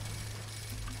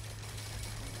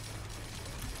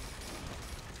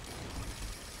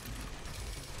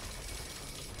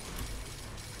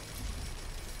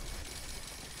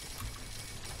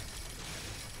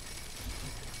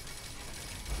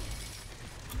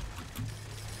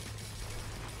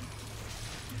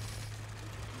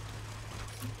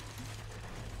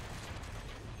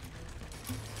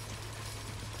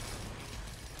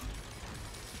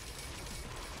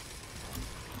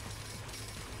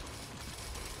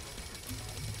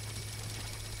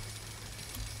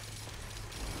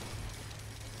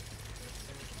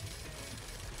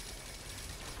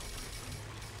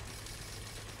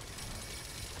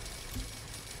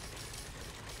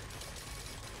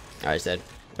 Alright, it's dead.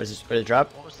 What is this? What did it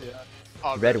drop? What was the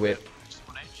oh, Red whip. Just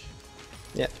 1H.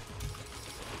 Yeah.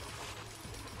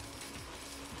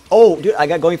 Oh, dude, I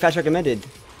got going fast recommended.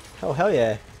 Oh, hell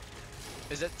yeah.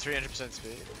 Is that 300%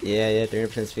 speed? Yeah,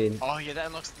 300% speed. Oh yeah, that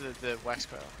unlocks the wax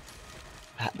quail.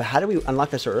 But how did we unlock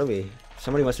that so early?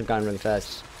 Somebody must have gone really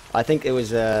fast. I think it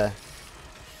was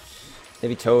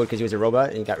maybe Toad because he was a robot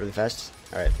and he got really fast.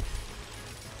 All right.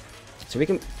 So we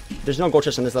can. There's no gold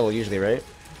chest on this level usually, right?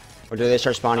 Or do they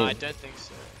start spawning? I don't think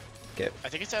so. Okay. I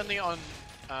think it's only on.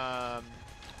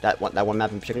 That one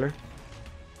map in particular.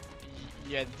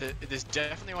 Yeah, there's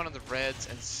definitely one on the reds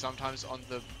and sometimes on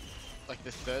the like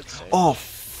the third stage. Oh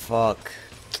fuck!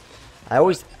 I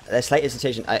always that slight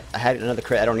hesitation. I had another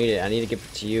crit. I don't need it. I need to give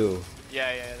it to you.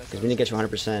 Yeah. That's because we need to get you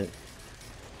 100%.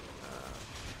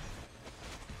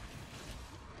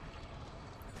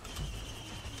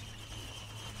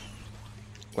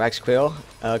 Wax quill?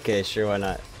 Okay, sure, why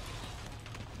not?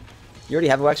 You already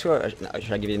have a wax quill, or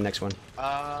should I give you the next one? No,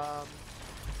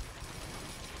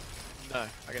 I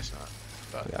guess not.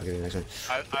 But Okay, I'll give you the next one.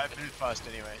 I move fast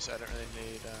anyway, so I don't really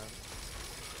need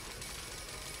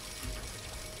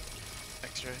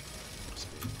X-ray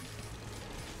speed.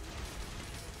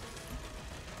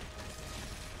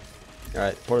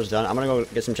 Alright, portal's done. I'm gonna go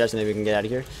get some chests and then we can get out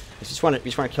of here. We just wanna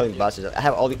kill the bosses. I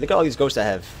have all these, look at all these ghosts I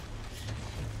have.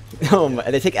 Oh my,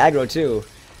 they take aggro too.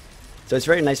 So it's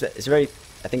very nice that it's very,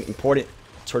 I think, important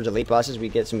towards the late bosses we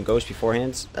get some ghosts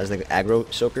beforehand as like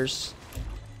aggro soakers.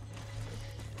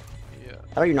 Yeah.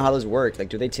 I don't even know how those work. Like,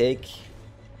 do they take?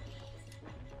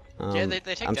 Yeah, they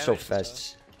take I'm damage so and fast.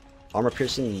 stuff. Armor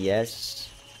piercing, yes.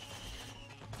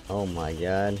 Oh my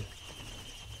god.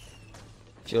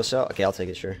 Fuel cell? Okay, I'll take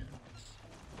it, sure.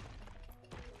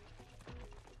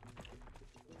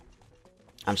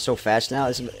 I'm so fast now.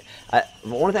 The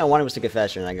only thing I wanted was to get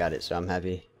faster, and I got it, so I'm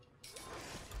happy.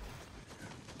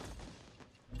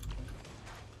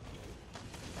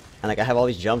 And like I have all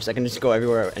these jumps, I can just go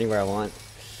everywhere, anywhere I want.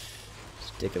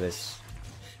 It's ridiculous.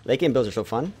 Late game builds are so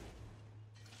fun.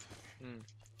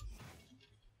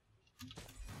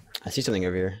 I see something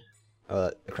over here.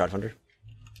 The crowdfunder.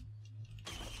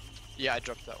 Yeah, I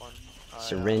dropped that one.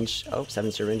 Syringe. Oh,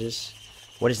 7 syringes.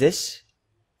 What is this?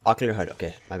 Ocular HUD.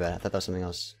 Okay, my bad. I thought that was something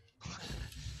else.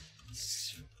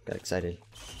 Got excited.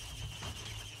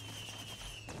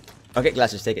 Okay,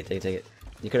 glasses. Take it.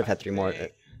 You could have had 3 more.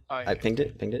 I pinged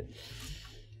it.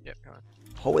 Yep, come on.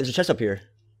 Oh, there's a chest up here.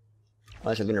 Oh,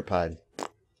 that's a lunar pod.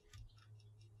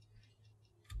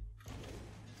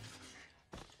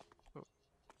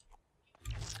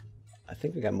 I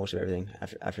think we got most of everything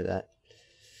after that.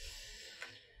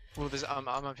 Well, there's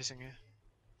armor piercing here.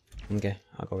 Okay,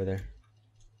 I'll go over there.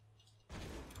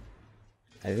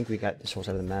 I think we got this whole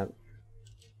side of the map.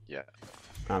 Yeah.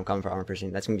 I'm coming for armor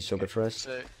piercing. That's gonna be so good for us.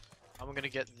 So, I'm gonna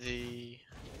get the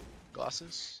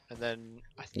glasses, and then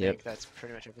I think that's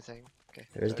pretty much everything. Okay.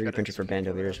 There's a 3D printer for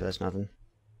bandoliers, but that's nothing.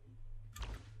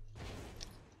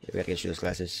 Yeah, we gotta get you those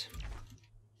glasses.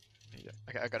 Yeah.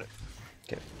 Okay, I got it.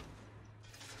 Okay.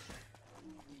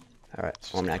 Alright,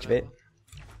 I'm gonna activate.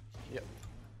 Yep.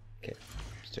 Okay,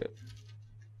 let's do it.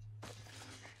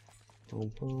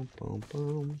 Boom, boom, boom,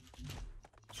 boom.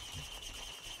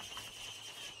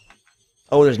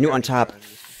 Oh, there's new on top.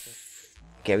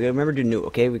 Okay, we remember to do new.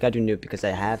 Okay, we gotta do new because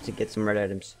I have to get some red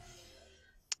items.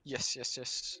 Yes.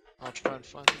 I'll try and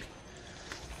find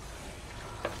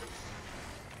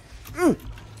it.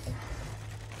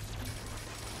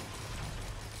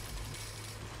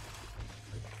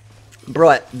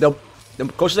 Bro, the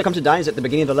closest I come to dying is at the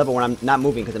beginning of the level when I'm not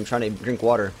moving because I'm trying to drink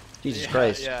water. Jesus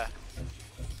Christ. Yeah,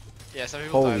 some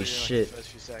people Holy die shit. within, like, the first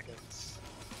few seconds.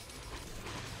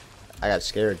 I got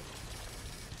scared.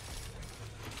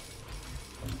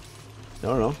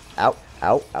 No. Out.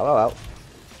 I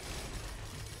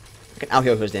can out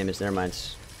heal his damage, never mind.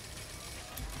 Just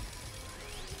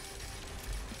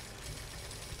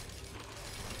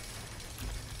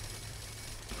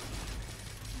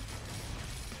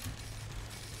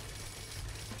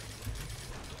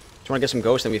wanna get some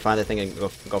ghosts and we find the thing and go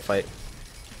fight.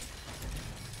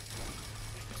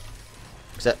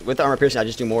 Cause with the armor piercing I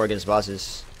just do more against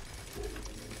bosses.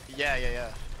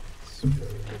 Yeah.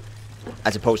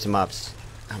 As opposed to mobs.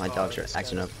 Oh, my dogs are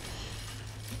acting up.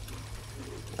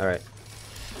 Alright.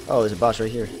 Oh, there's a boss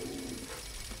right here.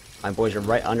 My boys are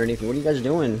right underneath me. What are you guys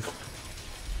doing?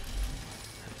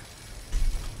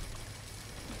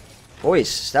 Boys,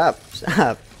 stop.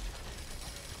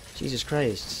 Jesus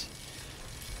Christ.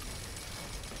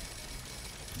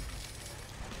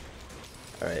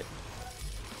 Alright.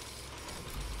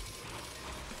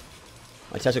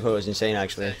 My testicle is insane,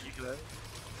 actually.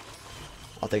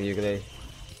 I'll take the ukulele.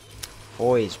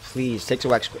 Boys, please, take the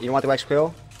wax. You don't want the wax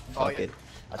quill? Fuck it.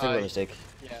 I took a mistake.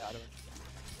 Yeah, I don't.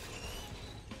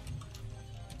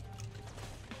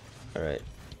 Alright.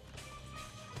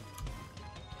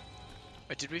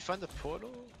 Wait, did we find the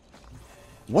portal?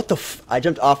 What the f- I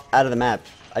jumped off out of the map.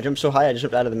 I jumped so high I just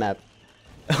jumped out of the map.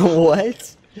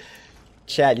 What?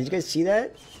 Chad, did you guys see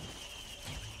that?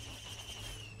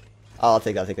 Oh, I'll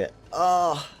take that, I'll take that.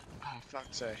 Oh! Oh, fuck,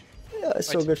 sorry. Yeah,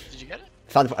 it's Wait, so good. Did you get it?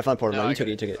 I found the portal. No, No, I you took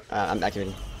got it, you took it. I'm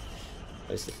activating.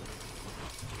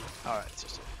 Alright, it's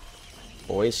just it.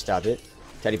 Boys, stop it.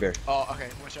 Teddy bear. Oh, okay,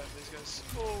 watch out for these guys.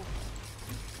 Oh.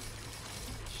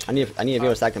 I need to be able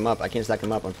to stack them up. I can't stack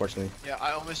them up, unfortunately. Yeah,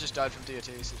 I almost just died from DOT,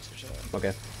 so switch out.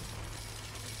 Okay.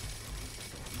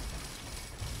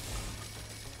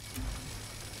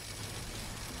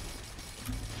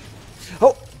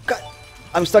 Oh, God!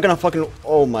 I'm stuck in a fucking...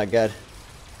 Oh my God.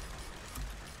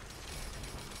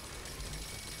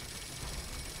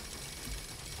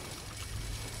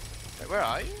 Wait, where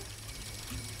are you?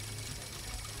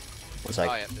 One sec.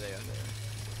 Oh, yeah, there you are, there you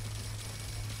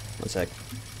One sec.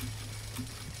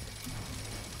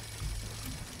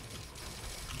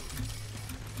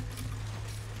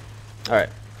 Alright.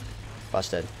 Boss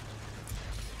dead. are.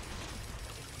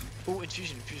 Oh,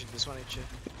 infusion, this one ain't you.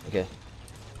 Okay.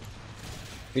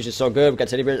 Infusion's so good. We got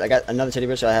teddy bears. I got another teddy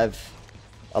bear, so I have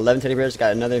 11 teddy bears.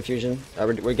 Got another infusion.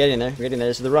 We're getting there. We're getting there.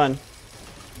 This is the run.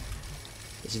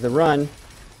 This is the run.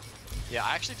 Yeah,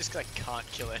 I actually just like can't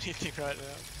kill anything right now.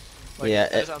 Like,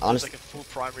 Yeah, honestly, like a full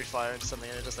primary fire into something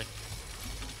and it does like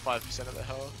 5% of the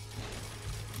health.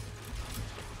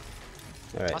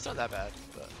 Alright. That's not that bad,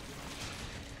 but.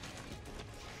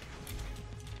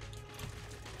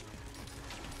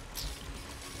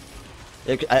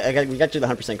 We got to the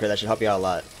 100% crit. That should help you out a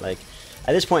lot. Like,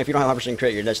 at this point, if you don't have 100%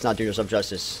 crit, you're just not doing yourself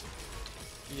justice.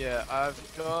 Yeah, I've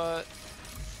got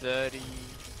 35%.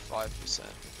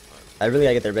 I really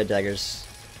gotta get their red daggers.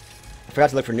 I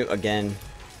forgot to look for Newt again.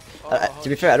 Oh, To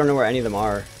be fair, I don't know where any of them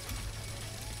are.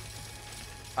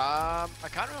 I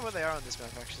can't remember where they are on this map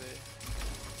actually.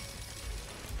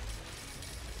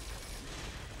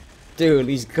 Dude,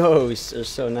 these ghosts are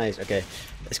so nice. Okay,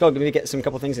 let's go. Maybe get some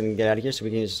couple things and get out of here so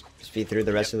we can just speed through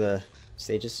the rest of the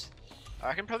stages.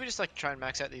 I can probably just like try and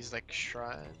max out these like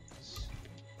shrines.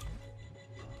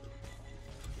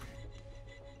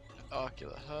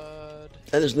 Ocular HUD.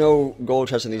 And there's no gold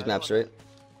chest in these maps, right?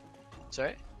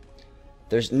 Sorry?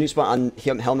 There's a new spot on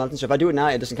Hell Mountain, so if I do it now,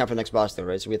 it doesn't count for the next boss though,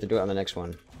 right? So we have to do it on the next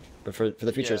one. But for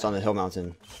the future, it's on the Hill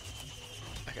Mountain.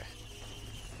 Okay.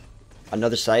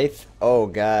 Another scythe? Oh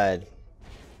god.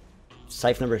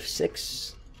 Scythe number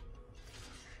 6.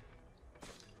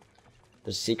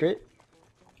 There's a secret?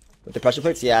 With the pressure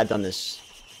plates? Yeah, I've done this.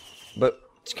 But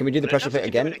can we do the pressure plate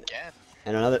again?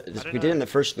 And another. We did it in the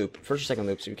first loop, first or second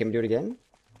loop. So can we do it again?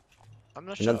 I'm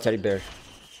not sure. Another teddy bear.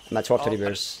 I'm at 12 teddy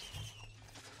bears.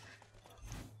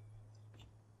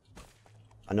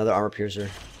 Another armor piercer.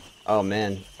 Oh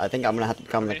man, I think I'm gonna have to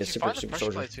become like a super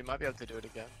soldier. Plates, we might be able to do it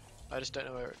again. I just don't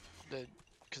know where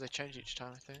because they change each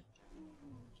time, I think.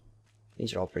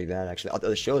 These are all pretty bad actually. Oh,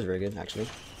 the shield is very good actually.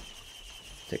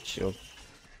 Take the shield.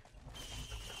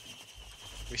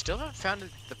 We still haven't found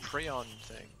the Prion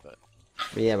thing, but.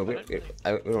 Yeah, but we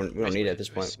don't need it at this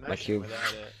point. My cube.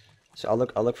 So I'll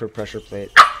look for a pressure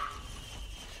plate.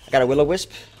 I got a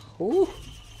will-o-wisp. Ooh.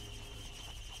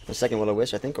 My second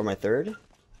will-o-wisp, I think, or my third.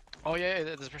 Oh yeah,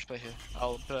 there's a pressure plate here.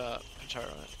 I'll put a turret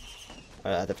on it. I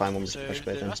have to find one with so pressure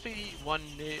plate. There must be one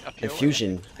near up here.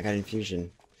 Infusion. I got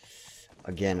infusion.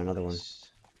 Again, another one.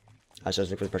 I should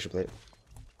look for the pressure plate.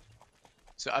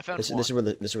 So I found this is where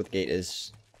the gate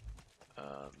is.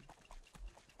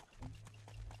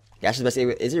 Gas is the best.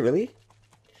 Is it really?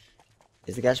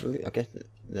 Is the gas really okay?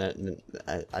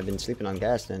 I've been sleeping on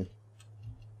gas then.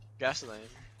 Gasoline.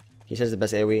 He says the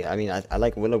best AoE. I mean, I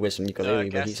like Will-O-Wisp and ukulele,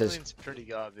 but he says gasoline's pretty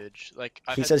garbage. Like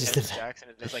I've he had says it's the stacks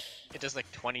and it does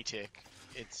like 20 tick.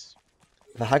 It's.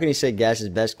 But how can you say gas is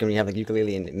best when you have like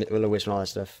ukulele and Will-O-Wisp and all that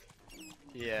stuff?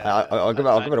 Yeah. I'll give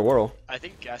it a whirl. I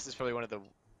think gas is probably one of the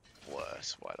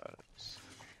worst white items.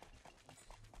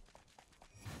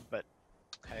 But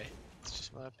hey, it's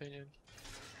just my opinion.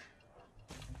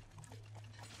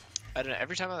 I don't know.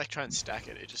 Every time I like try and stack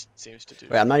it, it just seems to do.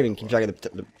 Wait, I'm not even keeping track of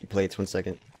the plates. 1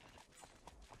 second.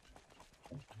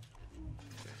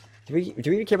 Do we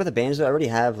even care about the bands though? I already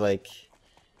have like. Do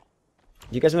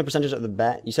you guys know the percentage of the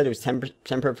bat? You said it was 10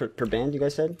 per band. You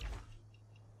guys said.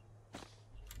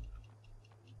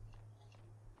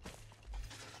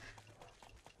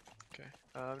 Okay.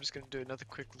 I'm just gonna do another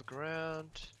quick look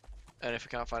around, and if we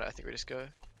can't find it, I think we just go.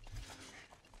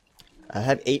 I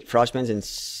have 8 frost bands and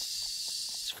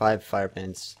 5 fire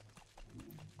bands.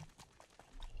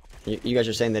 You guys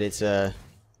are saying that it's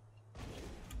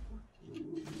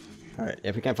Alright,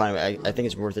 if we can't find it, I think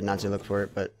it's worth it not to look for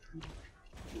it, but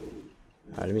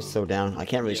Alright, let me slow down. I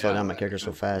can't really slow down my character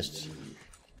so fast.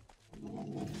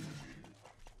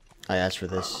 I asked for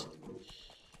this.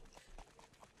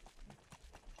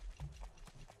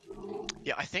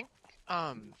 Yeah, I think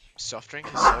soft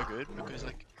drink is so good because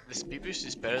like the speed boost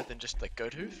is better than just like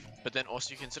goat hoof, but then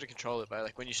also you can sort of control it by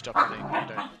like when you stop running,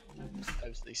 you don't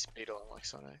absolutely speed along like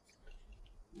Sonic.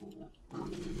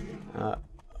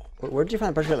 Where did you find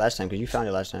the pressure last time? Because you found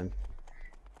it last time.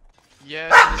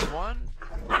 Yeah, so there's one.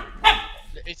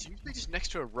 It's usually just next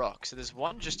to a rock. So there's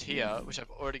one just here, which I've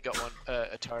already got one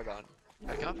a turret on.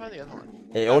 I can't find the other one.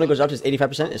 It only goes up to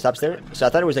 85%. It stops there. So I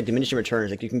thought it was like diminishing returns.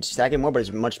 Like you can stack it more, but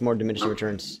it's much more diminishing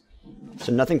returns.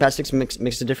 So nothing past 6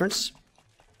 makes a difference.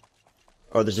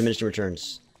 Or there's diminishing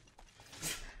returns.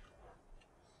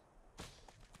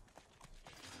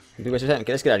 Let's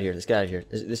get out of here. Let's get out of here.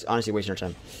 This is honestly wasting our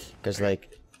time. Because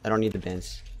like I don't need the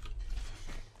bands.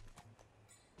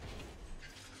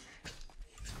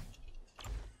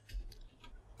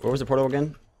 Where was the portal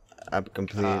again? I'm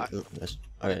completely. Okay,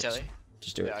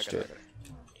 just do it. Just do it.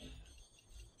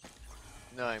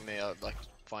 Knowing me, I'd like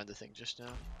find the thing just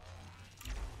now.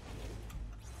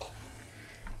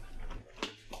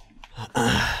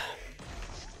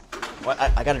 What?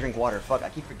 I gotta drink water. Fuck! I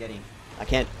keep forgetting. I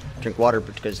can't drink water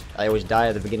because I always die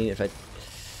at the beginning if I.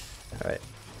 All right.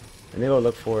 Let me go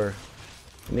look for.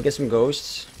 Let me get some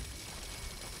ghosts.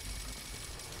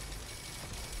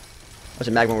 What's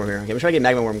a magma worm here? Okay, I'm gonna try to get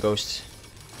magma worm ghosts.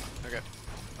 Okay.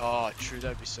 Oh, true.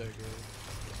 That'd be so good.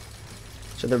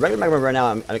 So the regular magma worm right now,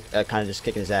 I'm kind of just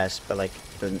kicking his ass, but like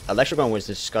the electric one was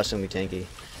disgustingly tanky.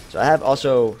 So I have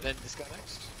also. Then this guy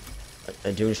next.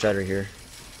 A Dune Strider here.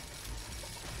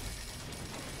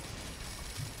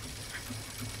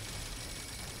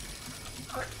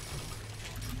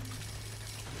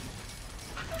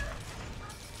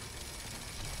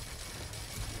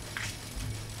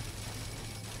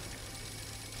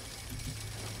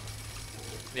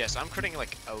 Yes, I'm critting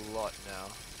like a lot now,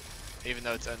 even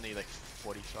though it's only like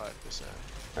 45%.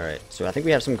 Alright, so I think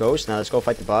we have some ghosts. Now let's go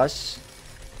fight the boss.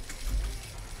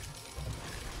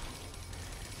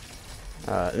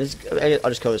 I'll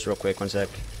just kill this real quick, 1 sec.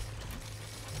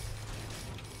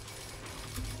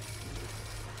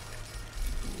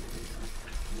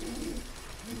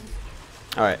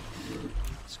 Alright,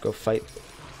 let's go fight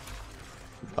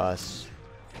the boss.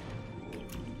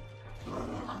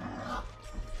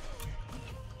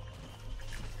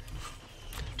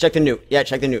 Check the newt. Yeah,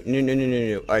 check the newt.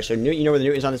 Newt. Alright, so newt, you know where the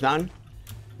newt is on this mountain?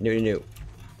 Newt.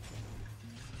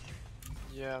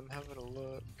 Yeah, I'm having a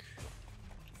look.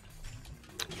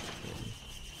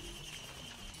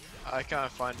 I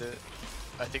can't find it.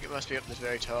 I think it must be up the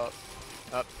very top.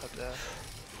 Up there.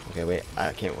 Okay, wait.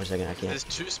 I can't. 1 second. I can't. There's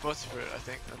 2 spots for it, I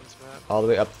think, on this map. All the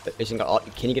way up.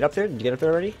 Can you get up there? Did you get up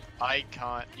there already? I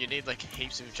can't. You need like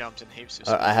heaps of jumps and heaps of.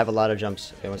 I have a lot of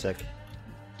jumps. Okay, 1 sec.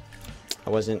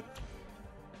 I wasn't.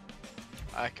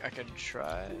 I can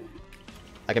try.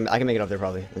 I can make it up there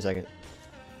probably. 1 second.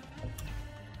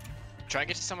 Try and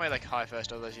get to somewhere like high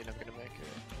first, otherwise you're never gonna make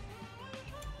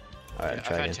it. Alright, Yeah,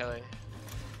 try I again. can't tell you.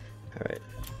 Alright.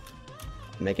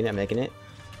 I'm making it.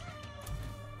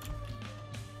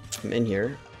 I'm in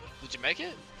here. Did you make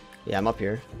it? Yeah, I'm up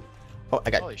here. Oh,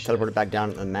 I got teleported back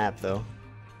down the map though.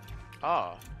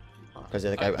 Oh. Because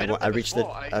like I reached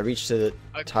to the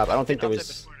top. I don't think there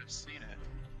was.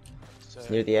 So,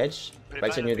 Near the edge?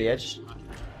 Right side near the edge?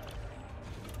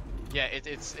 Yeah,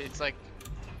 it's like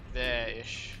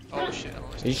there-ish. Oh shit, I'm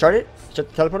almost Did you start it?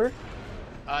 Start the teleporter?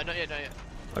 not yet.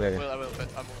 Okay. Well, I will, but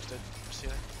I'm almost dead. See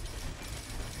you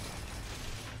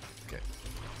there. Okay.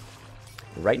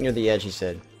 Right near the edge, he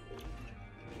said.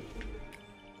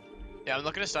 Yeah, I'm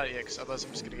not gonna start it yet, because otherwise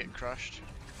I'm just gonna get crushed.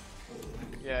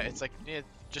 Yeah, it's like near,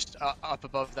 just up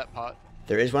above that part.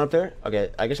 There is one up there?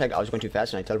 Okay, I guess I was going too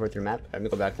fast and I teleported through the map. Let me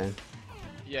go back then.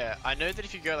 Yeah, I know that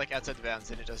if you go like outside the bounds,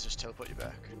 then it does just teleport you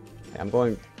back. Okay, I'm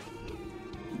going.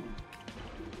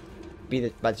 In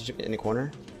the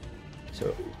corner.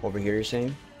 So over here, you're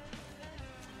saying?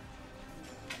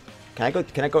 Can I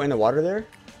go in the water there?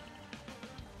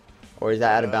 Or is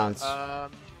that out of bounds?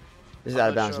 This is out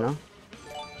of bounds, sure. no?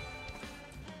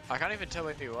 I can't even tell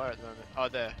where you are at the moment. Oh,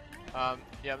 there.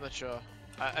 Yeah, I'm not sure.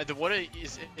 The water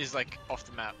is like off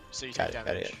the map, so you take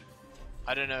damage.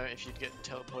 I don't know if you'd get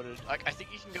teleported. Like, I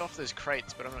think you can go off those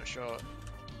crates, but I'm not sure.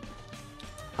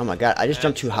 Oh my god, I just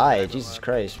jumped too high. Jesus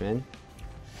Christ, man.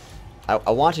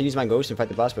 I want to use my ghost and fight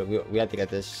the boss, but we have to get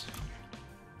this.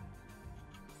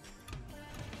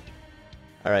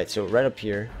 Alright, so right up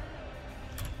here.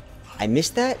 I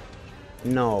missed that?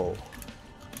 No.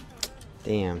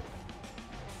 Damn. Okay,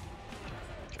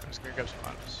 I'm just gonna grab some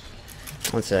items.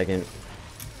 1 second.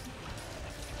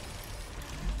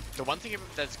 The one thing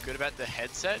that's good about the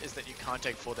headset is that you can't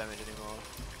take full damage anymore.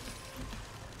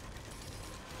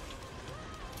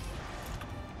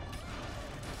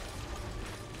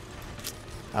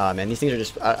 Ah man, these things are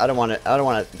just. I don't want to. I don't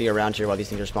want to be around here while these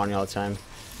things are spawning all the time.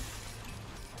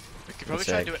 We could probably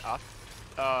try and do it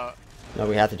up. No,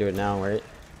 we have to do it now, right?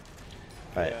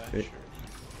 Alright. Yeah, sure.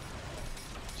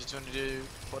 Just want to do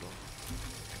portal.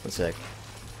 1 sec.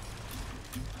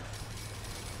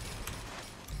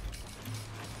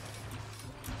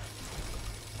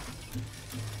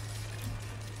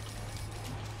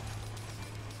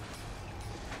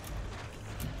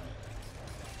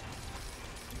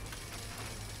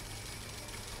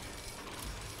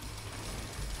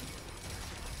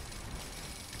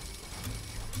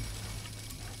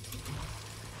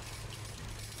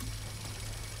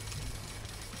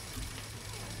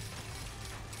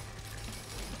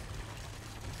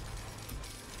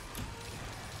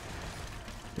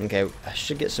 Okay, I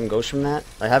should get some ghosts from that.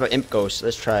 I have an imp ghost.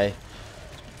 Let's try.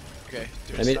 Okay.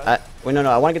 Wait,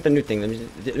 no, I want to get the new thing.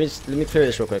 Let me clear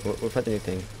this real quick. We'll put the new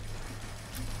thing.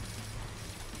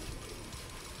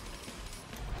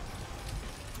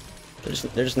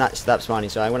 They're just not stop spawning,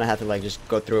 so I'm gonna have to like just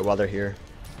go through it while they're here.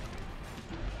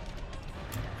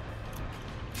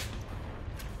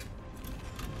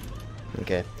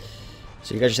 Okay.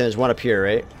 So you guys are saying there's one up here,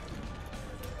 right?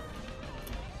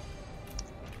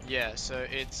 Yeah, so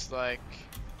it's like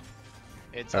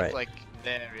it's All up right. like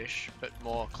there-ish, but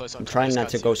more close on. I'm trying not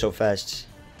to go so fast.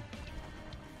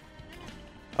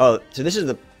 Oh, so this is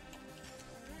the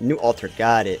new altar.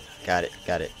 Got it. Got it.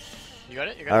 Got it. You got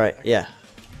it? You got All it? right. Okay. Yeah.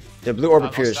 The blue orb I'll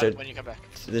appears. start So, when you come back.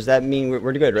 so does that mean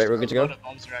we're good, right? We're good to go. There's a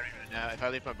lot of bombs around me right now. If I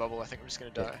leave my bubble, I think I'm just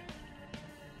gonna die.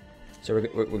 So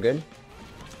we're good.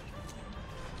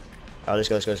 Oh, let's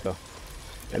go. Let's go. Let's go.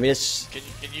 I mean, it's. Can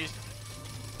you?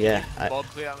 Yeah. Bulb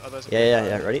clear? Others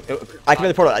Yeah. Ready? Oh, activate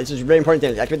the portal. This is a very important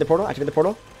thing. Activate the portal. Activate the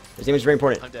portal. This thing is very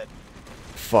important. I'm dead.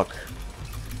 Fuck.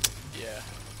 Yeah.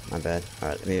 My bad. All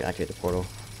right. Let me activate the portal.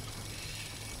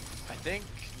 I think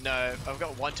no. I've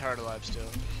got one turret alive still.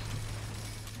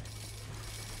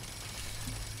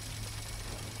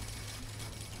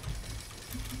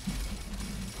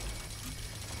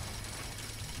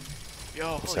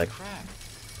 Yo, holy crap!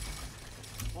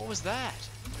 What was that?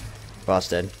 Boss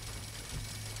dead.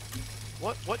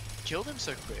 What killed him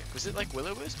so quick? Was it like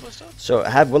Will-O-Wisp or stuff? So I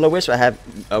have Will-O-Wisp. I have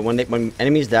when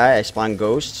enemies die, I spawn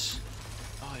ghosts.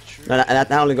 Oh, true. No,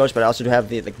 not only ghosts, but I also do have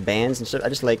the like bands and stuff. I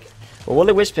just like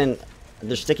Will-O-Wisp and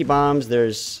there's sticky bombs.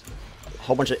 There's a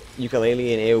whole bunch of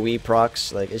ukulele and AOE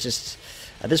procs. Like it's just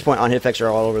at this point on hit effects are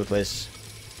all over the place.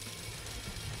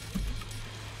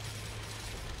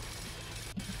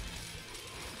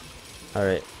 All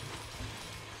right.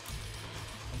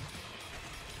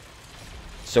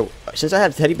 So since I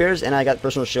have teddy bears and I got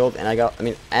personal shield and I got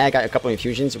a couple of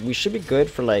infusions, we should be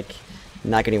good for like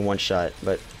not getting one shot.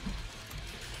 But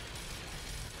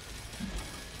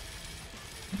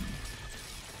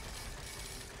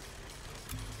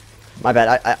my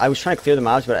bad. I was trying to clear the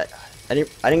mobs, but I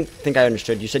didn't think I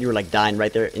understood. You said you were like dying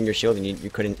right there in your shield and you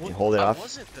couldn't hold it off. I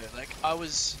wasn't though. Like I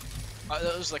was.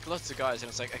 There was like lots of guys, and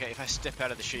it's like, okay, if I step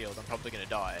out of the shield, I'm probably gonna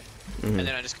die. And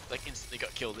then I just like instantly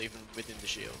got killed even within the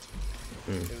shield.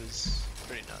 It was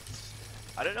pretty nuts.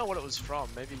 I don't know what it was from.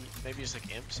 Maybe just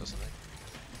like imps or something.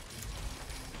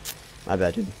 My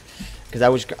bad, dude. Because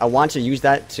I want to use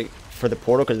that for the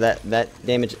portal because that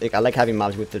damage. Like, I like having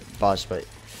mobs with the boss, but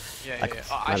yeah.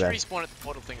 I should respawn at the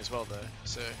portal thing as well though.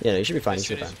 So yeah, you should be fine. As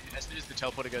soon as the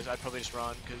teleporter goes, I'd probably just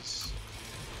run because.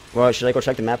 Well, should I go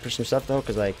check the map for some stuff though?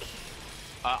 Because like.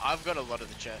 I've got a lot of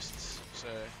the chests, so.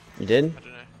 You did? I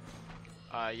don't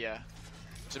know. Yeah.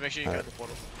 So make sure you go to the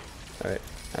portal. Alright,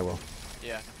 I will.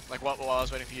 Yeah, like while I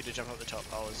was waiting for you to jump up the top,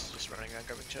 I was just running around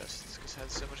grabbing chests because I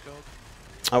had so much gold.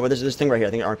 Oh, well, there's this thing right here.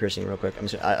 I think armor piercing real quick.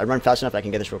 I run fast enough I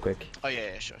can get this real quick. Oh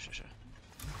yeah, sure.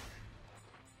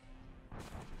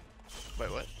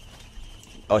 Wait, what?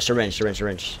 Oh, syringe.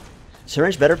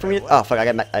 Syringe better for me? What? Oh fuck,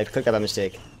 I clicked that by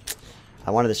mistake.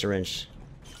 I wanted the syringe.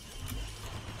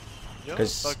 You're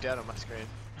bugged out on my screen.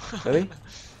 Really?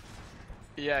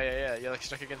 Yeah. You're like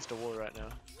stuck against a wall right now.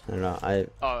 I don't know. I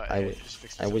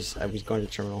was going to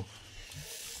the terminal.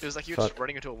 It was like you were just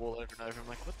running into a wall over and over. I'm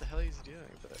like, what the hell is he doing?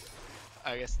 But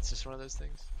I guess it's just one of those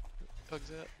things. It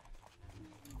bugs out.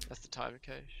 That's the time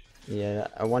cache. Yeah,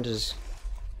 I want to just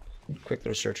quick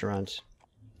little search around.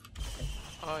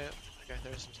 Oh yeah. Okay,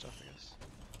 there is some stuff, I guess.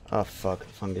 Oh fuck,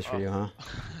 fungus for you, huh?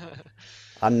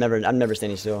 I'm never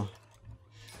standing still.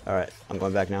 All right, I'm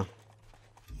going back now.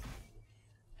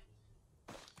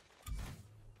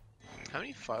 How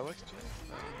many fireworks do you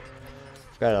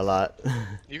have? Got a lot.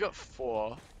 You got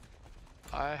 4.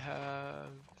 I have.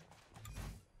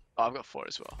 Oh, I've got 4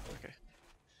 as well. Okay.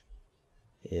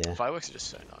 Yeah. Fireworks are just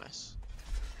so nice.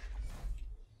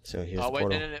 So here's the portal.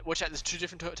 no. Watch out, there's 2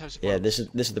 different types of Yeah, portals.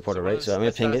 this is the portal, right? So I'm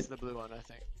gonna ping it. That's the blue one, I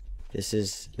think. This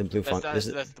is the blue font. That's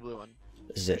the blue one.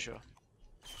 This is it. Sure.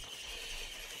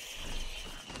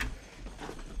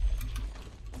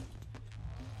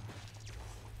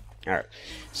 Alright.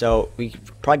 So we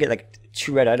could probably get like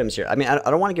 2 red items here. I mean, I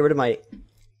don't want to get rid of my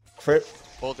crit.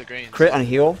 All the greens. Crit on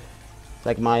heal.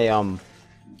 Like my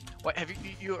Wait, have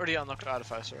you already unlocked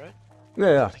Artificer, right?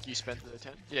 Yeah. Like you spent the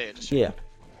 10? Yeah, just Yeah.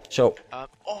 So.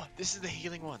 Oh, this is the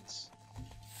healing ones.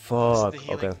 Fuck. This is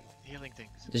the healing, okay. Healing things.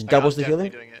 Just doubles the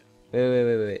healing. Doing it.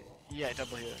 Wait. Yeah,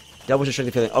 double healing. Doubles your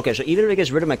strength healing. Okay, so even if it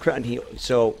gets rid of my crit on heal,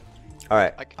 so. All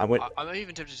right. I'm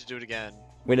even tempted to do it again.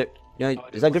 Wait. You know,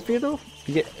 is that good for you though?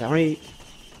 You get how many?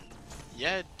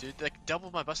 Yeah, dude. Like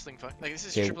double my bustling funk. Like this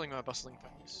is tripling my bustling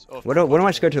funks. Oh, what am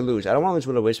I scared to lose? I don't want to lose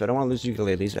Will of Wisp. I don't want to lose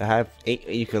ukuleles. I have 8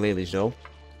 ukuleles though.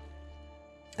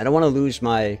 I don't want to lose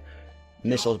my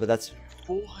missiles, but that's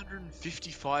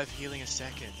 455 healing a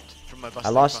second from my bustling I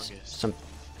lost fungus. some,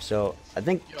 so I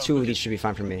think 2 of these should be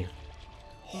fine for me.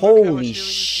 Holy Holy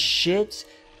shit!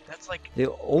 That's like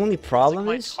The only problem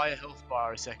my is entire health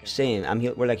bar a second. same.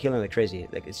 we're like healing like crazy.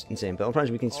 Like it's insane. But the problem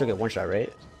is we can still get 1 shot,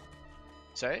 right?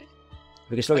 Sorry?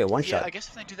 We can still get 1 shot. I guess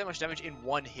if they do that much damage in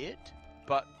 1 hit,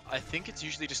 but I think it's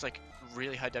usually just like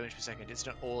really high damage per second. It's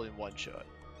not all in 1 shot.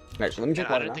 Right, so let me check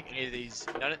I water don't now. think any of these,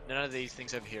 none of these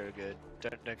things over here are good.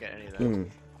 Don't get any of them.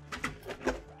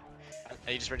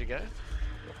 Are you just ready to go?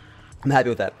 I'm happy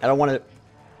with that. I don't want to.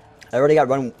 I already got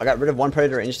I got rid of 1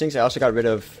 Predator Instincts. I also got rid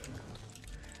of.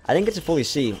 I didn't get to fully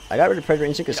see. I got rid of Predator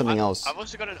Instinct or something else. I've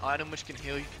also got an item which can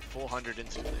heal you 400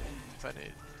 instantly if I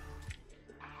need.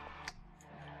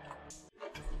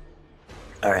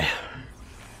 Alright.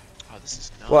 Oh, this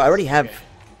is nuts. Well, I already have.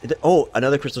 Okay. Oh,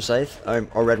 another Crystal Scythe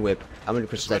or Red Whip. I'm gonna do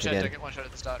Crystal Scythe again. Don't get 1 shot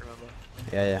at the start, remember?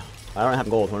 Yeah. I don't have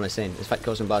gold. What am I saying? Let's fight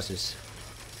some bosses.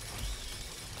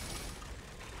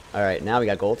 Alright, now we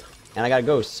got gold. And I got a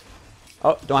ghost.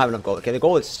 Oh, don't have enough gold. Okay, the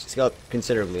gold is scaled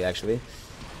considerably, actually.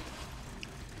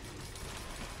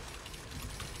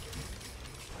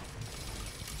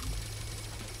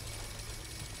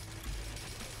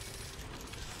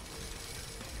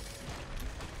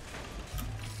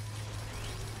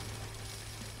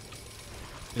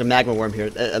 There's a magma worm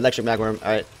here. Electric magma worm.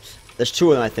 Alright. There's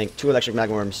 2 of them, I think. 2 electric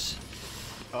magma worms.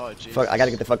 Oh, jeez. Fuck, I gotta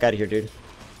get the fuck out of here, dude.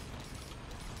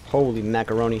 Holy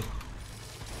macaroni.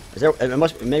 Is there? It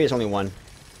must. Maybe it's only 1.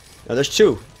 No, there's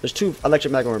 2. There's 2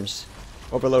 electric magma worms.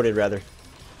 Overloaded, rather.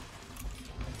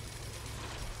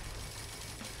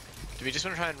 Do we just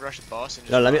want to try and rush the boss? And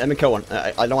just No, let me kill one.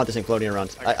 I don't want this thing floating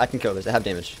around. Okay. I can kill this. I have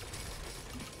damage.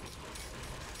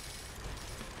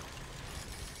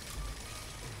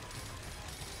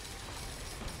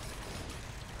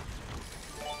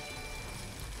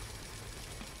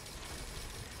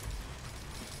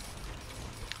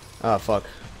 Oh, fuck.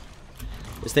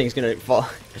 This thing's gonna fall.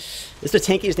 It's the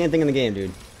tankiest damn thing in the game,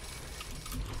 dude.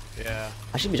 Yeah.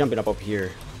 I should be jumping up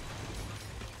here.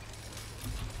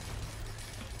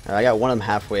 I got one of them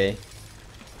halfway.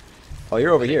 Oh,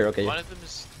 you're over here. Okay. One of them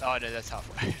is. Oh no, that's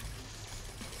halfway.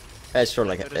 It's sort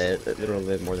of like a little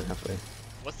bit more than halfway.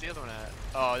 What's the other one at?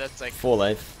 Oh, that's like Full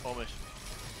life. almost.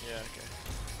 Yeah. Okay.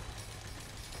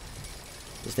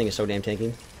 This thing is so damn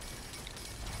tanky.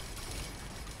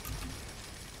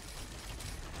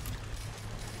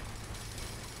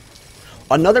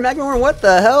 Another magma worm? What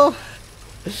the hell?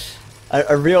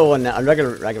 A real one now. A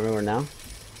regular magma worm now.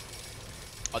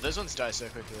 Oh, those ones die so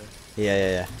quickly.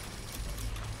 Yeah.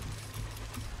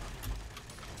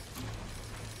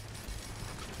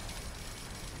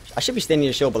 I should be standing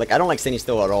your shield, but like I don't like standing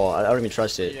still at all. I don't even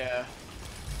trust it. Yeah.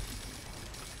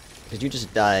 Because you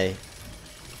just die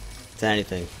to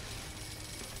anything.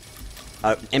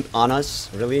 Imp on us?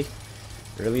 Really?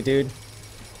 Really, dude?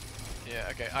 Yeah,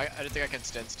 okay. I don't think I can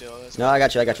stand still. No, I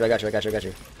got you.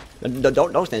 No,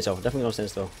 don't stand still. Definitely don't stand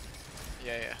still.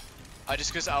 Yeah.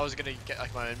 Just because I was gonna get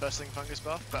like my own bustling fungus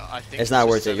buff, but I think It's not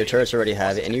worth it. Your turrets already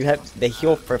have it, and you have they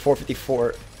heal for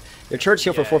 454. Your turrets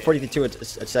heal for 442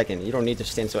 a second. You don't need to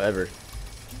stand still ever.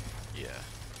 Yeah.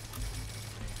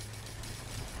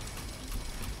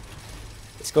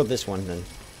 Let's go this one then.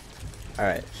 All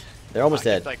right, they're almost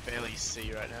dead. I can, like barely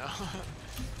see right now.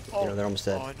 Oh, they're almost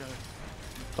dead. Oh no.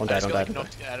 Don't die. I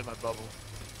knocked it out of my bubble.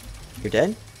 You're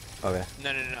dead? Okay.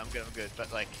 No, I'm good.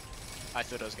 But like, I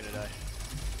thought I was gonna die.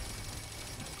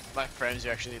 My friends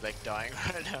are actually like dying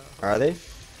right now. Are they?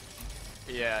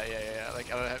 Yeah.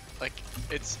 Like,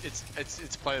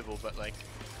 it's playable, but like,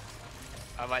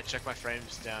 I might check my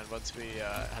frames down once we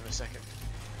have a second.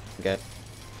 Okay.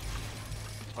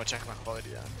 I'll check my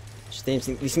quality down.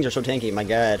 These things are so tanky, my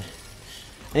god.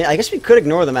 And I guess we could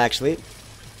ignore them, actually.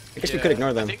 I guess we could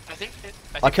ignore them.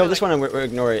 I'll kill this one and we'll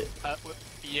ignore it.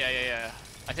 Yeah.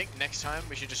 I think next time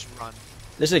we should just run.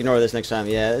 Let's ignore this next time.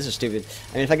 Yeah, this is stupid.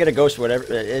 I mean, if I get a ghost or whatever,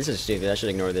 this is stupid. I should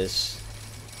ignore this.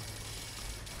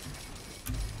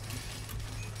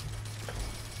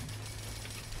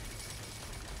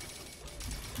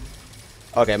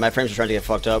 Okay, my frames are trying to get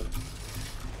fucked up.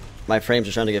 My frames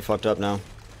are trying to get fucked up now.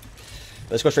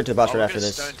 Let's go straight to the boss right after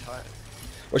this.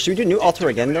 Or should we do new altar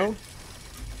again, though?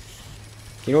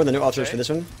 You know where the new altar is for this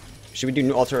one? Should we do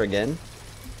new altar again?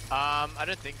 I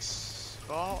don't think so.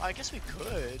 Well, I guess we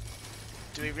could.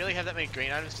 Do we really have that many green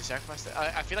items to sacrifice?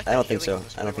 I feel like I don't think so.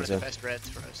 I don't think so. One of the best reds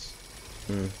for us.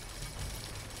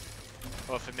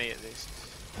 Or for me, at least.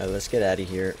 Alright, let's get out of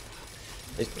here.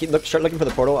 Start looking for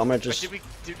the portal. I'm gonna just. Wait,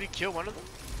 did we kill one of them?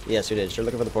 Yes, we did. Start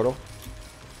looking for the portal.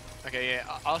 Okay,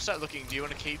 yeah. I'll start looking. Do you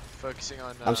want to keep focusing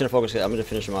on? I'm just gonna focus. I'm gonna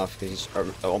finish him off because he's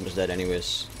almost dead,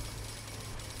 anyways.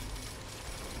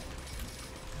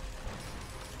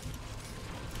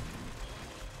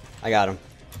 I got him.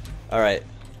 Alright.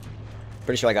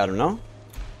 Pretty sure I got him, no?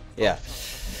 Yeah.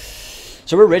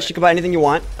 So we're rich. You can buy anything you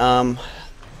want. I'm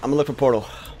gonna look for portal.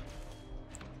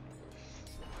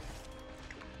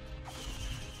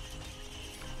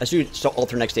 Let's do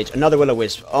alter next stage. Another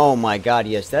will-o-wisp. Oh my god,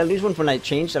 yes. Did I lose one when I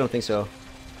changed? I don't think so.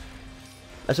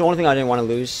 That's the only thing I didn't want to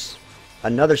lose.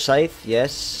 Another scythe,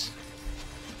 yes.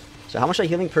 So how much am I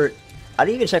healing per... I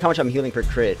didn't even check how much I'm healing per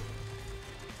crit.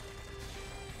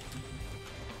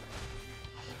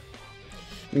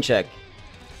 Let me check.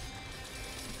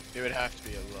 It would have to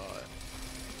be a lot.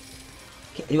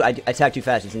 Dude, I attack too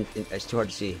fast. It's too hard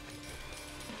to see.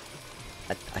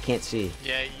 I can't see.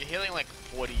 Yeah, you're healing like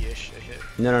 40-ish a hit.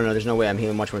 No. There's no way I'm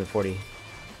healing much more than 40.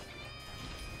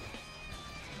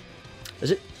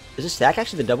 Is this stack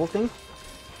actually the double thing?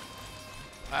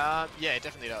 Yeah, it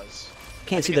definitely does.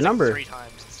 Can't see the number. Like 3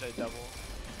 times instead of double.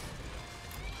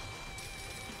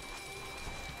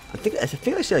 I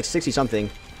think I see like 60 something.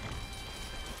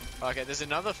 Okay, there's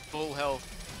another full health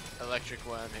electric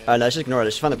worm here. No, let's just ignore it.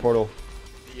 Let's find the portal.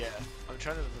 Yeah, I'm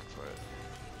trying to look for it.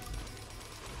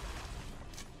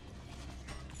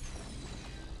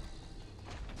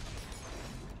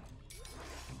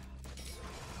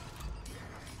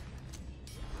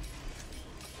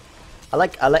 I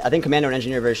think Commando and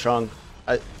Engineer are very strong.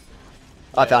 I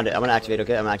found it. I'm gonna activate.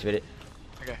 Okay, I'm gonna activate it.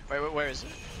 Okay, wait, where is it?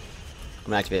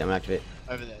 I'm gonna activate.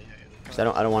 Over there. Yeah. Cause I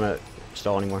don't want to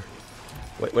stall anymore.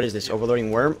 What is this? Overloading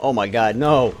worm? Oh my god,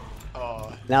 no!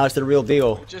 Oh. Now it's the real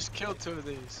deal. We just killed 2 of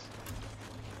these.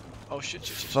 Oh shit.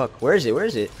 Fuck, where is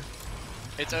it?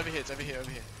 It's over here.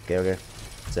 Okay. A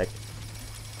sec.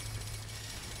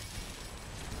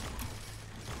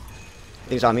 I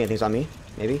think it's on me.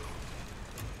 Maybe.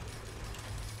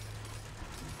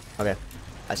 Okay.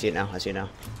 I see it now. 1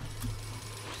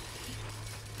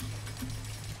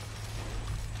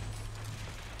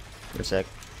 sec.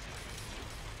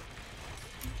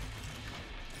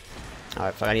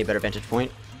 Alright, fuck, I need a better vantage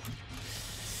point.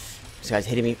 This guy's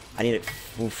hitting me. I need it.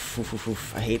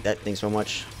 Oof. I hate that thing so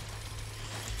much.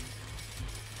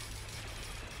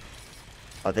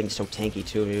 Oh, that thing's so tanky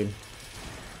too, dude.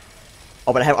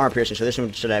 Oh, but I have armor piercing, so this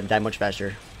one should have died much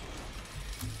faster.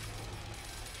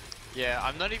 Yeah,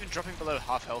 I'm not even dropping below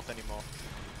half health anymore.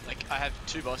 Like, I have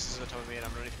 2 bosses on top of me and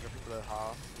I'm not even dropping below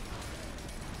half.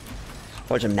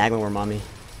 Bunch of magma worm on me.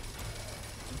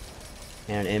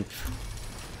 And an imp.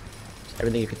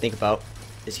 Everything you could think about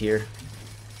is here.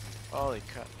 Holy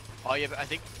crap. Oh yeah, but I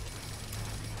think...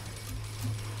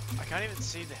 I can't even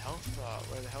see the health bar,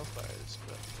 where the health bar is,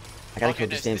 but... I gotta kill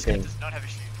this damn thing. This guy does not have a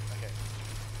shield.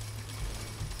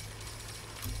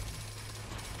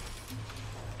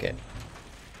 Okay.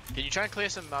 Can you try and clear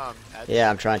some ads?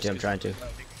 Yeah, I'm trying to.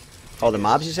 Oh, the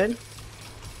mobs you said?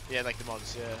 Yeah, like the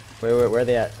mobs, yeah. Where are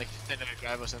they at? Like send them a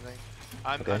grab or something.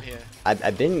 I'm here.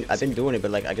 I've been doing it, but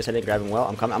like I guess I didn't grab him well.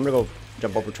 I'm gonna go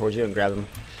jump over towards you and grab him.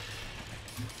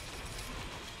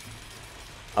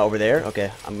 Oh, over there?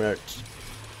 Okay, I'm gonna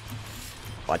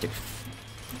watch it.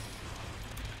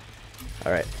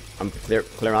 All right, I'm clear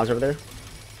rounds over there.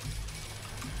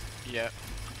 Yeah.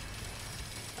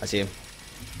 I see him.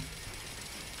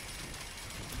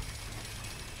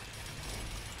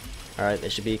 Alright, they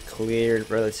should be cleared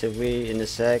relatively in a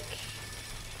sec.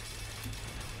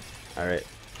 Alright.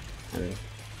 And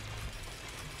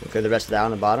we'll clear the rest of that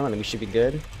on the bottom and then we should be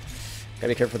good. Gotta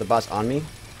be careful for the boss on me.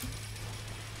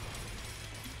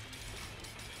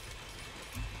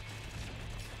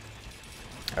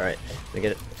 Alright, let me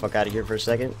get the fuck out of here for a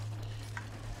second.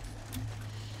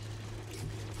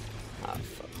 Ah,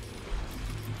 fuck.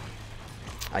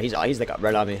 He's like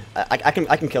right on me. I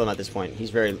can kill him at this point. He's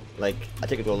very like I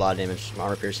take it to a lot of damage.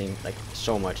 Armor piercing like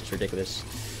so much. It's ridiculous.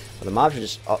 But the mobs are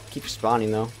just keep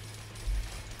spawning though.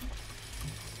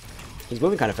 He's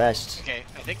moving kind of fast. Okay,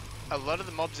 I think a lot of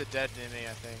the mobs are dead near me.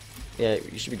 I think.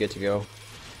 Yeah, you should be good to go.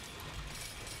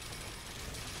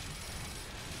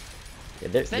 Yeah,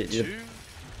 is that two?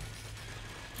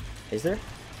 Is there?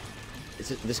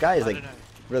 This guy is like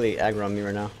really aggro on me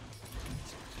right now.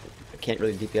 I can't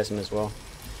really DPS him as well.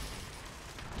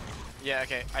 Yeah,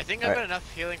 okay. I think I've got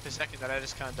enough healing per second that I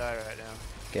just can't die right now.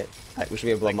 Okay, we should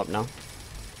be able to blow him up now.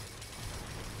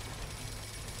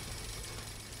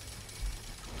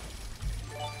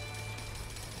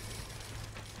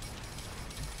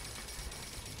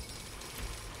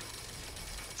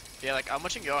 Yeah, like I'm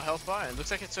watching your health bar and it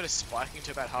looks like it's sort of spiking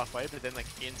to about halfway, but then like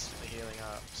instantly healing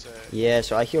up. So yeah,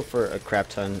 so I heal for a crap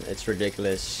ton. It's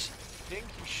ridiculous. I think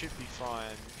you should be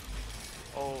fine.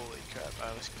 Holy crap! I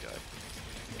almost died.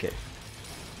 Okay.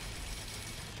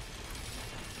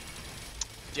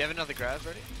 Do you have another grab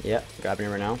ready? Yeah, grabbing it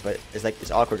right now, but it's like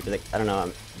it's awkward because like I don't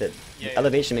know, the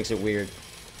elevation makes it weird.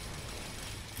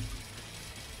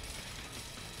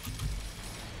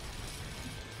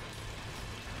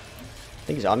 I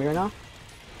think he's on me right now.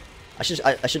 I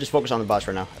should just focus on the boss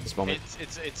right now at this moment.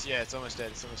 It's almost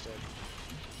dead. It's almost dead.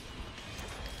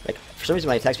 Like for some reason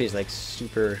my attack speed is like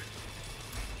super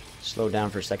slowed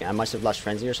down for a second. I must have lost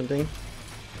frenzy or something.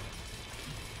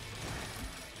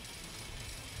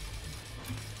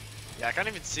 Yeah, I can't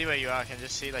even see where you are. I can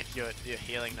just see like your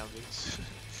healing numbers.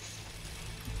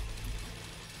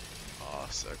 Oh,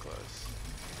 so close.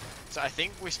 So I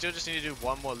think we still just need to do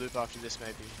one more loop after this,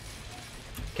 maybe.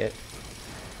 Okay.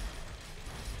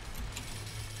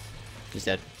 He's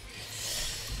dead.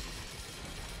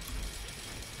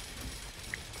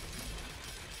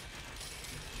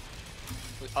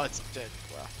 Oh, it's dead.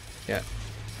 Wow. Yeah.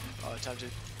 Oh, time to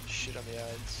shit on the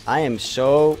odds. I am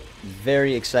so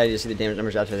very excited to see the damage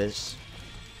numbers after this.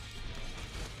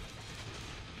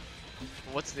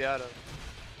 What's the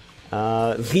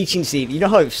item? Leeching Seed. You know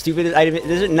how stupid this item is?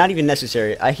 This is not even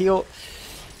necessary. I heal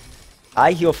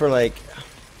for like...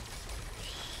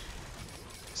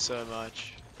 So much.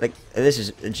 Like, this is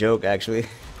a joke, actually.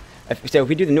 So if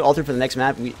we do the new altar for the next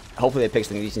map, hopefully it picks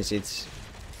the Leeching Seeds.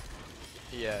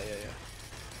 Yeah.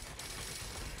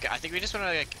 Okay, I think we just want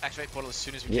to like activate portal as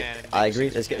soon as we can. I agree.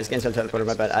 Let's get some teleporter.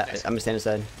 My bad. I'm gonna stand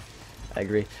aside. I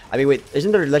agree. I mean, wait.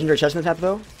 Isn't there a legendary chest on the map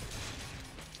though?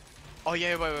 Oh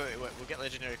yeah. Wait. We'll get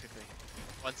legendary quickly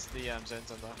once the zone's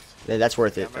unlocked. Yeah, that's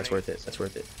worth it. That's worth it. That's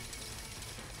worth it.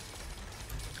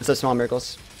 It's those small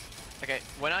miracles. Okay,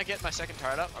 when I get my second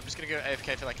turret up, I'm just gonna go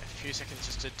AFK for like a few seconds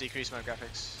just to decrease my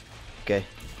graphics. Okay.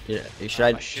 Yeah.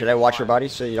 Should I watch your body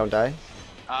so you don't die?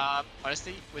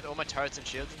 Honestly, with all my turrets and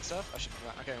shields and stuff, I should be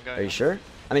fine. Okay, I'm going. Are you sure?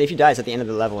 I mean, if you die, it's at the end of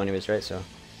the level anyways, right? So.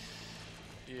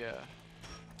 Yeah.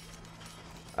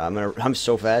 I'm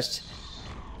so fast.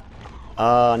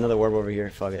 Another orb over here.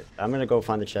 Fuck it. I'm gonna go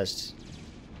find the chest.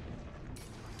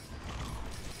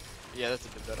 Yeah, that's a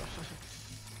bit better.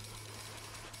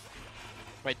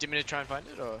 Wait, do you want me to try and find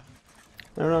it, or?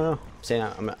 No. I'm saying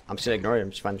I'm just gonna ignore it. I'm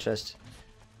just find the chest.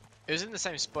 It was in the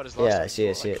same spot as last time. Yeah,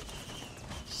 I see it.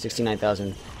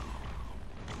 69,000.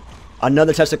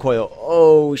 Another Tesla coil.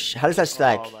 Oh, how does that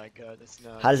stack? Oh my god, that's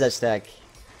nuts. How does that stack?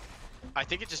 I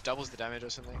think it just doubles the damage or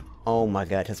something. Oh my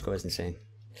god, Tesla coil is insane.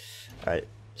 Alright, there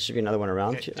should be another one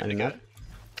around. Okay,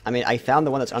 I mean, I found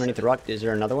the one that's underneath the rock. Is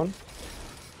there another one?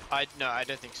 No, I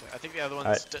don't think so. I think the other one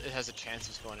it has a chance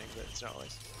of spawning, but it's not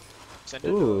always. Send it.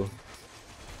 Ooh.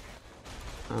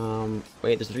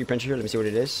 Wait, there's a 3 printer here. Let me see what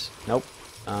it is. Nope.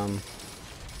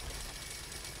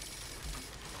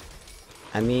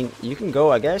 I mean, you can go,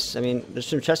 I guess. I mean, there's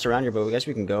some chests around here, but I guess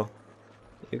we can go.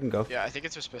 You can go. Yeah, I think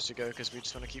it's supposed to go because we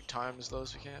just want to keep time as low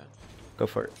as we can. Go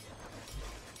for it.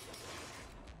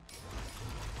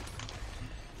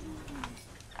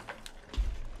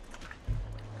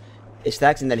 It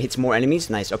stacks and that hits more enemies.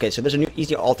 Nice. Okay, so there's a new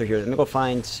easy altar here. Let me go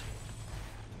find.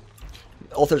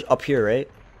 The altar's up here, right?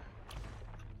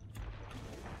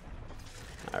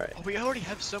 All right. Oh, we already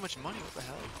have so much money. What the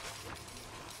hell?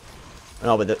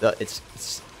 No, but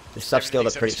the stuff scaled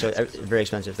up pretty, so very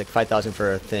expensive. Like 5,000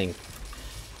 for a thing.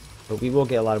 But we will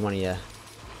get a lot of money, yeah.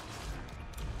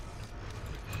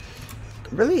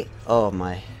 Really? Oh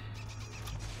my.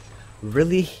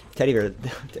 Really? Teddy bear.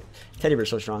 Teddy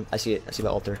bear's so strong. I see it. I see the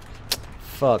altar.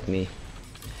 Fuck me.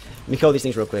 Let me kill these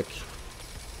things real quick.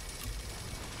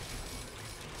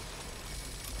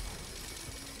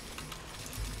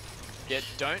 Yeah,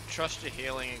 don't trust your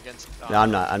healing against. No, I'm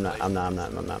not.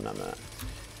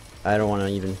 I don't want to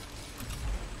even.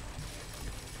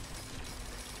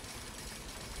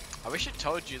 wish it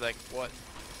told you like what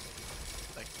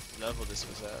like level this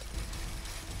was at.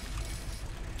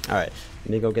 Alright, let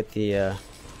me go get the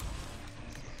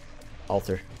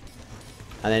altar.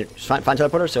 And then find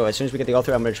teleporter, so as soon as we get the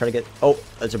altar, I'm gonna try to get... Oh,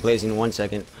 that's a blazing 1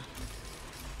 second.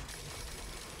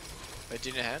 Wait, do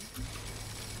you need a hand?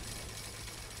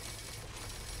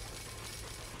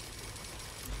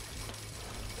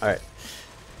 Alright.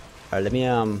 Alright, let me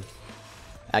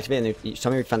activate and you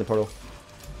tell me where you find the portal.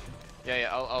 Yeah,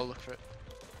 I'll look for it.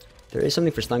 There is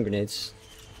something for stun grenades.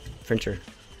 Printer.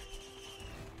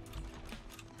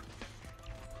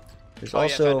 There's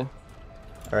also... Yeah,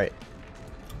 alright.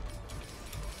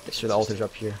 Make sure the altar's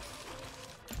up here.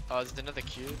 Oh, there's another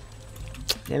cube.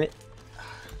 Damn it.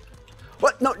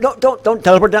 What? No, don't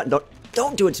teleport down.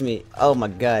 Don't do it to me. Oh my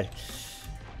god.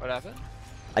 What happened?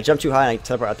 I jumped too high and I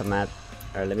teleport out the map.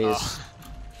 Alright, let me just...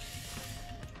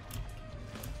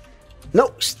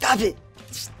 No, stop it!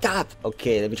 Stop!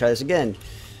 Okay, let me try this again.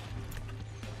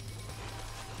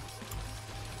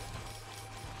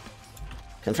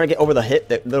 I'm trying to get over the hit,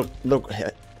 that little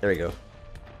hit. There we go.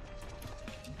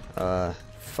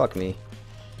 Fuck me.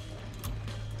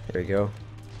 There we go.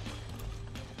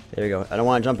 There we go. I don't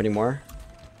want to jump anymore.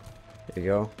 There we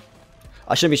go.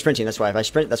 I shouldn't be sprinting, that's why. If I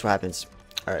sprint, that's what happens.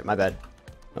 Alright, my bad.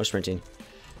 No sprinting.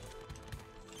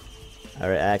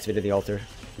 Alright, I activated the altar.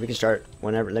 We can start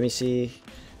whenever. Let me see.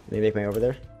 Let me make my way over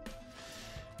there.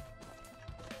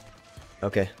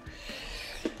 Okay.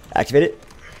 Activate it.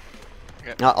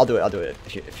 Okay. No, I'll do it. I'll do it.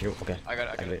 If you okay. I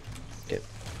got it. Okay.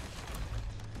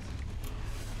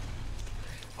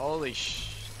 Holy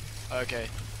Okay,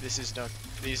 this is not.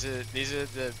 These are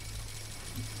the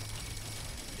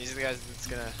guys that's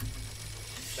gonna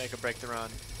make or break the run.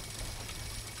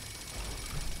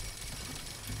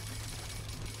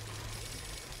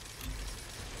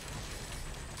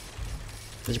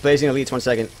 There's blazing elites. 1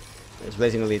 second. There's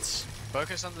blazing elites.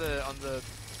 Focus on the.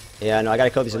 Yeah, no, I gotta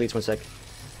kill these elites. 1 sec.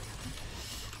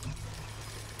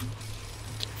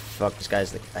 Fuck, this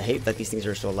guy's like. I hate that these things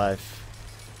are still alive.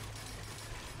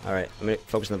 Alright, I'm gonna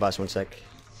focus on the boss. 1 sec.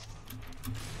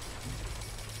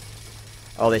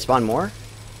 Oh, they spawn more?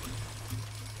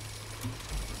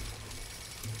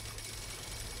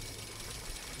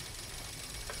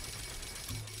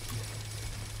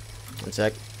 One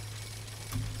sec.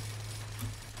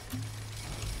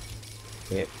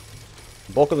 Okay.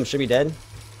 Bulk of them should be dead.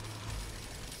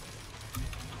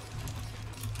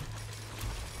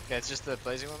 Yeah, it's just the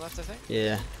blazing one left, I think.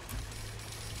 Yeah.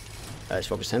 Alright, let's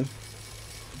focus him.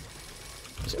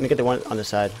 Let me get the one on the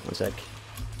side. 1 sec.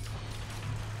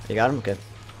 You got him? Okay.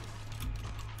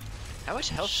 How much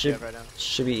health do you have right now?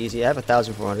 Should be easy. I have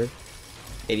 1,400.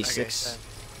 86.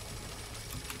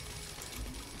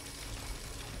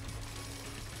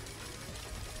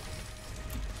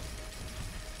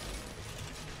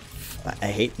 Okay. I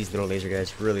hate these little laser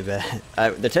guys really bad.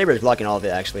 The Tabor is blocking all of it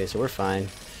actually, so we're fine.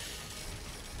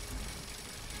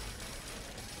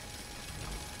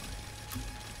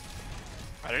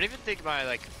 I don't even think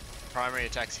my primary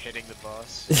attack's hitting the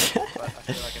boss, but I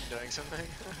feel like I'm doing something.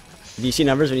 Do you see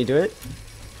numbers when you do it?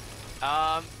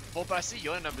 Well, but I see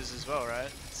your numbers as well, right?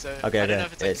 So okay, I don't know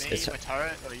if it's me, my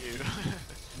turret, or you.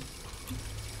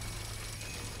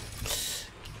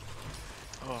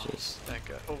 Oh, jeez. Thank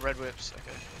God. Oh, red whips.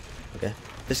 Okay. Okay.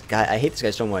 This guy, I hate this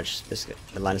guy so much. This guy,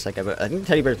 the line of sight guy, but I think the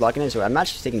Teddy Bear's blocking it, so I'm not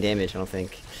just taking damage. I don't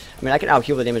think. I mean, I can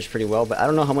out-heal the damage pretty well, but I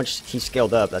don't know how much he's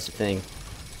scaled up. That's the thing.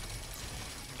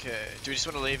 Okay. Do we just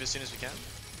want to leave as soon as we can?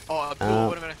 Oh,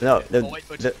 what am I no. oh, wait,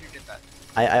 you get that.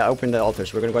 I opened the altar,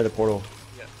 so we're gonna go to the portal.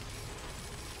 Yeah.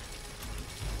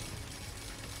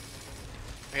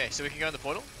 Okay, so we can go in the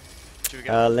portal. Should we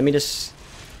go? Let me just.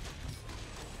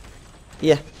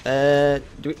 Yeah. Wait.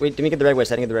 Let me get the red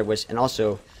west. I didn't get the red west, and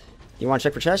also, you want to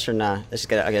check for chests or nah? Let's just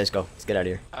get. Okay, let's go. Let's get out of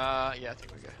here. Yeah, I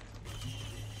think we go.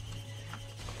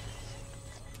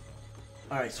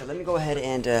 All right. So let me go ahead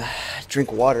and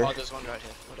drink water. Oh, there's one right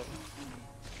here. Whatever.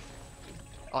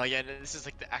 Oh yeah, no, this is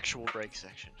like the actual break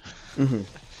section.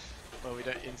 Well, we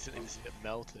don't instantly see it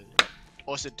melted.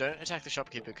 Also, don't attack the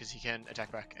shopkeeper because he can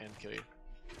attack back and kill you.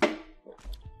 Okay.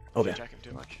 Don't attack him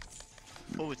too much.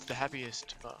 Oh, it's the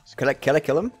happiest mask. Can I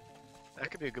kill him?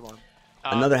 That could be a good one.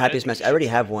 Another happiest mask. I already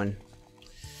have one.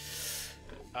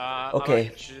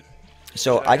 Okay.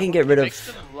 So I can get rid of.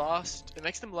 It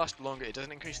makes them last longer. It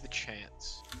doesn't increase the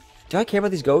chance. Do I care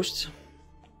about these ghosts?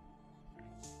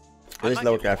 Oh, there's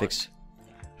lower graphics.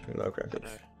 Lower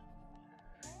graphics.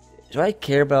 Do I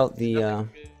care about the?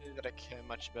 That I care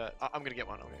much about. I'm gonna get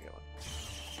one.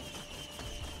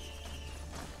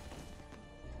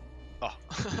 Oh,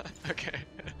 okay.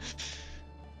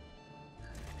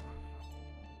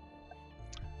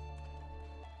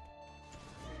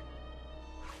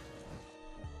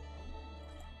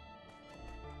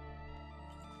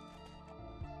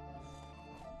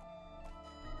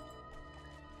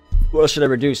 What else should I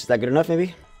reduce? Is that good enough,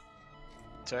 maybe?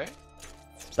 Sorry?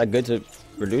 Is that good to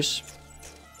reduce?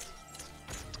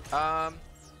 Um...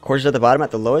 Quarters at the bottom,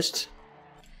 at the lowest?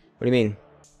 What do you mean?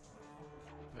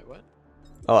 Wait, what?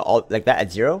 Oh, all like that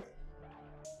at 0?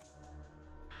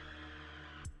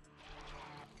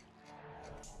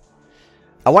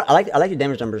 I like the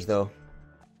damage numbers though.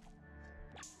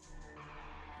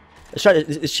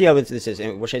 Let's see how this is,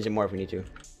 and we'll change it more if we need to.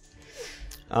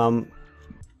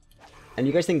 And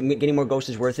you guys think getting more ghosts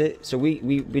is worth it? So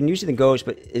we've been using the ghost,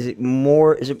 but is it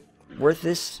worth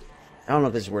this? I don't know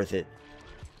if this is worth it.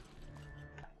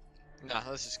 Nah,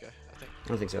 let's just go. I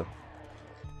don't think so.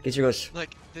 Get your ghost.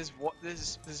 Like, there's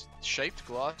shaped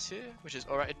glass here, which is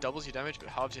alright. It doubles your damage, but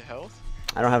halves your health.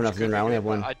 I don't have enough lunar. I only have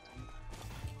one.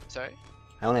 Sorry?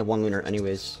 I only have one lunar,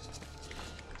 anyways.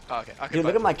 Oh, okay. Dude,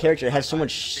 look at my character. It has so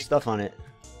much stuff on it.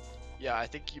 Yeah, I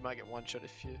think you might get one shot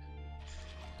if you.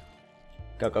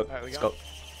 Go. Alright, let's go.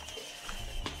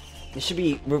 It should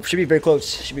be very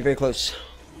close. Should be very close.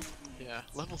 Yeah,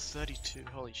 level 32.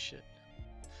 Holy shit.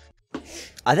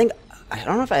 I don't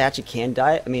know if I actually can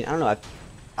die. I mean, I don't know.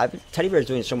 Teddy Bear is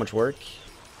doing so much work.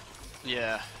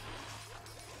 Yeah.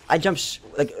 I jumped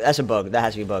like that's a bug. That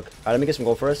has to be a bug. Alright, let me get some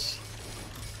gold for us.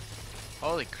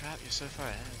 Holy crap! You're so far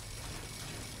ahead.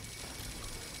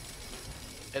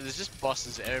 And there's just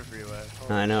bosses everywhere.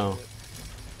 Holy I know.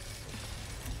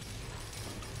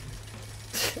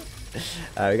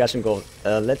 Alright, we got some gold.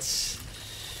 Let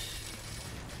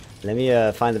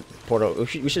me find the portal. We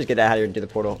should just get out of here and do the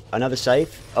portal. Another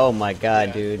scythe? Oh my god,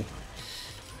 yeah. Dude.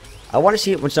 I want to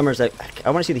see it when Summer's like. I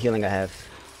want to see the healing I have.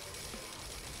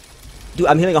 Dude,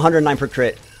 I'm healing 109 per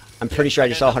crit. I'm pretty sure I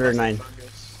just saw 109.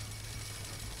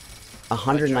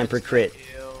 109 per crit.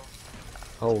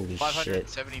 Holy shit.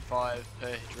 575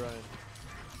 per drone.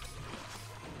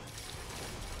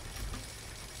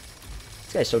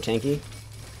 This guy's so tanky.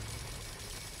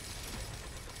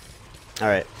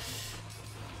 Alright.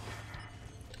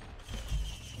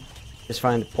 Let's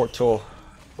find the portal.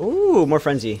 Ooh, more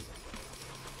frenzy.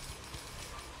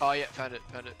 Oh yeah, found it.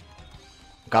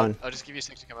 Gone. I'll just give you a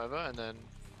sec to come over and then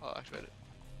I'll activate it.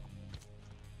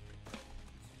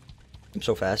 I'm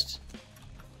so fast.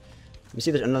 Let me see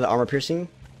if there's another armor piercing.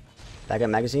 Back up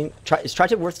magazine. Is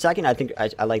tri-tip worth stacking? I think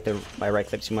I like my right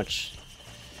click too much.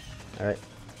 Alright.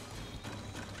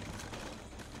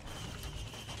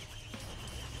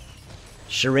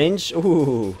 Syringe?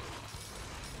 Ooh.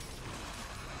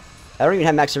 I don't even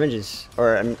have max syringes.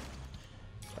 Or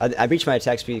I reached my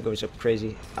attack speed going so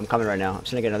crazy. I'm coming right now. I'm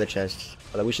just gonna get another chest.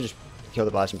 Although we should just kill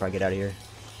the boss and probably get out of here.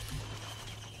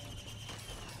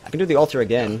 I can do the altar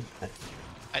again.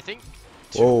 I think.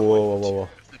 Whoa.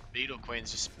 The beetle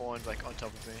queens just spawned like on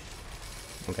top of me.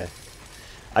 Okay.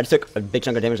 I just took a big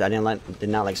chunk of damage. I did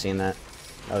not like seeing that.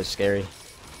 That was scary.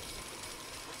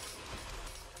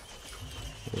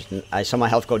 I saw my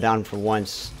health go down for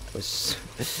once. It was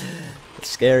it's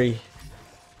scary.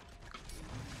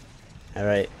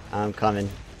 Alright, I'm coming.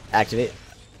 Activate.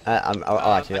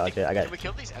 I'll activate. I got it. Can we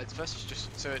kill these ads first,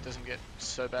 just so it doesn't get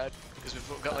so bad? Because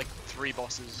we've got like 3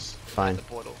 bosses Fine. at the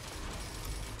portal.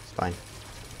 It's fine.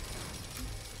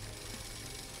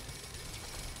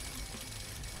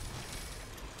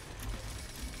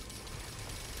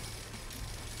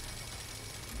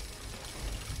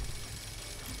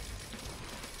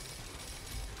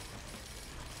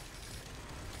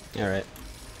 Alright.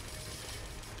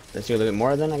 Let's do a little bit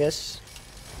more then, I guess.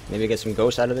 Maybe get some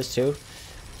ghosts out of this too.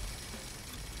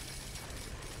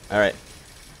 Alright.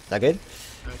 Is that good?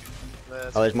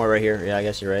 Oh, there's more right here. Yeah, I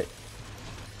guess you're right.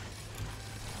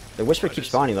 The whisper keeps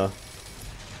spawning though.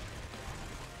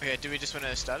 Okay, do we just want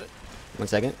to start it? 1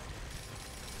 second.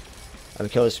 I'm gonna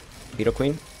kill this beetle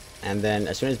queen, and then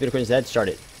as soon as beetle queen's dead, start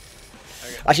it.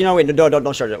 Okay. Actually, no, wait,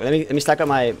 don't start it. Let me stack up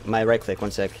my right click.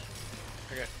 1 sec.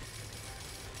 Okay.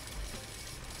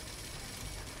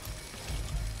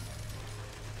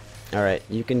 All right,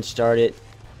 you can start it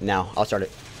now. I'll start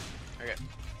it. Okay.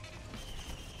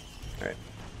 All right.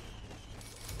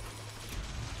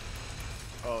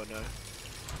 Oh no.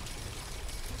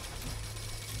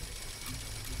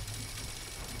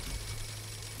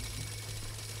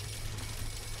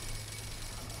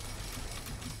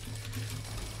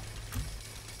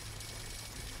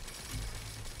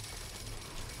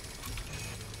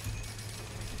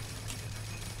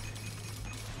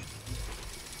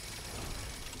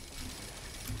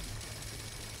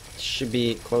 Should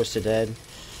be close to dead.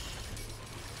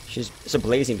 It's a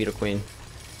blazing beetle queen.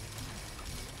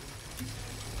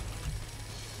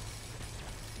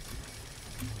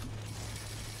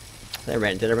 Did I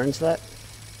run into that?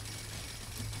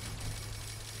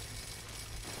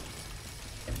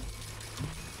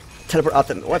 teleport off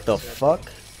them. What the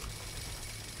fuck?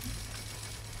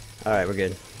 Alright, we're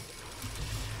good.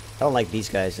 I don't like these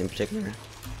guys in particular.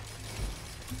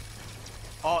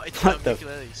 Oh, it's what the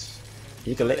ukuleles.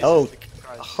 Ukulele. Oh,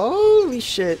 holy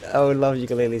shit! I would love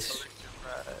ukuleles.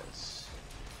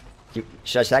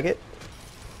 Should I sack it?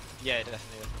 Yeah,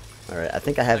 definitely. All right. I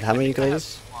think I have how many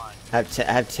ukuleles? I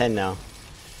have 10 now.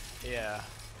 Yeah.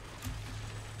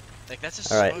 Like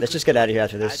that's a. All right. Let's just get out of here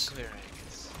after this.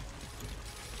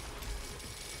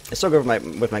 I still go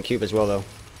with my cube as well though.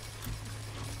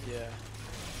 Yeah.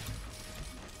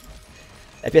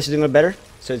 FPS is doing a little better.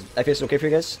 So is FPS okay for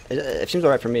you guys? It seems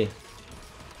alright for me.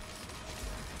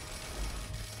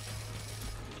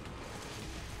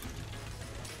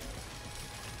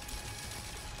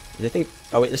 I think.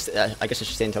 Oh wait, I guess I should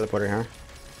stay in teleporter, huh?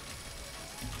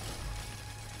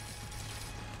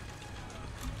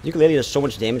 Ukulele does so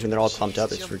much damage when they're all clumped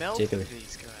up. It's ridiculous.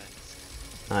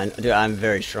 Dude, I'm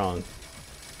very strong.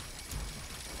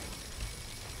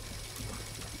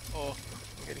 Oh,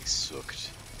 I'm getting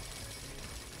soaked.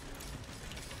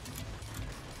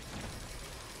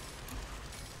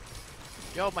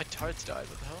 Yo, my turrets died.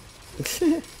 What the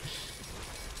hell?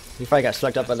 You probably got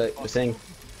sucked up by the thing.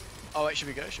 Oh wait, should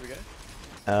we go? Should we go?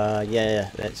 Yeah.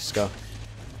 Let's just go.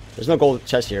 There's no gold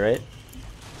chest here, right?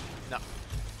 No.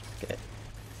 Okay.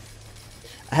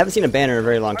 I haven't seen a banner in a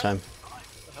very long time. What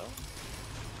the hell?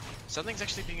 Something's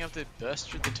actually being able to burst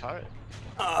through the turret.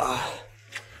 Alright.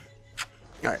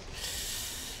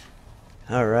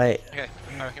 Alright. Okay,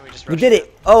 I reckon we just We did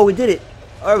it! Oh, we did it!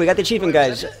 Alright, we got the achievement,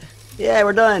 guys. Yeah,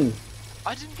 we're done.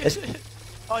 I didn't get it.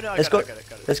 Oh no, got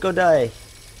it. Let's go die.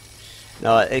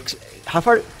 No, how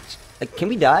far? Like, can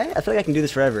we die? I feel like I can do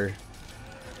this forever.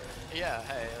 Yeah,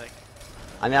 hey, like.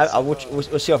 I mean,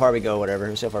 we'll see how far we go. Whatever.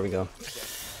 We'll see how far we go. Okay.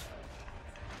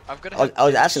 I've got. I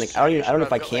was asking, like, I don't know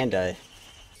if I can die.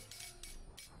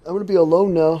 I'm gonna be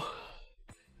alone now.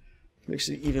 Makes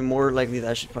it even more likely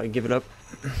that I should probably give it up.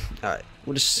 All right,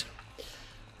 we'll just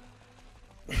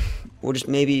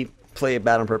maybe play it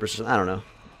bad on purpose. I don't know.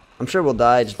 I'm sure we'll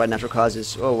die just by natural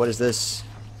causes. Oh, what is this?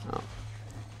 Oh.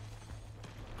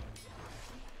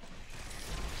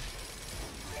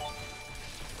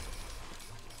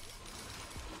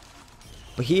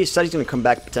 But he said he's gonna come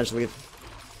back potentially.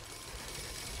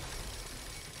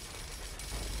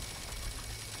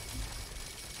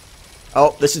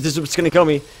 Oh, this is what's gonna kill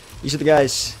me. These are the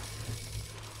guys.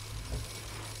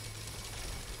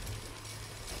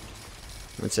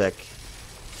 One sec.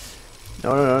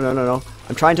 No.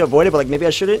 I'm trying to avoid it, but like maybe I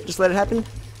shouldn't just let it happen.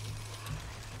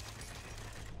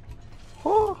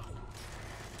 Oh.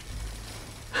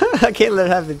 I can't let it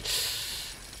happen.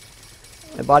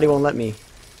 My body won't let me.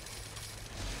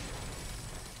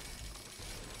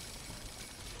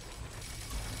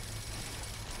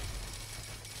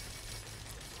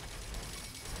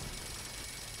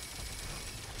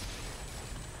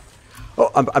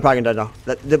 Oh, I'm probably gonna die now.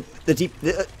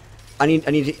 I need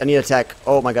to attack.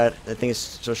 Oh my god, that thing is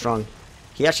so strong.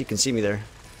 He actually can see me there.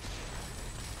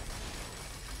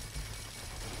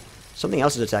 Something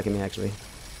else is attacking me actually.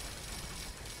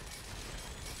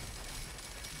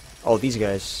 Oh, these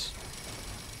guys.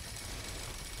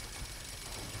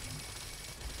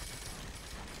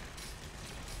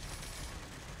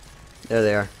 There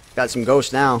they are. Got some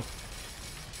ghosts now.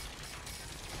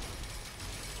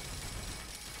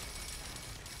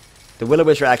 The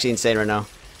Will-O-Wisps are actually insane right now.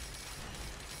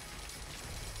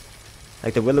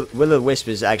 Like the Will-O-Wisp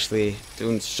is actually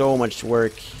doing so much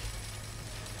work.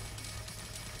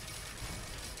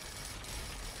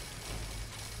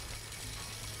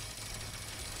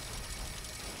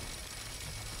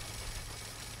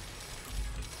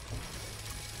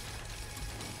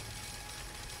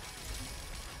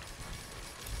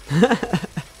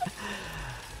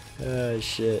 Oh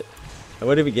shit.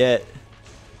 What did we get?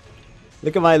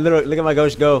 Look at my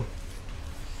ghost go.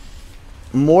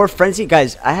 More frenzy,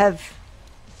 guys. I have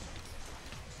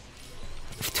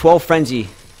 12 frenzy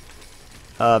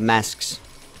masks.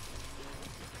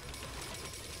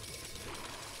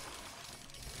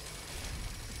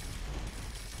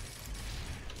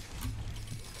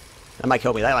 That might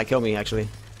kill me. That might kill me actually.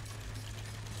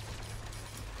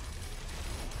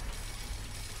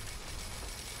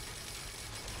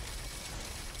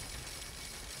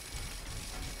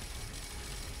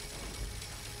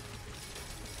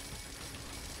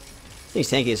 He's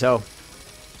tanky as hell.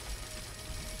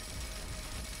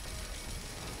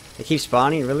 They keep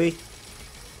spawning, really?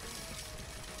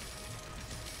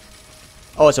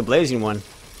 Oh, it's a blazing one.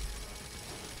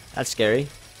 That's scary.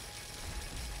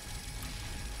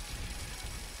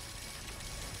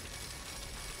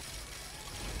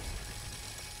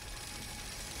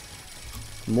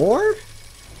 More?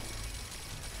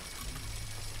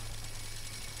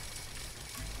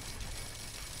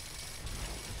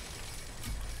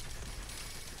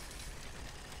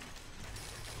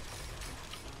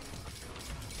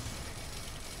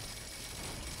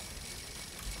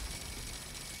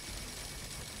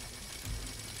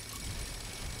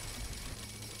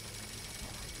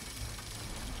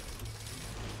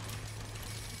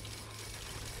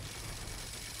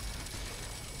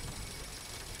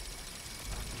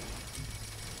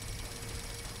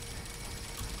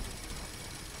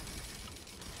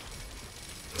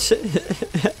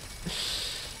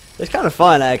 It's kind of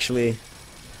fun, actually.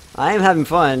 I am having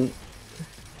fun.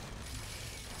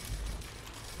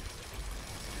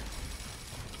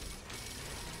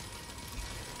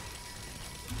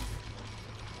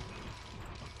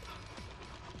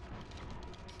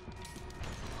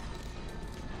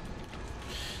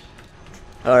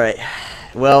 Alright.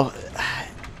 Well,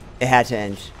 it had to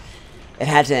end. It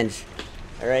had to end.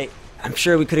 Alright. I'm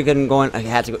sure we could have gotten going. It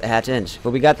had to end.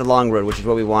 But we got the long road, which is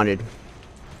what we wanted.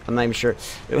 I'm not even sure.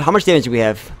 How much damage do we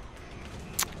have?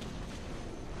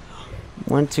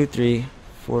 1, 2, 3,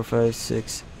 4, 5,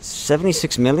 6,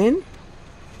 76 million?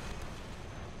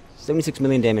 76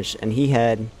 million damage, and he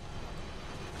had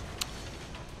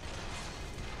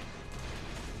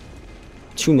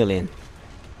 2 million.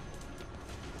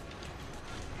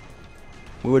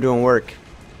 We were doing work.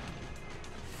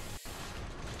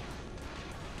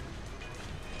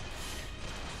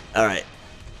 Alright.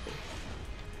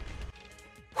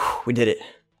 We did it.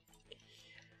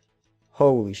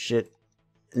 Holy shit.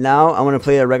 Now I'm gonna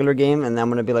play a regular game and I'm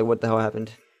gonna be like, what the hell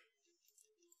happened?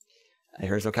 I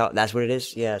heard no cow. That's what it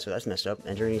is? Yeah, so that's messed up.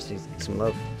 Enter needs to get some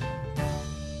love.